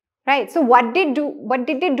 right? So what did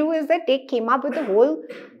they do is that they came up with the whole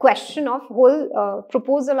question of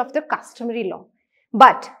proposal of the customary law.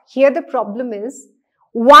 But here the problem is,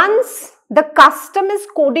 once the custom is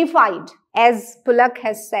codified, as Pulak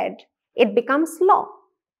has said, it becomes law.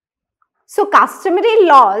 So customary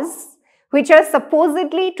laws, which are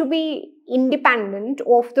supposedly to be independent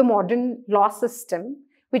of the modern law system,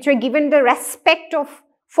 which were given the respect of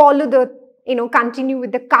continue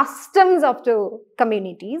with the customs of the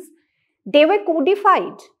communities, they were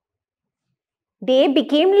codified. They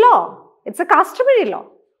became law. It's a customary law.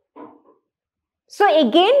 So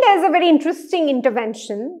again, there's a very interesting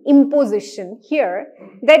imposition here,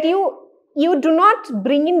 that you do not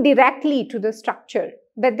bring in directly to the structure,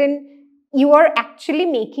 but then you are actually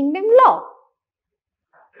making them law.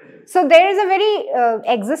 So there is a very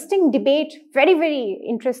existing debate, very, very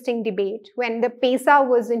interesting debate, when the Pesa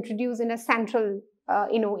was introduced in a central,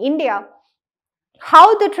 India,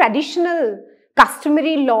 how the traditional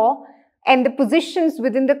customary law and the positions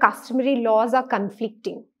within the customary laws are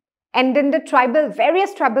conflicting. And then the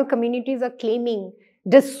various tribal communities are claiming,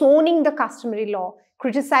 disowning the customary law,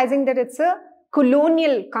 criticizing that it's a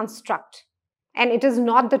colonial construct and it is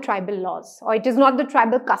not the tribal laws, or it is not the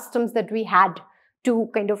tribal customs that we had to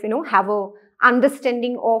kind of, have a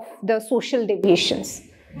understanding of the social deviations.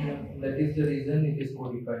 Yeah, that is the reason it is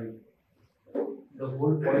codified. The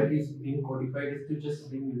whole point is being codified is to just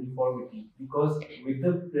bring uniformity, because with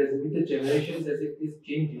the generations as it is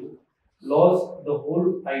changing, laws, the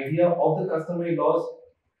whole idea of the customary laws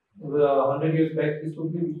 100 years back is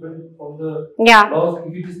totally different from the laws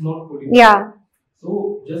if it is not codified. Yeah.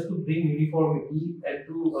 So just to bring uniformity and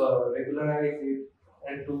to regularize it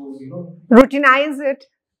and to routinize it.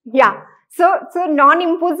 Yeah. So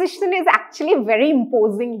non-imposition is actually very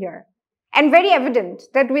imposing here. and very evident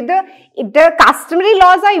that with the customary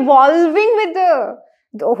laws are evolving with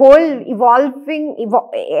the whole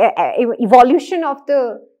evolution of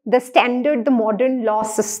the standard, the modern law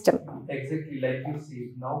system. Exactly, like you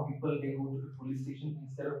say, now people they go to the police station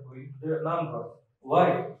instead of going to the Namghat.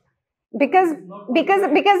 Why? Because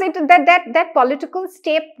that political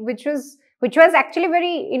step which was actually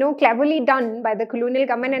very cleverly done by the colonial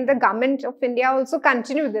government, and the government of India also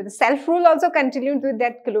continued with the self-rule, also continued with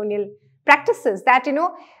that colonial practices, that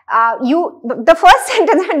the first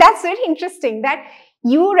sentence, and that's very interesting, that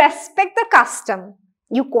you respect the custom,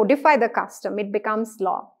 you codify the custom, it becomes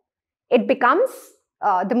law, it becomes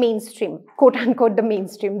the mainstream, quote unquote the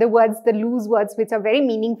mainstream, the loose words which are very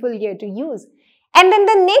meaningful here to use. And then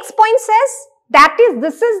the next point says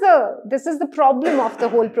this is the problem of the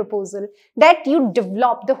whole proposal, that you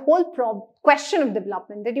develop the whole question of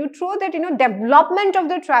development, that you throw that development of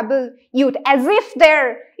the tribal youth as if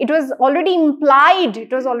it was already implied,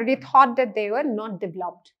 it was already thought that they were not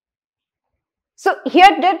developed. So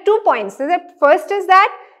here there are 2 points. So that first is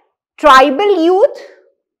that tribal youth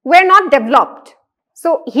were not developed.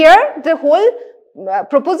 So here the whole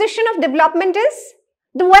proposition of development is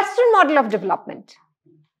the Western model of development.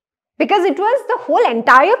 Because it was the whole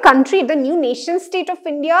entire country, the new nation state of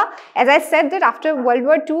India, as I said, that after World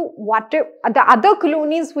War II, the other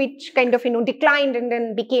colonies which kind of declined and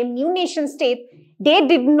then became new nation state, they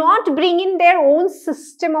did not bring in their own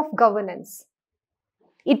system of governance.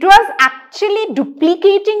 It was actually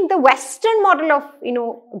duplicating the Western model of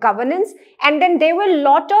governance, and then there were a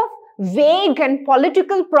lot of vague and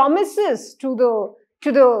political promises to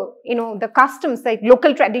the customs, like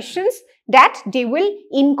local traditions, that they will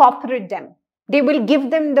incorporate them. They will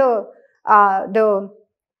give them the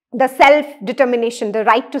self-determination, the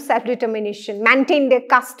right to self-determination, maintain their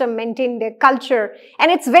custom, maintain their culture.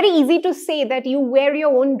 And it's very easy to say that you wear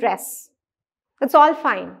your own dress. That's all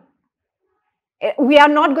fine. We are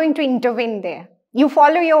not going to intervene there. You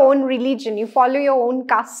follow your own religion, you follow your own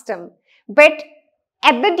custom. But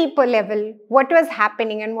at the deeper level, what was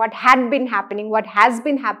happening and what had been happening, what has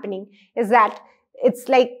been happening is that it's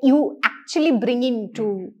like you actually bring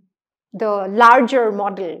into the larger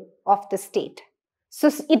model of the state. So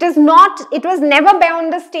it was never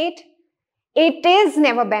beyond the state. It is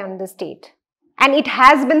never beyond the state. And it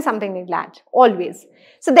has been something like that, always.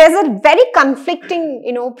 So there's a very conflicting,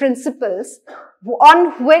 principles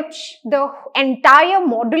on which the entire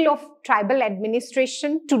model of tribal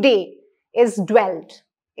administration today is dwelt,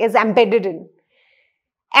 is embedded in.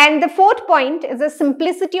 And the 4th point is the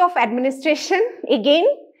simplicity of administration. Again,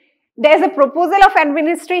 there's a proposal of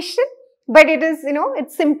administration, but it is,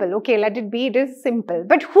 it's simple. Okay, let it be, it is simple.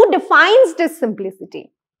 But who defines this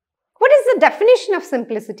simplicity? What is the definition of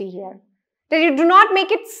simplicity here? That you do not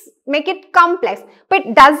make it complex. But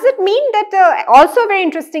does it mean that also very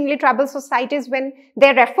interestingly, tribal societies, when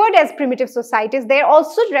they're referred as primitive societies, they're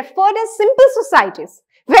also referred as simple societies.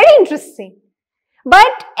 Very interesting.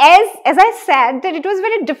 But as I said, that it was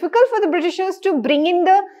very difficult for the Britishers to bring in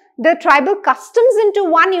the tribal customs into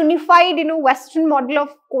one unified, Western model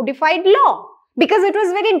of codified law, because it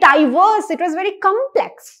was very diverse, it was very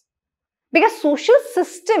complex. Because social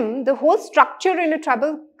system, the whole structure in a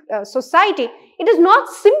tribal society, it is not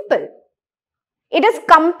simple. It is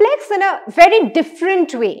complex in a very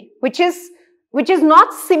different way, which is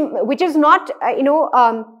complex in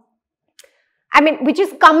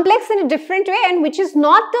a different way, and which is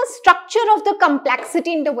not the structure of the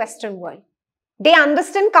complexity in the Western world. They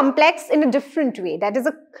understand complex in a different way. That is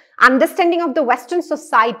an understanding of the Western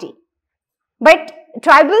society. But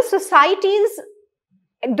tribal societies,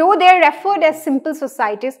 though they are referred as simple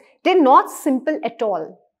societies, they're not simple at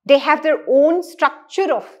all. They have their own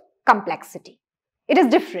structure of complexity. It is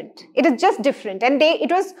different. It is just different. And it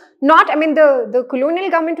was not, the colonial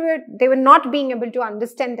government, they were not being able to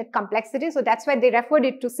understand that complexity. So that's why they referred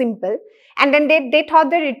it to simple. And then they thought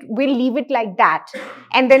that we'll leave it like that.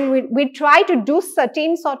 And then we try to do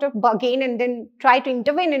certain sort of bargain and then try to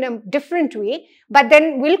intervene in a different way. But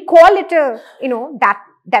then we'll call it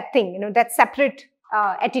that thing, that separate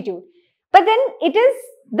attitude. But then it is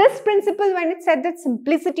this principle, when it said that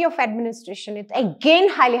simplicity of administration, it's again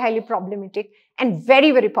highly, highly problematic and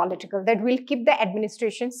very, very political, that will keep the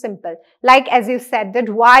administration simple. Like as you said, that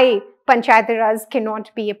why Panchayat Raj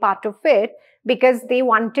cannot be a part of it, because they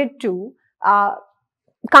wanted to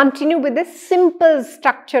continue with the simple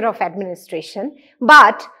structure of administration.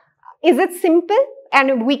 But is it simple?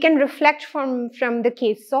 And we can reflect from the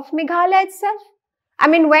case of Meghalaya itself.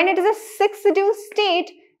 When it is a 6th scheduled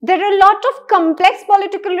state, there are a lot of complex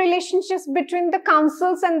political relationships between the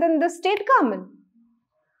councils and then the state government.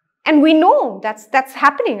 And we know that's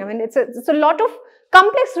happening. I mean, it's a lot of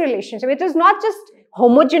complex relations. I mean, it is not just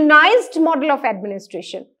homogenized model of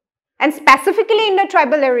administration. And specifically in the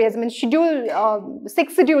tribal areas, I mean,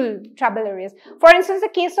 6 schedule tribal areas. For instance, the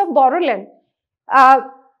case of Bodoland,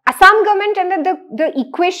 Assam government and then the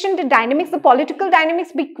equation, the dynamics, the political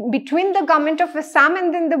dynamics between the government of Assam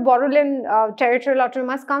and then the Bodoland Territorial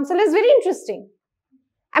Autonomous Council is very interesting.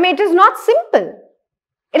 I mean, it is not simple.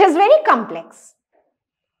 It is very complex.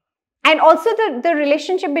 And also the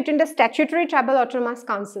relationship between the statutory tribal autonomous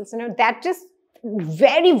councils, that is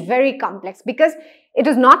very, very complex because it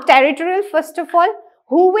is not territorial, first of all.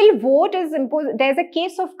 Who will vote is imposed. There's a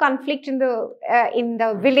case of conflict in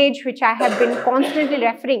the village, which I have been constantly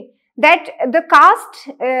referring, that the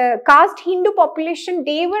caste Hindu population,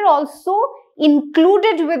 they were also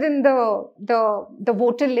included within the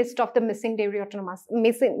voter list of the missing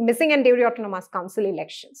and dairy autonomous council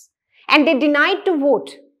elections. And they denied to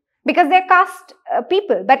vote because they're caste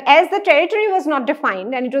people. But as the territory was not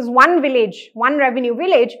defined and it was one village, one revenue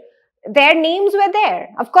village, their names were there.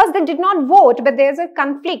 Of course, they did not vote, but there's a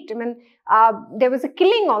conflict. I mean, there was a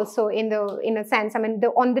killing also in a sense. I mean,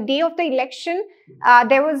 on the day of the election,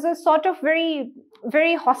 there was a sort of very,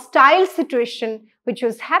 very hostile situation which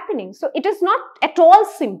was happening. So it is not at all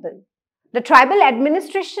simple. The tribal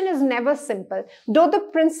administration is never simple, though the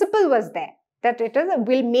principle was there that it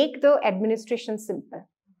will make the administration simple.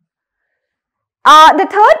 The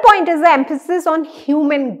third point is the emphasis on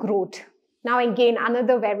human growth. Now again,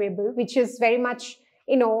 another variable which is very much,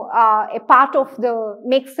 a part of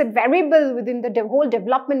makes it variable within the whole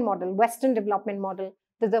development model, Western development model,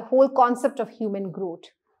 the whole concept of human growth.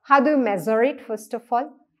 How do you measure it, first of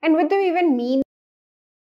all? And what do you even mean